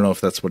 Well, I don't know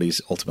if that's what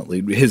he's ultimately,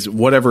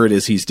 whatever it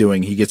is he's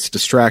doing, he gets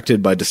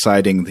distracted by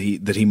deciding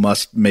that he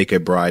must make a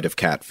bride of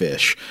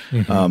catfish.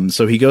 Mm-hmm.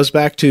 So he goes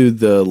back to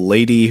the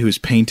lady who's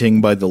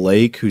painting by the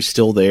lake, who's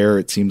still there,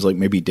 it seems like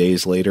maybe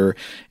days later,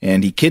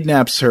 and he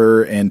kidnaps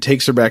her and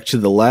takes her back to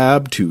the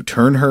lab to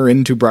turn her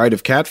into bride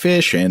of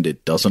catfish, and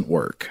it doesn't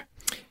work.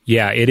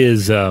 Yeah, it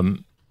is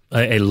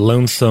a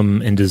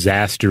lonesome and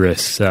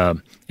disastrous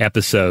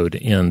episode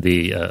in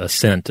the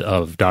ascent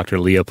of Dr.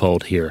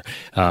 Leopold here,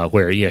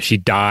 where she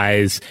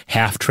dies,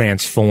 half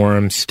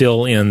transformed,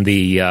 still in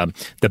the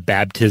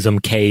baptism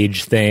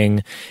cage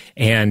thing,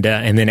 and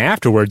then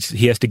afterwards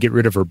he has to get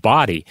rid of her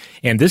body.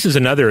 And this is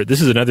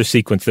another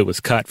sequence that was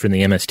cut from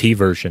the MST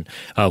version.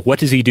 What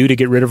does he do to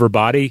get rid of her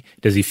body?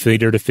 Does he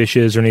feed her to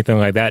fishes or anything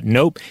like that?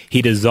 Nope.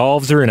 He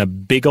dissolves her in a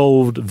big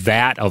old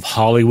vat of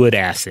Hollywood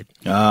acid.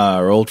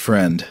 Our old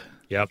friend.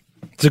 Yep.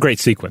 It's a great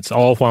sequence,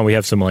 all while we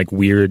have some like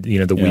weird,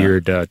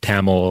 weird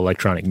Tamil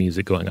electronic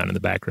music going on in the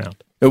background.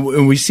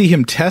 And we see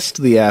him test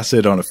the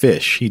acid on a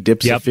fish. He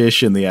dips a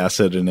fish in the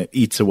acid and it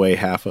eats away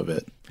half of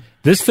it.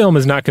 This film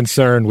is not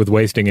concerned with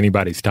wasting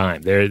anybody's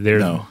time.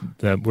 No.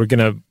 We're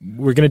gonna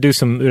do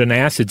an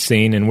acid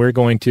scene, and we're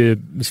going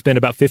to spend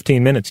about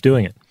 15 minutes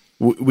doing it.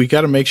 We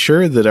got to make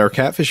sure that our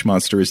catfish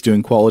monster is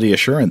doing quality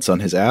assurance on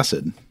his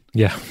acid.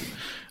 Yeah.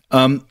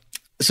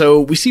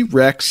 So we see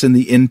Rex and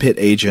the InPit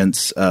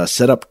agents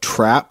set up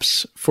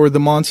traps for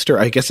the monster.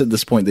 I guess at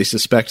this point they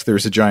suspect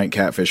there's a giant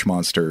catfish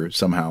monster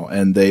somehow,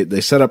 and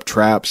they set up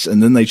traps,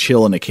 and then they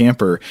chill in a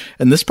camper.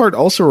 And this part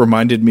also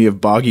reminded me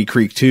of Boggy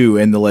Creek 2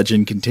 and The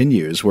Legend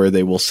Continues, where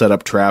they will set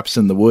up traps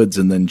in the woods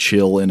and then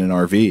chill in an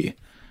RV.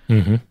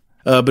 Mm-hmm.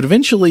 But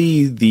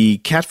eventually the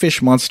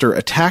catfish monster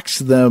attacks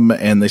them,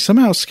 and they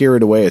somehow scare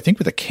it away, I think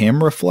with a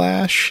camera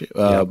flash.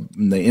 And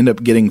they end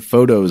up getting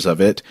photos of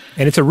it.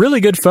 And it's a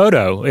really good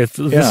photo. This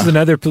is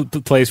another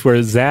place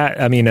where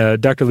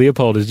Dr.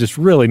 Leopold is just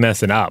really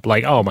messing up.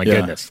 Like, oh my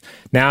goodness.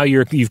 Now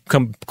you've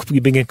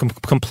been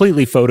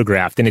completely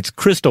photographed, and it's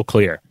crystal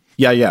clear.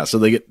 Yeah. So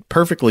they get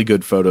perfectly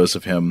good photos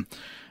of him.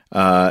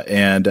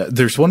 And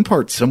there's one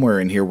part somewhere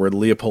in here where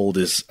Leopold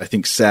is, I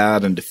think,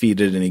 sad and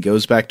defeated, and he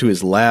goes back to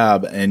his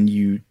lab, and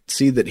you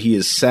see that he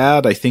is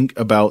sad, I think,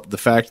 about the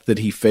fact that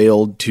he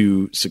failed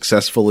to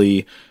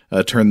successfully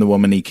turn the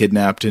woman he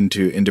kidnapped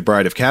into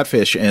bride of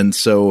catfish. And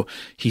so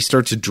he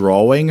starts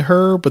drawing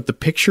her, but the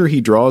picture he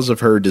draws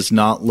of her does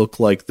not look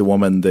like the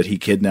woman that he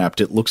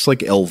kidnapped. It looks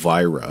like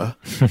Elvira.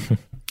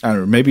 I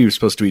don't know. Maybe he was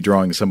supposed to be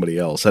drawing somebody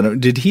else.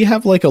 Did he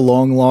have like a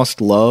long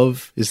lost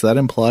love? Is that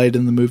implied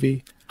in the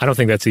movie? I don't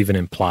think that's even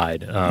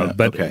implied.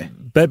 But okay.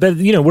 But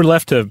we're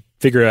left to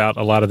figure out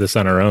a lot of this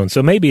on our own.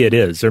 So maybe it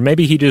is, or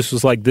maybe he just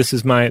was like, this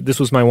was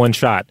my one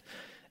shot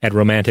at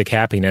romantic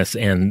happiness,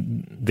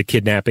 and the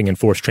kidnapping and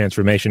forced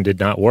transformation did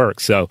not work.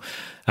 So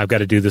I've got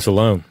to do this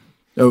alone.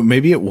 Oh,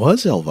 maybe it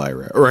was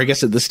Elvira, or I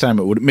guess at this time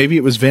maybe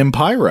it was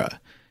Vampira.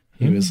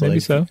 He was maybe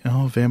like, so.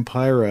 Oh,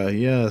 Vampira.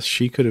 Yes,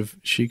 she could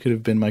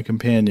have been my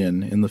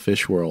companion in the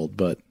fish world,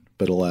 but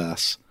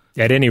alas.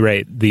 At any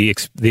rate,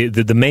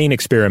 the main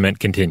experiment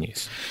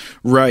continues.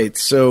 Right.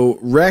 So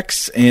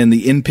Rex and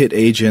the In-Pit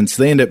agents,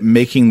 they end up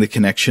making the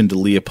connection to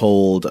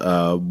Leopold.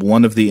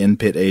 One of the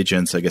In-Pit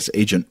agents, I guess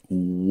Agent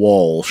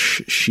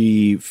Walsh,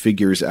 she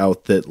figures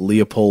out that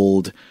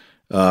Leopold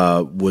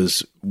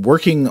was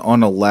working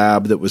on a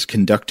lab that was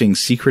conducting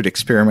secret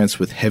experiments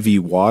with heavy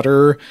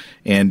water,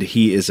 and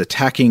he is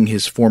attacking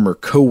his former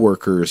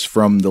co-workers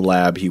from the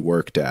lab he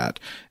worked at.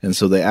 And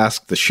so they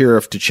ask the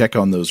sheriff to check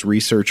on those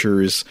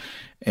researchers.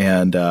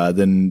 And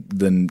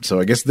then so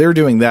I guess they're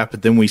doing that,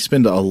 but then we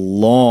spend a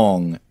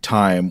long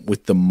time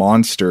with the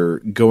monster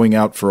going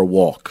out for a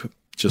walk,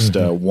 just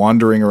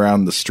wandering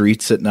around the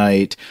streets at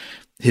night.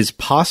 His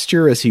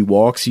posture as he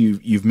walks,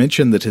 you've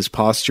mentioned that his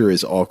posture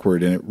is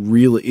awkward, and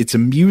it's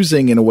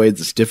amusing in a way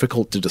that's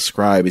difficult to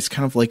describe. He's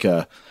kind of like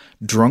a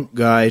drunk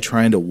guy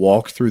trying to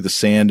walk through the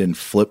sand in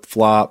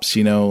flip-flops,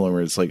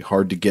 where it's like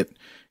hard to get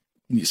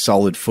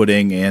solid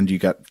footing and you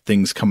got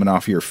things coming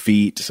off your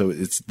feet. So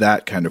it's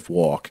that kind of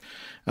walk.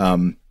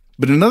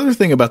 But another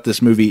thing about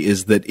this movie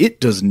is that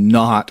it does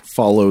not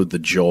follow the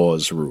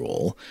Jaws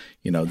rule.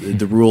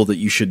 The rule that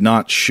you should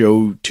not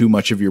show too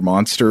much of your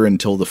monster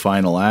until the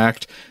final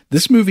act.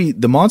 This movie,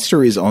 the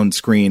monster is on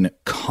screen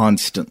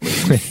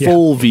constantly,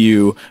 full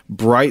view,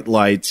 bright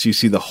lights. You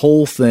see the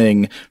whole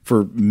thing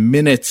for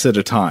minutes at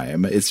a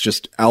time. It's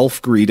just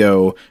Alf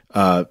Greedo,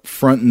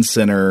 front and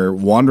center,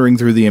 wandering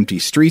through the empty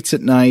streets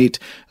at night.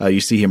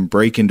 You see him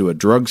break into a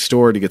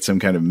drugstore to get some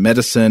kind of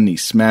medicine. He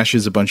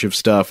smashes a bunch of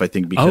stuff, I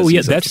think, because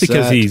he's that's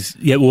upset. Because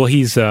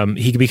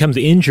he becomes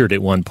injured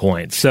at one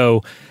point.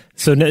 So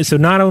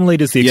not only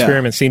does the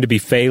experiment seem to be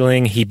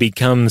failing, he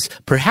becomes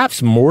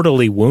perhaps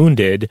mortally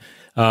wounded,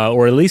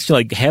 or at least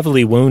like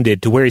heavily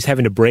wounded, to where he's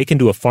having to break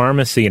into a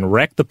pharmacy and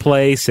wreck the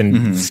place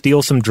and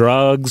steal some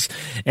drugs.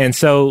 And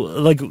so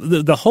like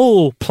the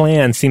whole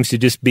plan seems to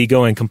just be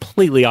going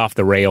completely off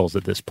the rails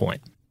at this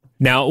point.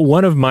 Now,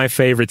 one of my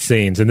favorite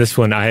scenes, and this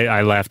one,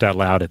 I laughed out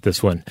loud at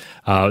this one.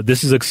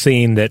 This is a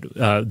scene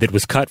that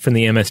was cut from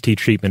the MST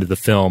treatment of the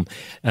film,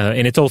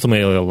 and it's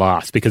ultimately a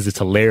loss because it's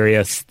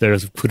hilarious. There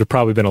could have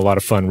probably been a lot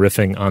of fun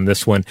riffing on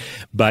this one,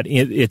 but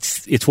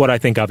it's what I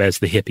think of as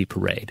the hippie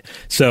parade.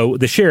 So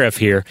the sheriff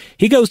here,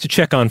 he goes to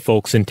check on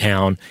folks in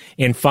town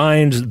and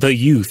finds the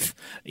youth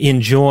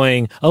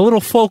enjoying a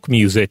little folk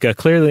music,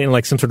 clearly in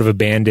like some sort of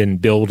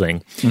abandoned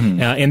building,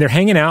 and they're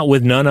hanging out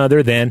with none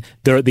other than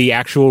the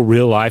actual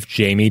real life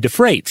Jamie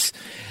DeFreitas,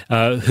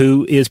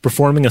 who is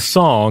performing a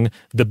song,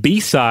 the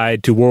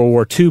B-side to World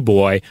War II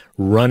Boy,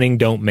 Running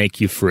Don't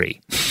Make You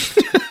Free.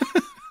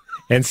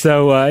 And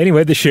so,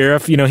 anyway, the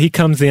sheriff, he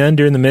comes in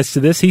during the midst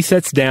of this. He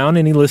sits down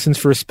and he listens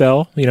for a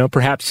spell,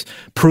 perhaps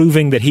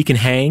proving that he can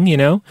hang,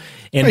 and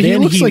then he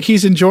looks like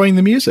he's enjoying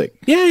the music.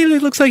 Yeah, he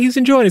looks like he's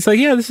enjoying it. It's like,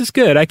 yeah, this is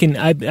good.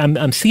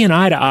 I'm seeing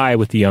eye to eye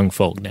with the young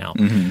folk now.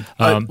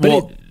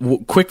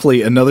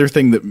 Quickly, another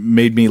thing that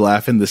made me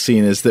laugh in the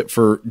scene is that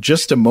for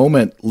just a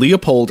moment,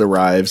 Leopold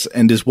arrives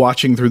and is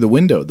watching through the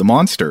window, the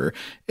monster,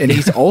 and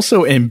he's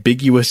also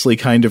ambiguously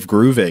kind of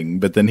grooving,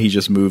 but then he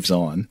just moves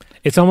on.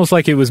 It's almost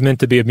like it was meant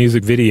to be a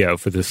music video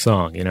for this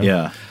song,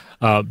 Yeah.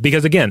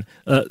 Because again,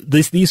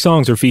 these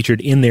songs are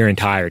featured in their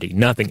entirety.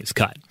 Nothing is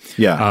cut.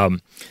 Yeah.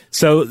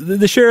 So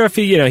the sheriff,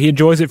 he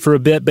enjoys it for a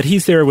bit, but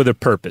he's there with a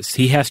purpose.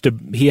 He has to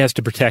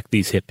protect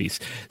these hippies.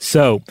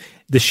 So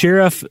the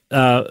sheriff,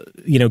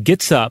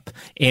 gets up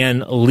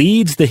and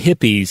leads the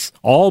hippies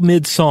all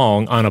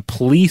mid-song on a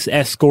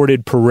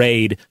police-escorted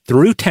parade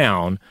through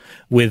town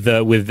with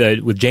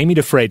Jamie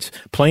DeFreitas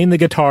playing the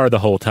guitar the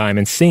whole time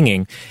and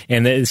singing.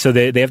 And so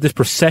they have this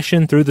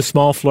procession through the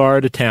small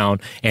Florida town,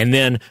 and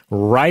then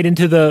right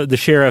into the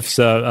sheriff's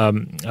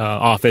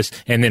office,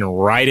 and then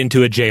right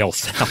into a jail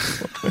cell.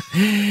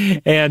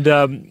 And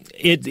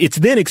it's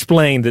then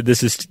explained that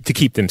this is to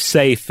keep them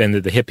safe and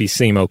that the hippies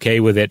seem okay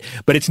with it,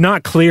 but it's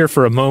not clear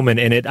for a moment,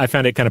 and I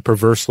found it kind of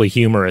perversely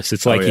humorous.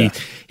 It's like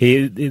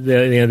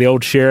the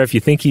old sheriff,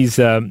 you think he's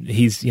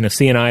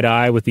seeing eye to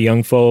eye with the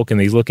young folk and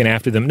he's looking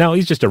after them. No,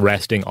 he's just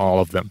arresting all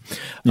of them.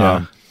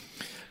 Yeah.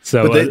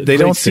 But they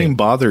don't seem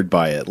bothered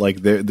by it.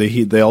 Like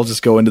they all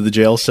just go into the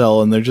jail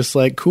cell and they're just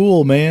like,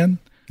 cool, man.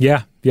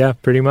 Yeah,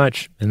 pretty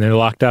much. And they're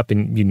locked up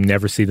and you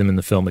never see them in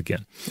the film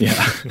again.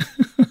 Yeah.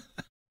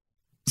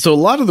 So a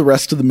lot of the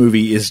rest of the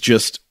movie is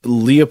just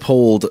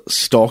Leopold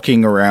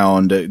stalking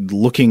around,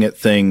 looking at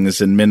things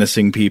and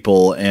menacing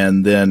people,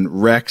 and then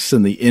Rex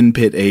and the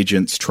In-Pit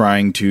agents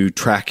trying to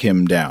track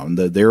him down.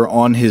 They're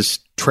on his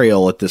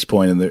trail at this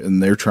point,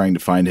 and they're trying to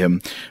find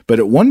him. But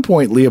at one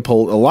point, a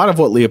lot of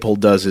what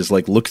Leopold does is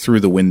like look through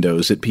the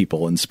windows at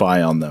people and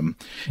spy on them.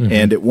 Mm-hmm.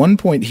 And at one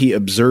point, he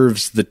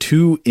observes the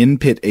two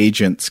in-pit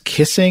agents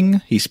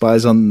kissing. He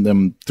spies on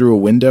them through a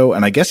window,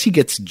 and I guess he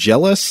gets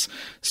jealous.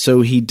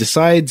 So he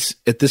decides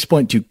at this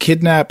point to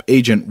kidnap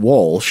Agent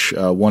Walsh,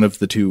 one of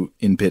the two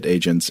in-pit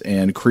agents,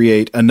 and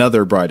create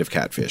another Bride of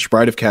Catfish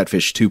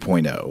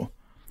 2.0.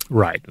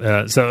 Right.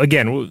 So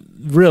again,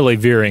 really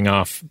veering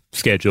off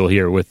schedule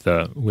here with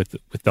the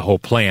whole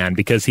plan,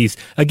 because he's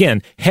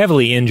again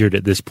heavily injured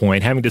at this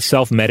point, having to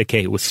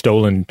self-medicate with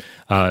stolen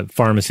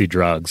pharmacy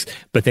drugs.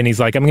 But then he's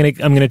like, I'm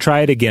gonna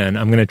try it again.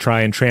 I'm gonna try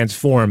and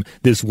transform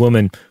this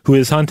woman who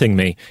is hunting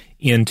me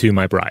into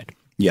my bride.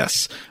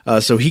 Yes.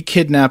 So he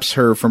kidnaps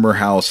her from her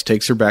house,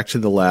 takes her back to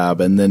the lab,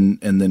 and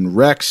then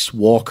Rex,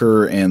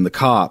 Walker, and the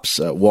cops,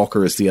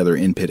 Walker is the other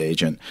in-pit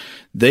agent,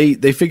 they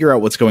figure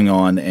out what's going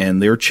on,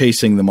 and they're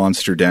chasing the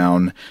monster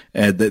down.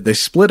 And they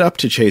split up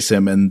to chase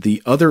him, and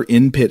the other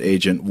in-pit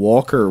agent,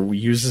 Walker,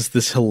 uses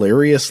this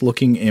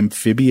hilarious-looking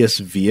amphibious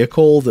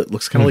vehicle that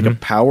looks kind of like a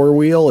Power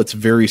Wheel. It's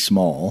very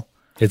small.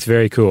 It's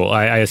very cool.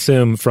 I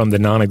assume from the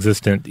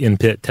non-existent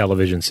in-pit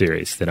television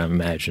series that I'm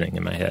imagining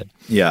in my head.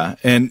 Yeah,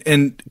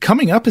 and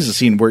coming up is a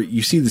scene where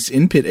you see this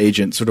in-pit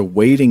agent sort of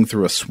wading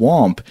through a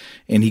swamp,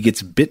 and he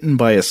gets bitten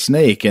by a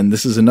snake, and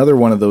this is another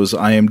one of those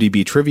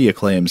IMDb trivia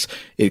claims.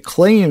 It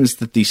claims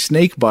that the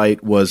snake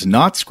bite was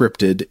not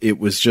scripted. It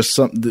was just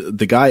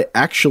the guy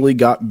actually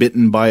got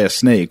bitten by a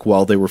snake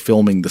while they were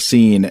filming the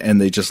scene, and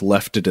they just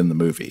left it in the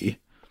movie.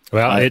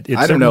 Well, I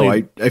don't know.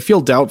 I feel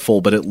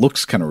doubtful, but it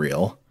looks kind of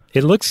real.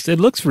 It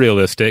looks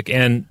realistic,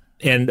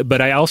 but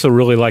I also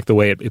really like the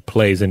way it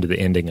plays into the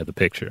ending of the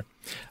picture.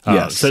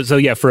 Yes. So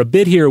yeah, for a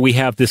bit here we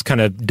have this kind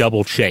of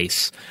double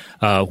chase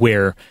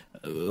where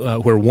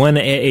one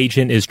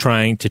agent is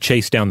trying to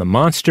chase down the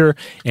monster,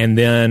 and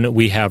then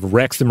we have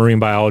Rex, the marine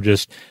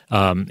biologist,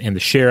 and the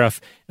sheriff.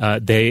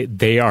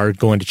 They are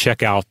going to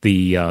check out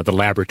the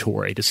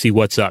laboratory to see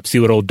what's up, see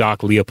what old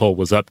Doc Leopold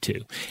was up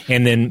to,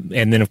 and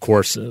then of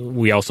course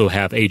we also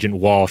have Agent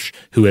Walsh,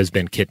 who has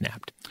been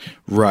kidnapped.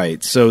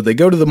 Right. So they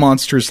go to the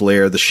monster's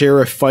lair. The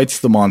sheriff fights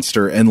the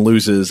monster and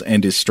loses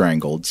and is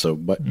strangled. So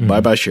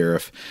bye-bye,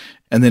 sheriff.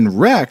 And then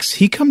Rex,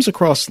 he comes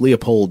across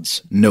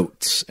Leopold's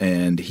notes,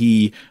 and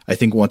he, I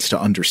think, wants to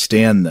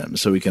understand them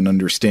so he can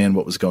understand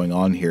what was going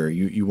on here.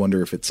 You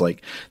wonder if it's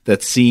like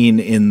that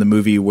scene in the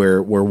movie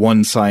where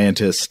one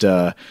scientist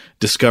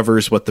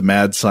discovers what the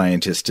mad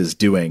scientist is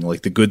doing.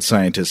 Like the good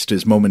scientist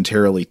is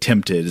momentarily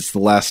tempted. It's the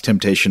last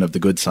temptation of the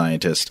good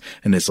scientist,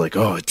 and it's like,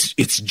 oh,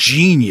 it's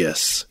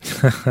genius.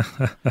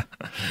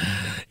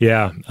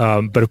 Yeah,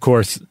 but of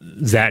course,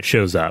 Zat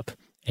shows up.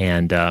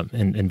 And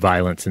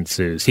violence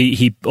ensues.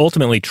 He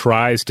ultimately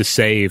tries to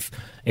save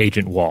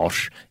Agent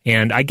Walsh,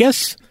 and I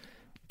guess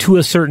to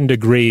a certain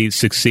degree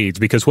succeeds,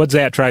 because what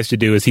Zat tries to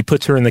do is he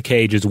puts her in the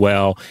cage as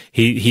well.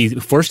 He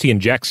first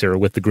injects her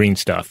with the green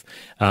stuff,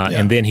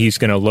 and then he's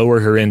going to lower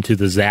her into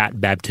the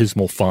Zat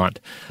baptismal font.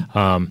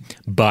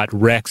 But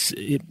Rex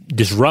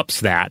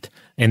disrupts that.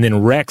 And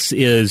then Rex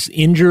is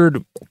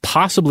injured,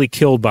 possibly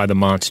killed by the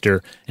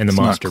monster, and the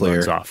monster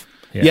runs off.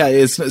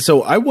 Yeah,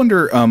 so I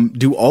wonder,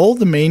 do all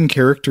the main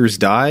characters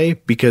die?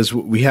 Because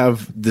we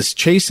have this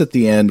chase at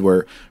the end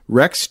where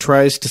Rex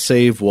tries to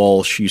save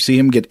Walsh. You see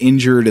him get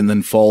injured and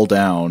then fall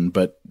down,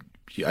 but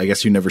I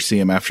guess you never see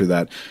him after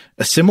that.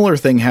 A similar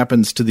thing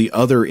happens to the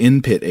other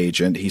in-pit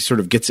agent. He sort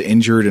of gets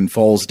injured and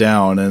falls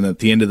down, and at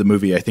the end of the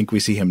movie, I think we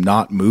see him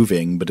not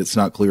moving, but it's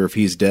not clear if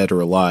he's dead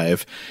or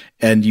alive.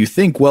 And you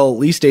think, well, at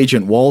least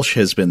Agent Walsh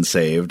has been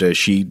saved, as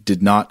she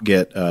did not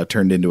get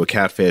turned into a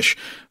catfish,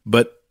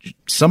 but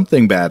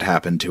something bad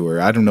happened to her.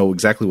 I don't know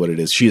exactly what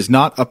it is. She is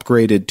not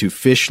upgraded to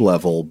fish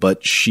level,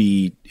 but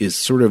she is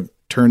sort of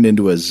turned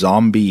into a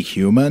zombie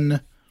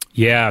human.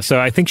 Yeah, so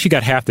I think she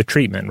got half the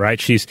treatment,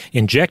 right? She's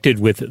injected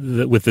with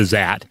the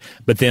Zat,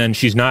 but then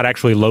she's not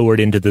actually lowered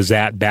into the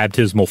Zat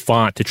baptismal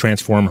font to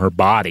transform her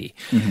body.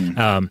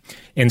 Mm-hmm.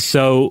 And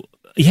so,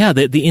 yeah,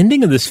 the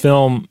ending of this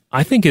film,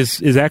 I think,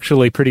 is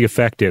actually pretty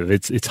effective.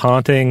 It's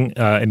haunting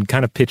and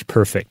kind of pitch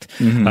perfect.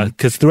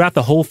 Because throughout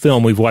the whole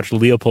film, we've watched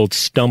Leopold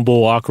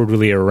stumble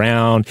awkwardly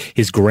around,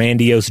 his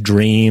grandiose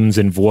dreams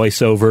and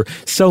voiceover,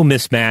 so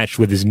mismatched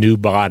with his new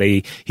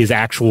body, his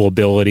actual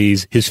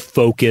abilities, his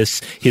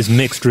focus, his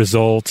mixed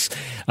results.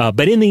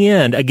 But in the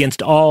end,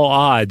 against all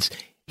odds,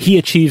 he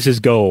achieves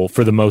his goal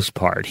for the most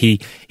part. He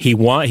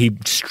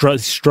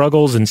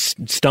struggles and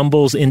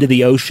stumbles into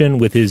the ocean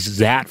with his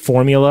Zat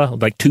formula,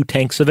 like 2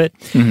 tanks of it.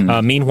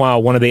 Mm-hmm.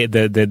 Meanwhile, one of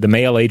the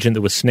male agent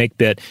that was snake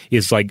bit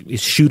is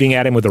shooting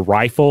at him with a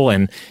rifle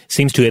and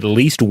seems to at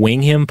least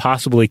wing him,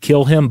 possibly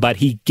kill him. But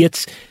he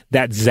gets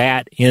that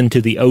Zat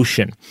into the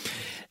ocean.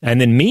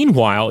 And then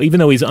meanwhile, even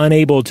though he's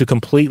unable to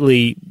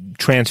completely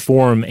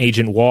transform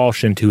Agent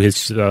Walsh into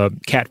his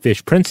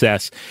catfish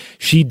princess,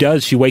 she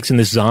wakes in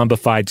this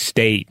zombified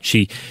state.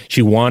 She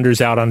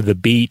wanders out onto the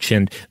beach,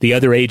 and the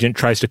other agent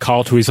tries to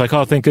call to her. He's like,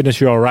 oh, thank goodness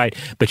you're all right.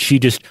 But she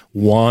just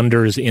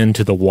wanders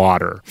into the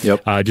water.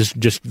 Yep.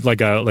 Just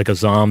like a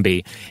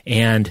zombie.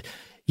 And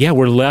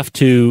we're left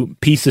to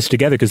piece this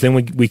together, because then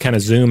we kind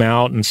of zoom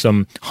out and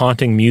some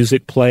haunting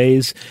music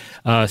plays.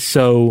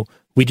 So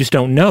we just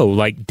don't know.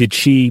 Like,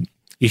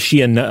 is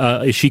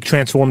she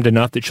transformed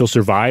enough that she'll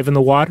survive in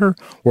the water,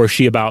 or is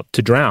she about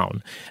to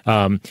drown?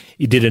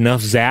 Did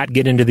enough Zat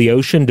get into the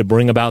ocean to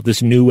bring about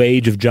this new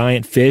age of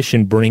giant fish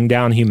and bring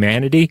down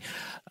humanity?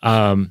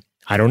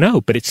 I don't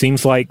know, but it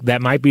seems like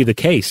that might be the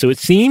case. So it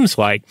seems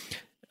like,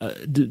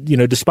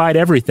 despite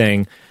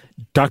everything,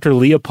 Dr.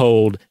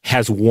 Leopold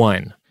has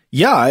won.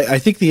 Yeah, I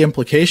think the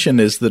implication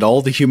is that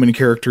all the human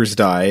characters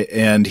die,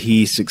 and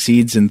he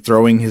succeeds in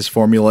throwing his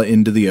formula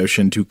into the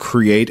ocean to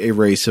create a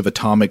race of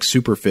atomic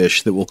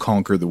superfish that will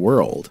conquer the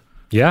world.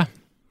 Yeah,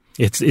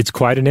 it's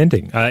quite an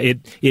ending.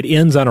 It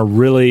ends on a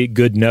really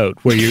good note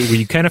where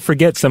you kind of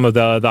forget some of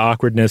the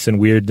awkwardness and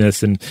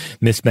weirdness and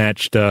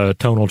mismatched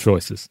tonal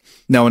choices.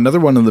 Now,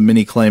 another one of the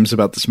many claims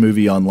about this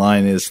movie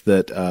online is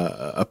that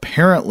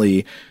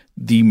apparently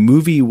the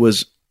movie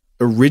was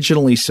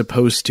originally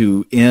supposed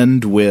to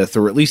end with,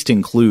 or at least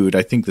include,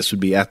 I think this would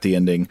be at the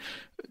ending,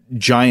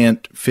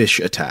 giant fish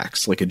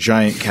attacks, like a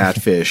giant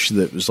catfish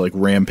that was like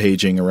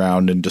rampaging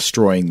around and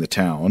destroying the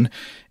town.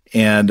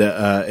 And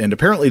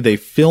apparently they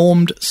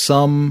filmed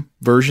some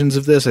versions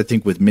of this, I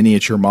think with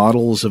miniature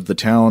models of the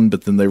town,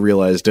 but then they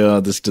realized,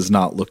 this does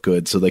not look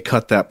good. So they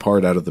cut that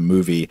part out of the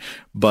movie.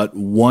 But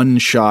one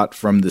shot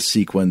from the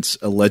sequence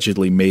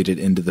allegedly made it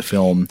into the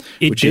film.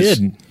 Which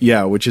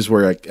is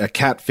where a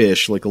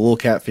catfish, like a little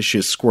catfish,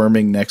 is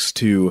squirming next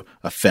to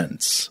a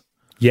fence.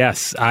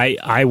 Yes,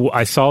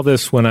 I saw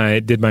this when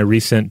I did my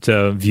recent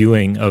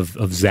viewing of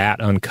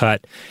Zat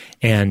Uncut,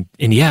 and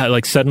yeah,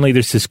 like suddenly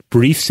there's this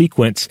brief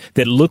sequence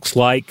that looks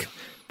like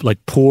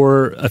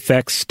poor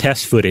effects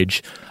test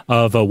footage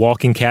of a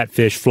walking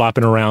catfish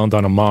flopping around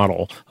on a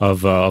model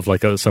of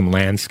some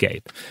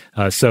landscape.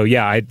 So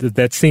yeah,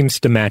 that seems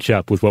to match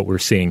up with what we're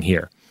seeing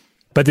here.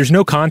 But there's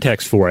no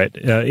context for it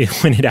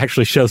when it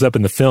actually shows up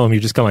in the film.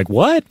 You're just kind of like,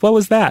 what? What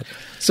was that?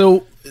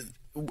 So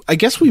I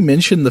guess we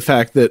mentioned the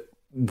fact that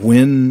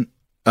when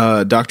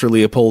Dr.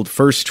 Leopold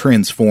first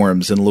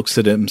transforms and looks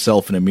at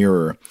himself in a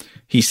mirror,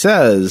 he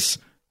says,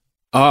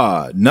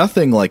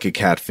 nothing like a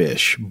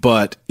catfish,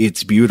 but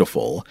it's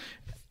beautiful.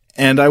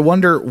 And I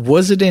wonder,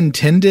 was it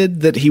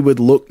intended that he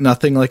would look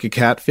nothing like a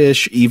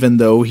catfish, even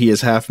though he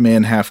is half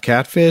man, half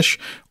catfish?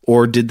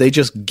 Or did they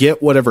just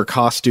get whatever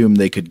costume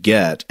they could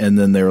get, and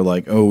then they were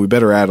like, we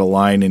better add a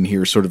line in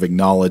here sort of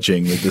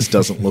acknowledging that this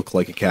doesn't look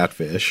like a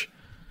catfish?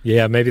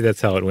 Yeah, maybe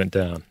that's how it went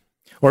down.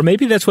 Or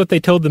maybe that's what they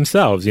told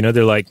themselves.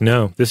 They're like,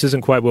 no, this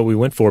isn't quite what we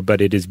went for,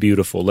 but it is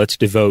beautiful. Let's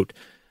devote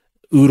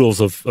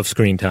oodles of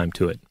screen time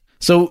to it.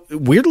 So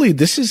weirdly,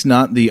 this is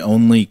not the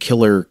only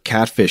killer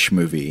catfish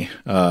movie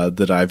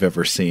that I've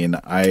ever seen.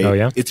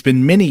 It's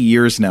been many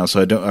years now,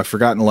 so I've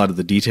forgotten a lot of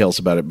the details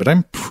about it, but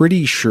I'm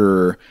pretty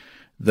sure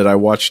that I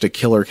watched a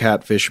killer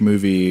catfish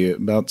movie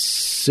about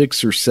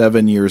 6 or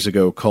 7 years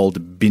ago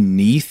called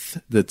Beneath,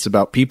 that's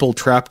about people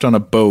trapped on a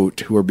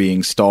boat who are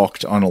being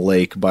stalked on a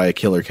lake by a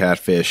killer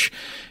catfish.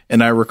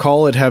 And I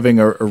recall it having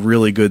a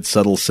really good,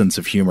 subtle sense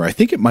of humor. I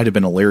think it might have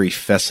been a Larry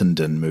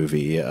Fessenden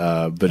movie.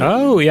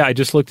 I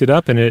just looked it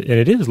up, and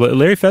it is.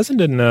 Larry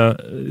Fessenden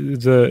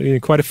is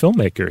quite a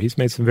filmmaker. He's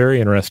made some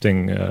very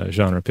interesting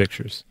genre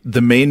pictures.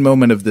 The main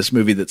moment of this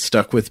movie that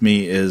stuck with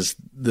me is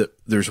that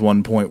there's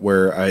one point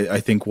where I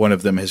think one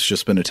of them has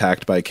just been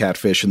attacked by a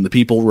catfish, and the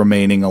people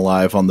remaining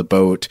alive on the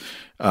boat,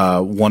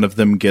 one of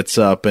them gets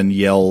up and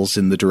yells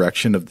in the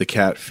direction of the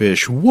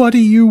catfish, "What do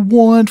you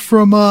want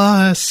from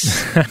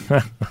us?"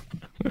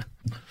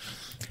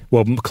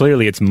 Well,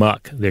 clearly it's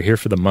muck. They're here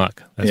for the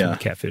muck. That's what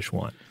the catfish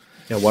want.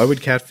 Yeah, why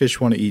would catfish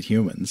want to eat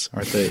humans?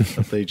 Aren't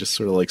they just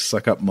sort of like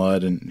suck up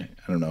mud? And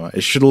I don't know.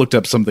 I should have looked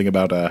up something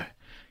about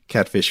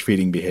catfish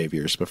feeding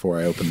behaviors before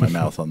I opened my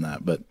mouth on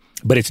that.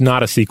 But it's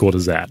not a sequel to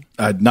that.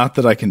 Not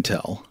that I can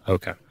tell.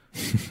 Okay.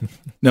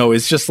 No,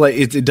 it's just like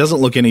it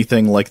doesn't look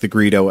anything like the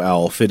Greedo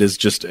Alf. It is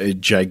just a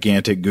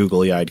gigantic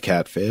googly-eyed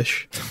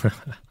catfish.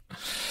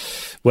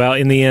 Well,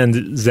 in the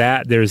end,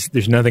 Zat,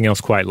 there's nothing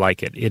else quite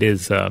like it. It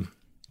is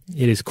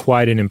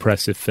quite an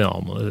impressive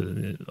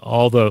film.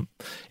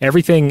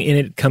 Everything in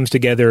it comes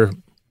together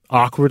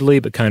awkwardly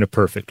but kind of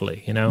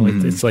perfectly.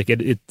 It's like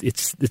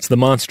it's the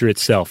monster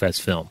itself as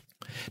film.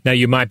 Now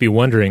you might be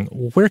wondering,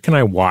 where can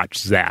I watch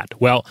Zat?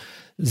 Well,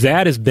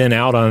 Zat has been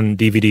out on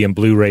DVD and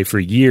Blu-ray for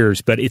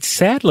years, but it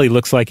sadly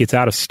looks like it's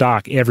out of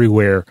stock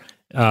everywhere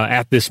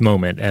at this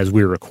moment as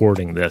we're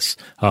recording this.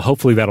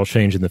 Hopefully that'll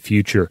change in the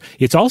future.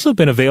 It's also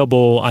been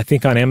available, I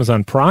think, on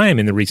Amazon Prime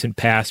in the recent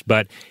past,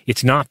 but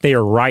it's not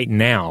there right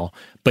now.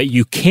 But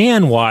you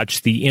can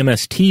watch the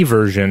MST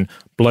version,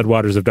 Blood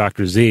Waters of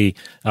Dr. Z.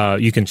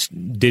 You can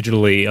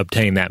digitally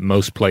obtain that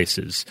most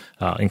places,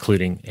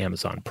 including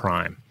Amazon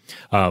Prime.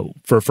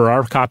 For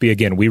our copy,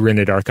 again, we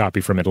rented our copy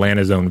from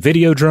Atlanta's own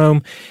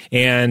Videodrome,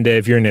 and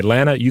if you're in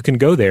Atlanta, you can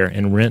go there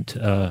and rent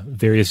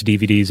various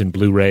DVDs and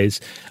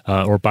Blu-rays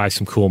or buy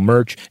some cool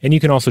merch, and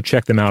you can also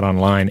check them out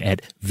online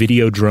at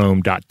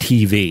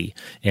videodrome.tv,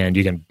 and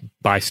you can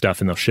buy stuff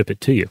and they'll ship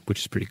it to you, which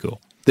is pretty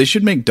cool. They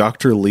should make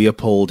Dr.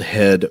 Leopold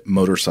head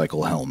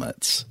motorcycle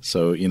helmets.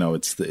 So,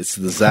 it's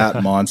the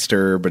Zat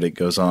monster, but it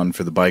goes on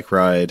for the bike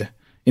ride.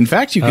 In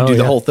fact, you could do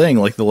the whole thing,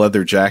 like the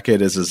leather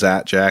jacket is a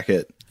Zat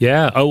jacket.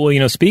 Yeah. Oh,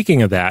 well,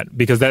 speaking of that,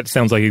 because that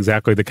sounds like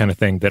exactly the kind of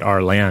thing that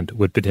Our Land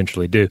would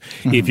potentially do.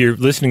 Mm-hmm. If you're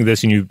listening to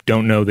this and you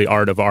don't know the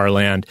art of Our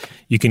Land,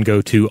 you can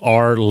go to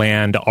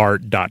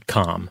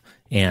ourlandart.com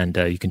and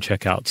you can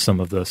check out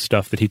some of the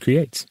stuff that he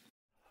creates.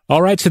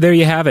 All right, so there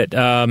you have it.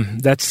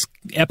 That's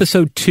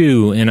episode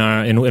 2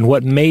 in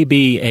what may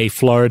be a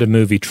Florida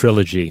movie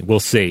trilogy. We'll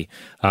see.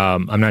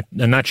 I'm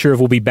not sure if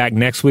we'll be back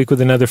next week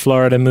with another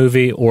Florida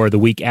movie or the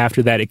week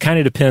after that. It kind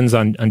of depends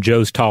on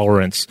Joe's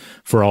tolerance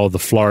for all the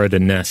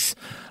Florida-ness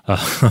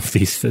of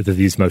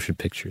these motion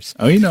pictures.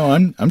 Oh,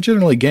 I'm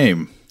generally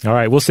game. All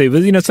right, we'll see.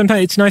 But,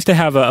 sometimes it's nice to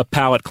have a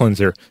palate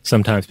cleanser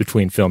sometimes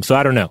between films. So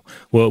I don't know.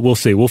 We'll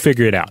see. We'll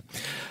figure it out.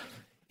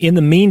 In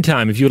the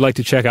meantime, if you would like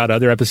to check out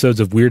other episodes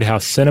of Weird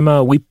House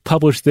Cinema, we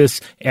publish this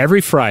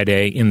every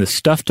Friday in the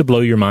Stuff to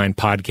Blow Your Mind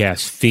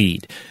podcast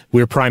feed.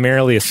 We're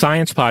primarily a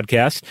science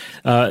podcast,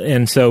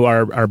 and so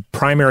our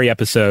primary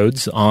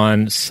episodes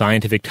on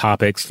scientific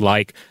topics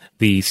like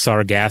the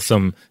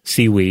sargassum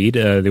seaweed,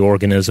 the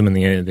organism and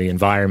the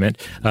environment.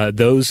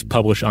 Those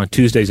publish on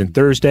Tuesdays and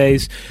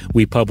Thursdays.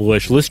 We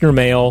publish listener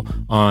mail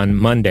on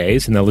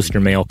Mondays, and the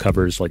listener mail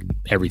covers like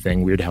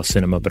everything, Weird House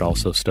Cinema, but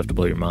also Stuff to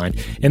Blow Your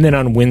Mind. And then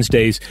on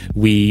Wednesdays,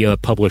 we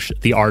publish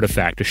The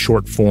Artifact, a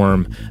short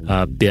form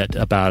bit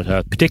about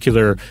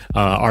particular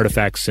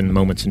artifacts and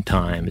moments in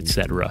time,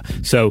 etc.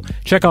 So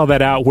check all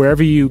that out.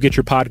 Wherever you get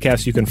your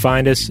podcasts, you can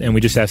find us, and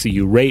we just ask that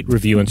you rate,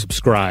 review, and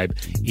subscribe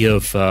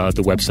if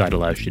the website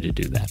allows you to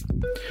do that.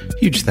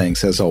 Huge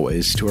thanks, as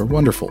always, to our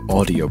wonderful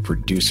audio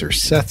producer,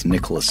 Seth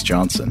Nicholas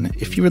Johnson.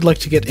 If you would like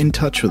to get in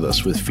touch with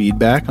us with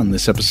feedback on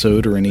this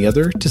episode or any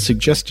other, to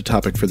suggest a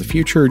topic for the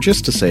future, or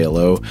just to say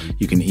hello,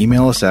 you can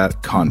email us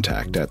at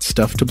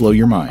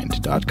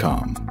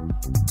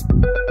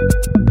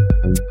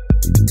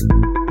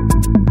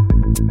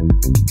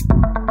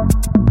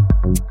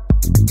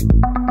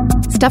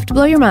Stuff to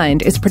Blow Your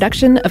Mind is a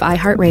production of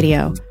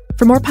iHeartRadio.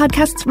 For more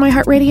podcasts from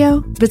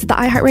iHeartRadio, visit the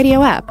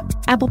iHeartRadio app,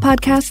 Apple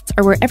Podcasts,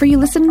 or wherever you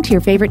listen to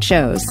your favorite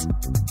shows.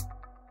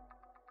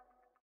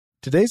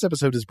 Today's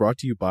episode is brought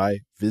to you by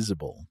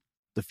Visible.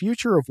 The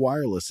future of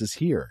wireless is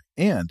here,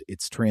 and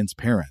it's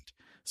transparent.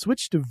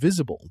 Switch to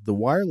Visible, the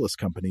wireless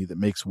company that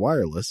makes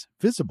wireless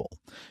visible.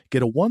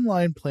 Get a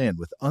one-line plan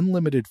with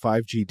unlimited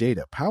 5G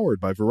data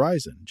powered by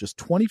Verizon, just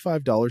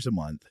 $25 a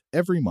month,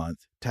 every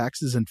month,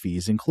 taxes and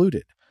fees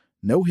included.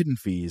 No hidden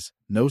fees,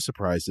 no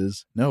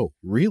surprises, no,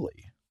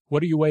 really.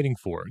 What are you waiting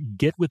for?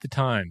 Get with the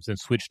times and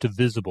switch to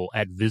Visible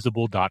at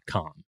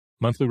Visible.com.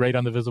 Monthly rate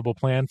on the Visible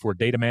plan for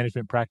data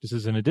management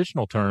practices and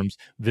additional terms,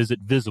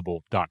 visit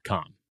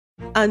Visible.com.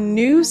 A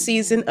new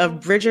season of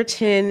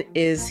Bridgerton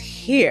is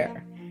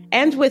here.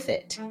 And with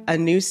it, a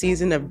new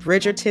season of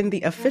Bridgerton,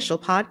 the official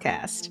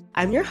podcast.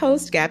 I'm your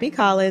host, Gabby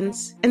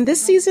Collins, and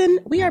this season,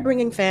 we are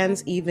bringing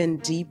fans even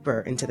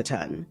deeper into the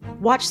ton.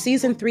 Watch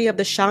season 3 of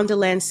the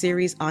Shondaland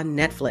series on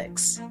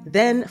Netflix.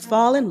 Then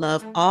fall in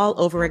love all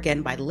over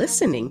again by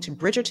listening to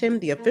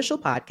Bridgerton, the official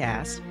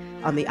podcast,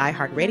 on the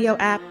iHeartRadio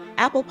app,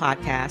 Apple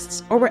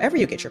Podcasts, or wherever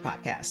you get your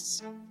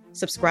podcasts.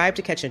 Subscribe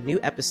to catch a new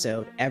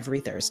episode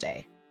every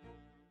Thursday.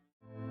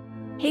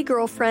 Hey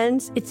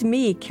girlfriends, it's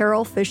me,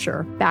 Carol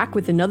Fisher, back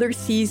with another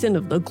season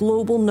of the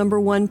global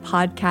 #1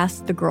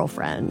 podcast, The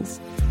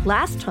Girlfriends.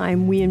 Last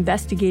time, we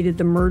investigated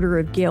the murder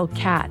of Gail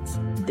Katz.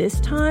 This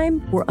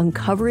time, we're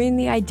uncovering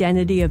the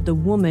identity of the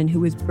woman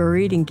who was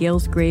buried in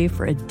Gail's grave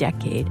for a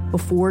decade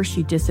before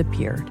she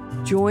disappeared.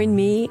 Join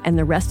me and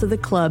the rest of the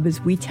club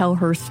as we tell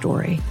her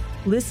story.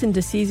 Listen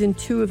to Season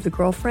 2 of The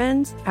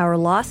Girlfriends, Our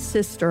Lost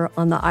Sister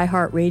on the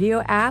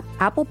iHeartRadio app,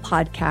 Apple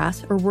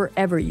Podcasts, or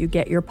wherever you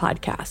get your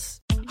podcasts.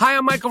 Hi,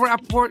 I'm Michael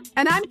Rappaport.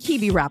 And I'm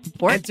Kibi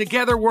Rappaport. And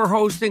together we're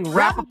hosting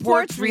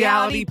Rappaport's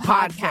Reality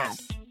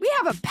Podcast. We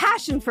have a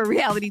passion for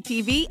reality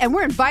TV, and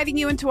we're inviting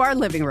you into our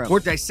living room. We're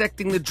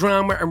dissecting the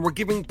drama, and we're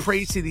giving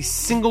praise to the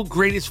single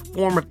greatest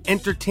form of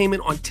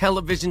entertainment on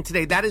television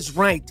today. That is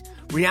right.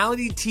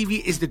 Reality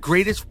TV is the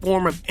greatest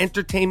form of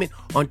entertainment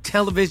on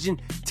television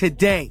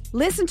today.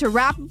 Listen to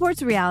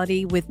Rappaport's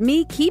Reality with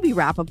me, Kibi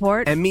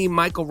Rappaport. And me,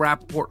 Michael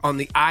Rappaport, on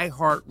the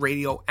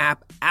iHeartRadio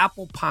app,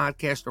 Apple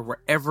Podcast, or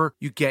wherever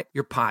you get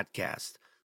your podcast.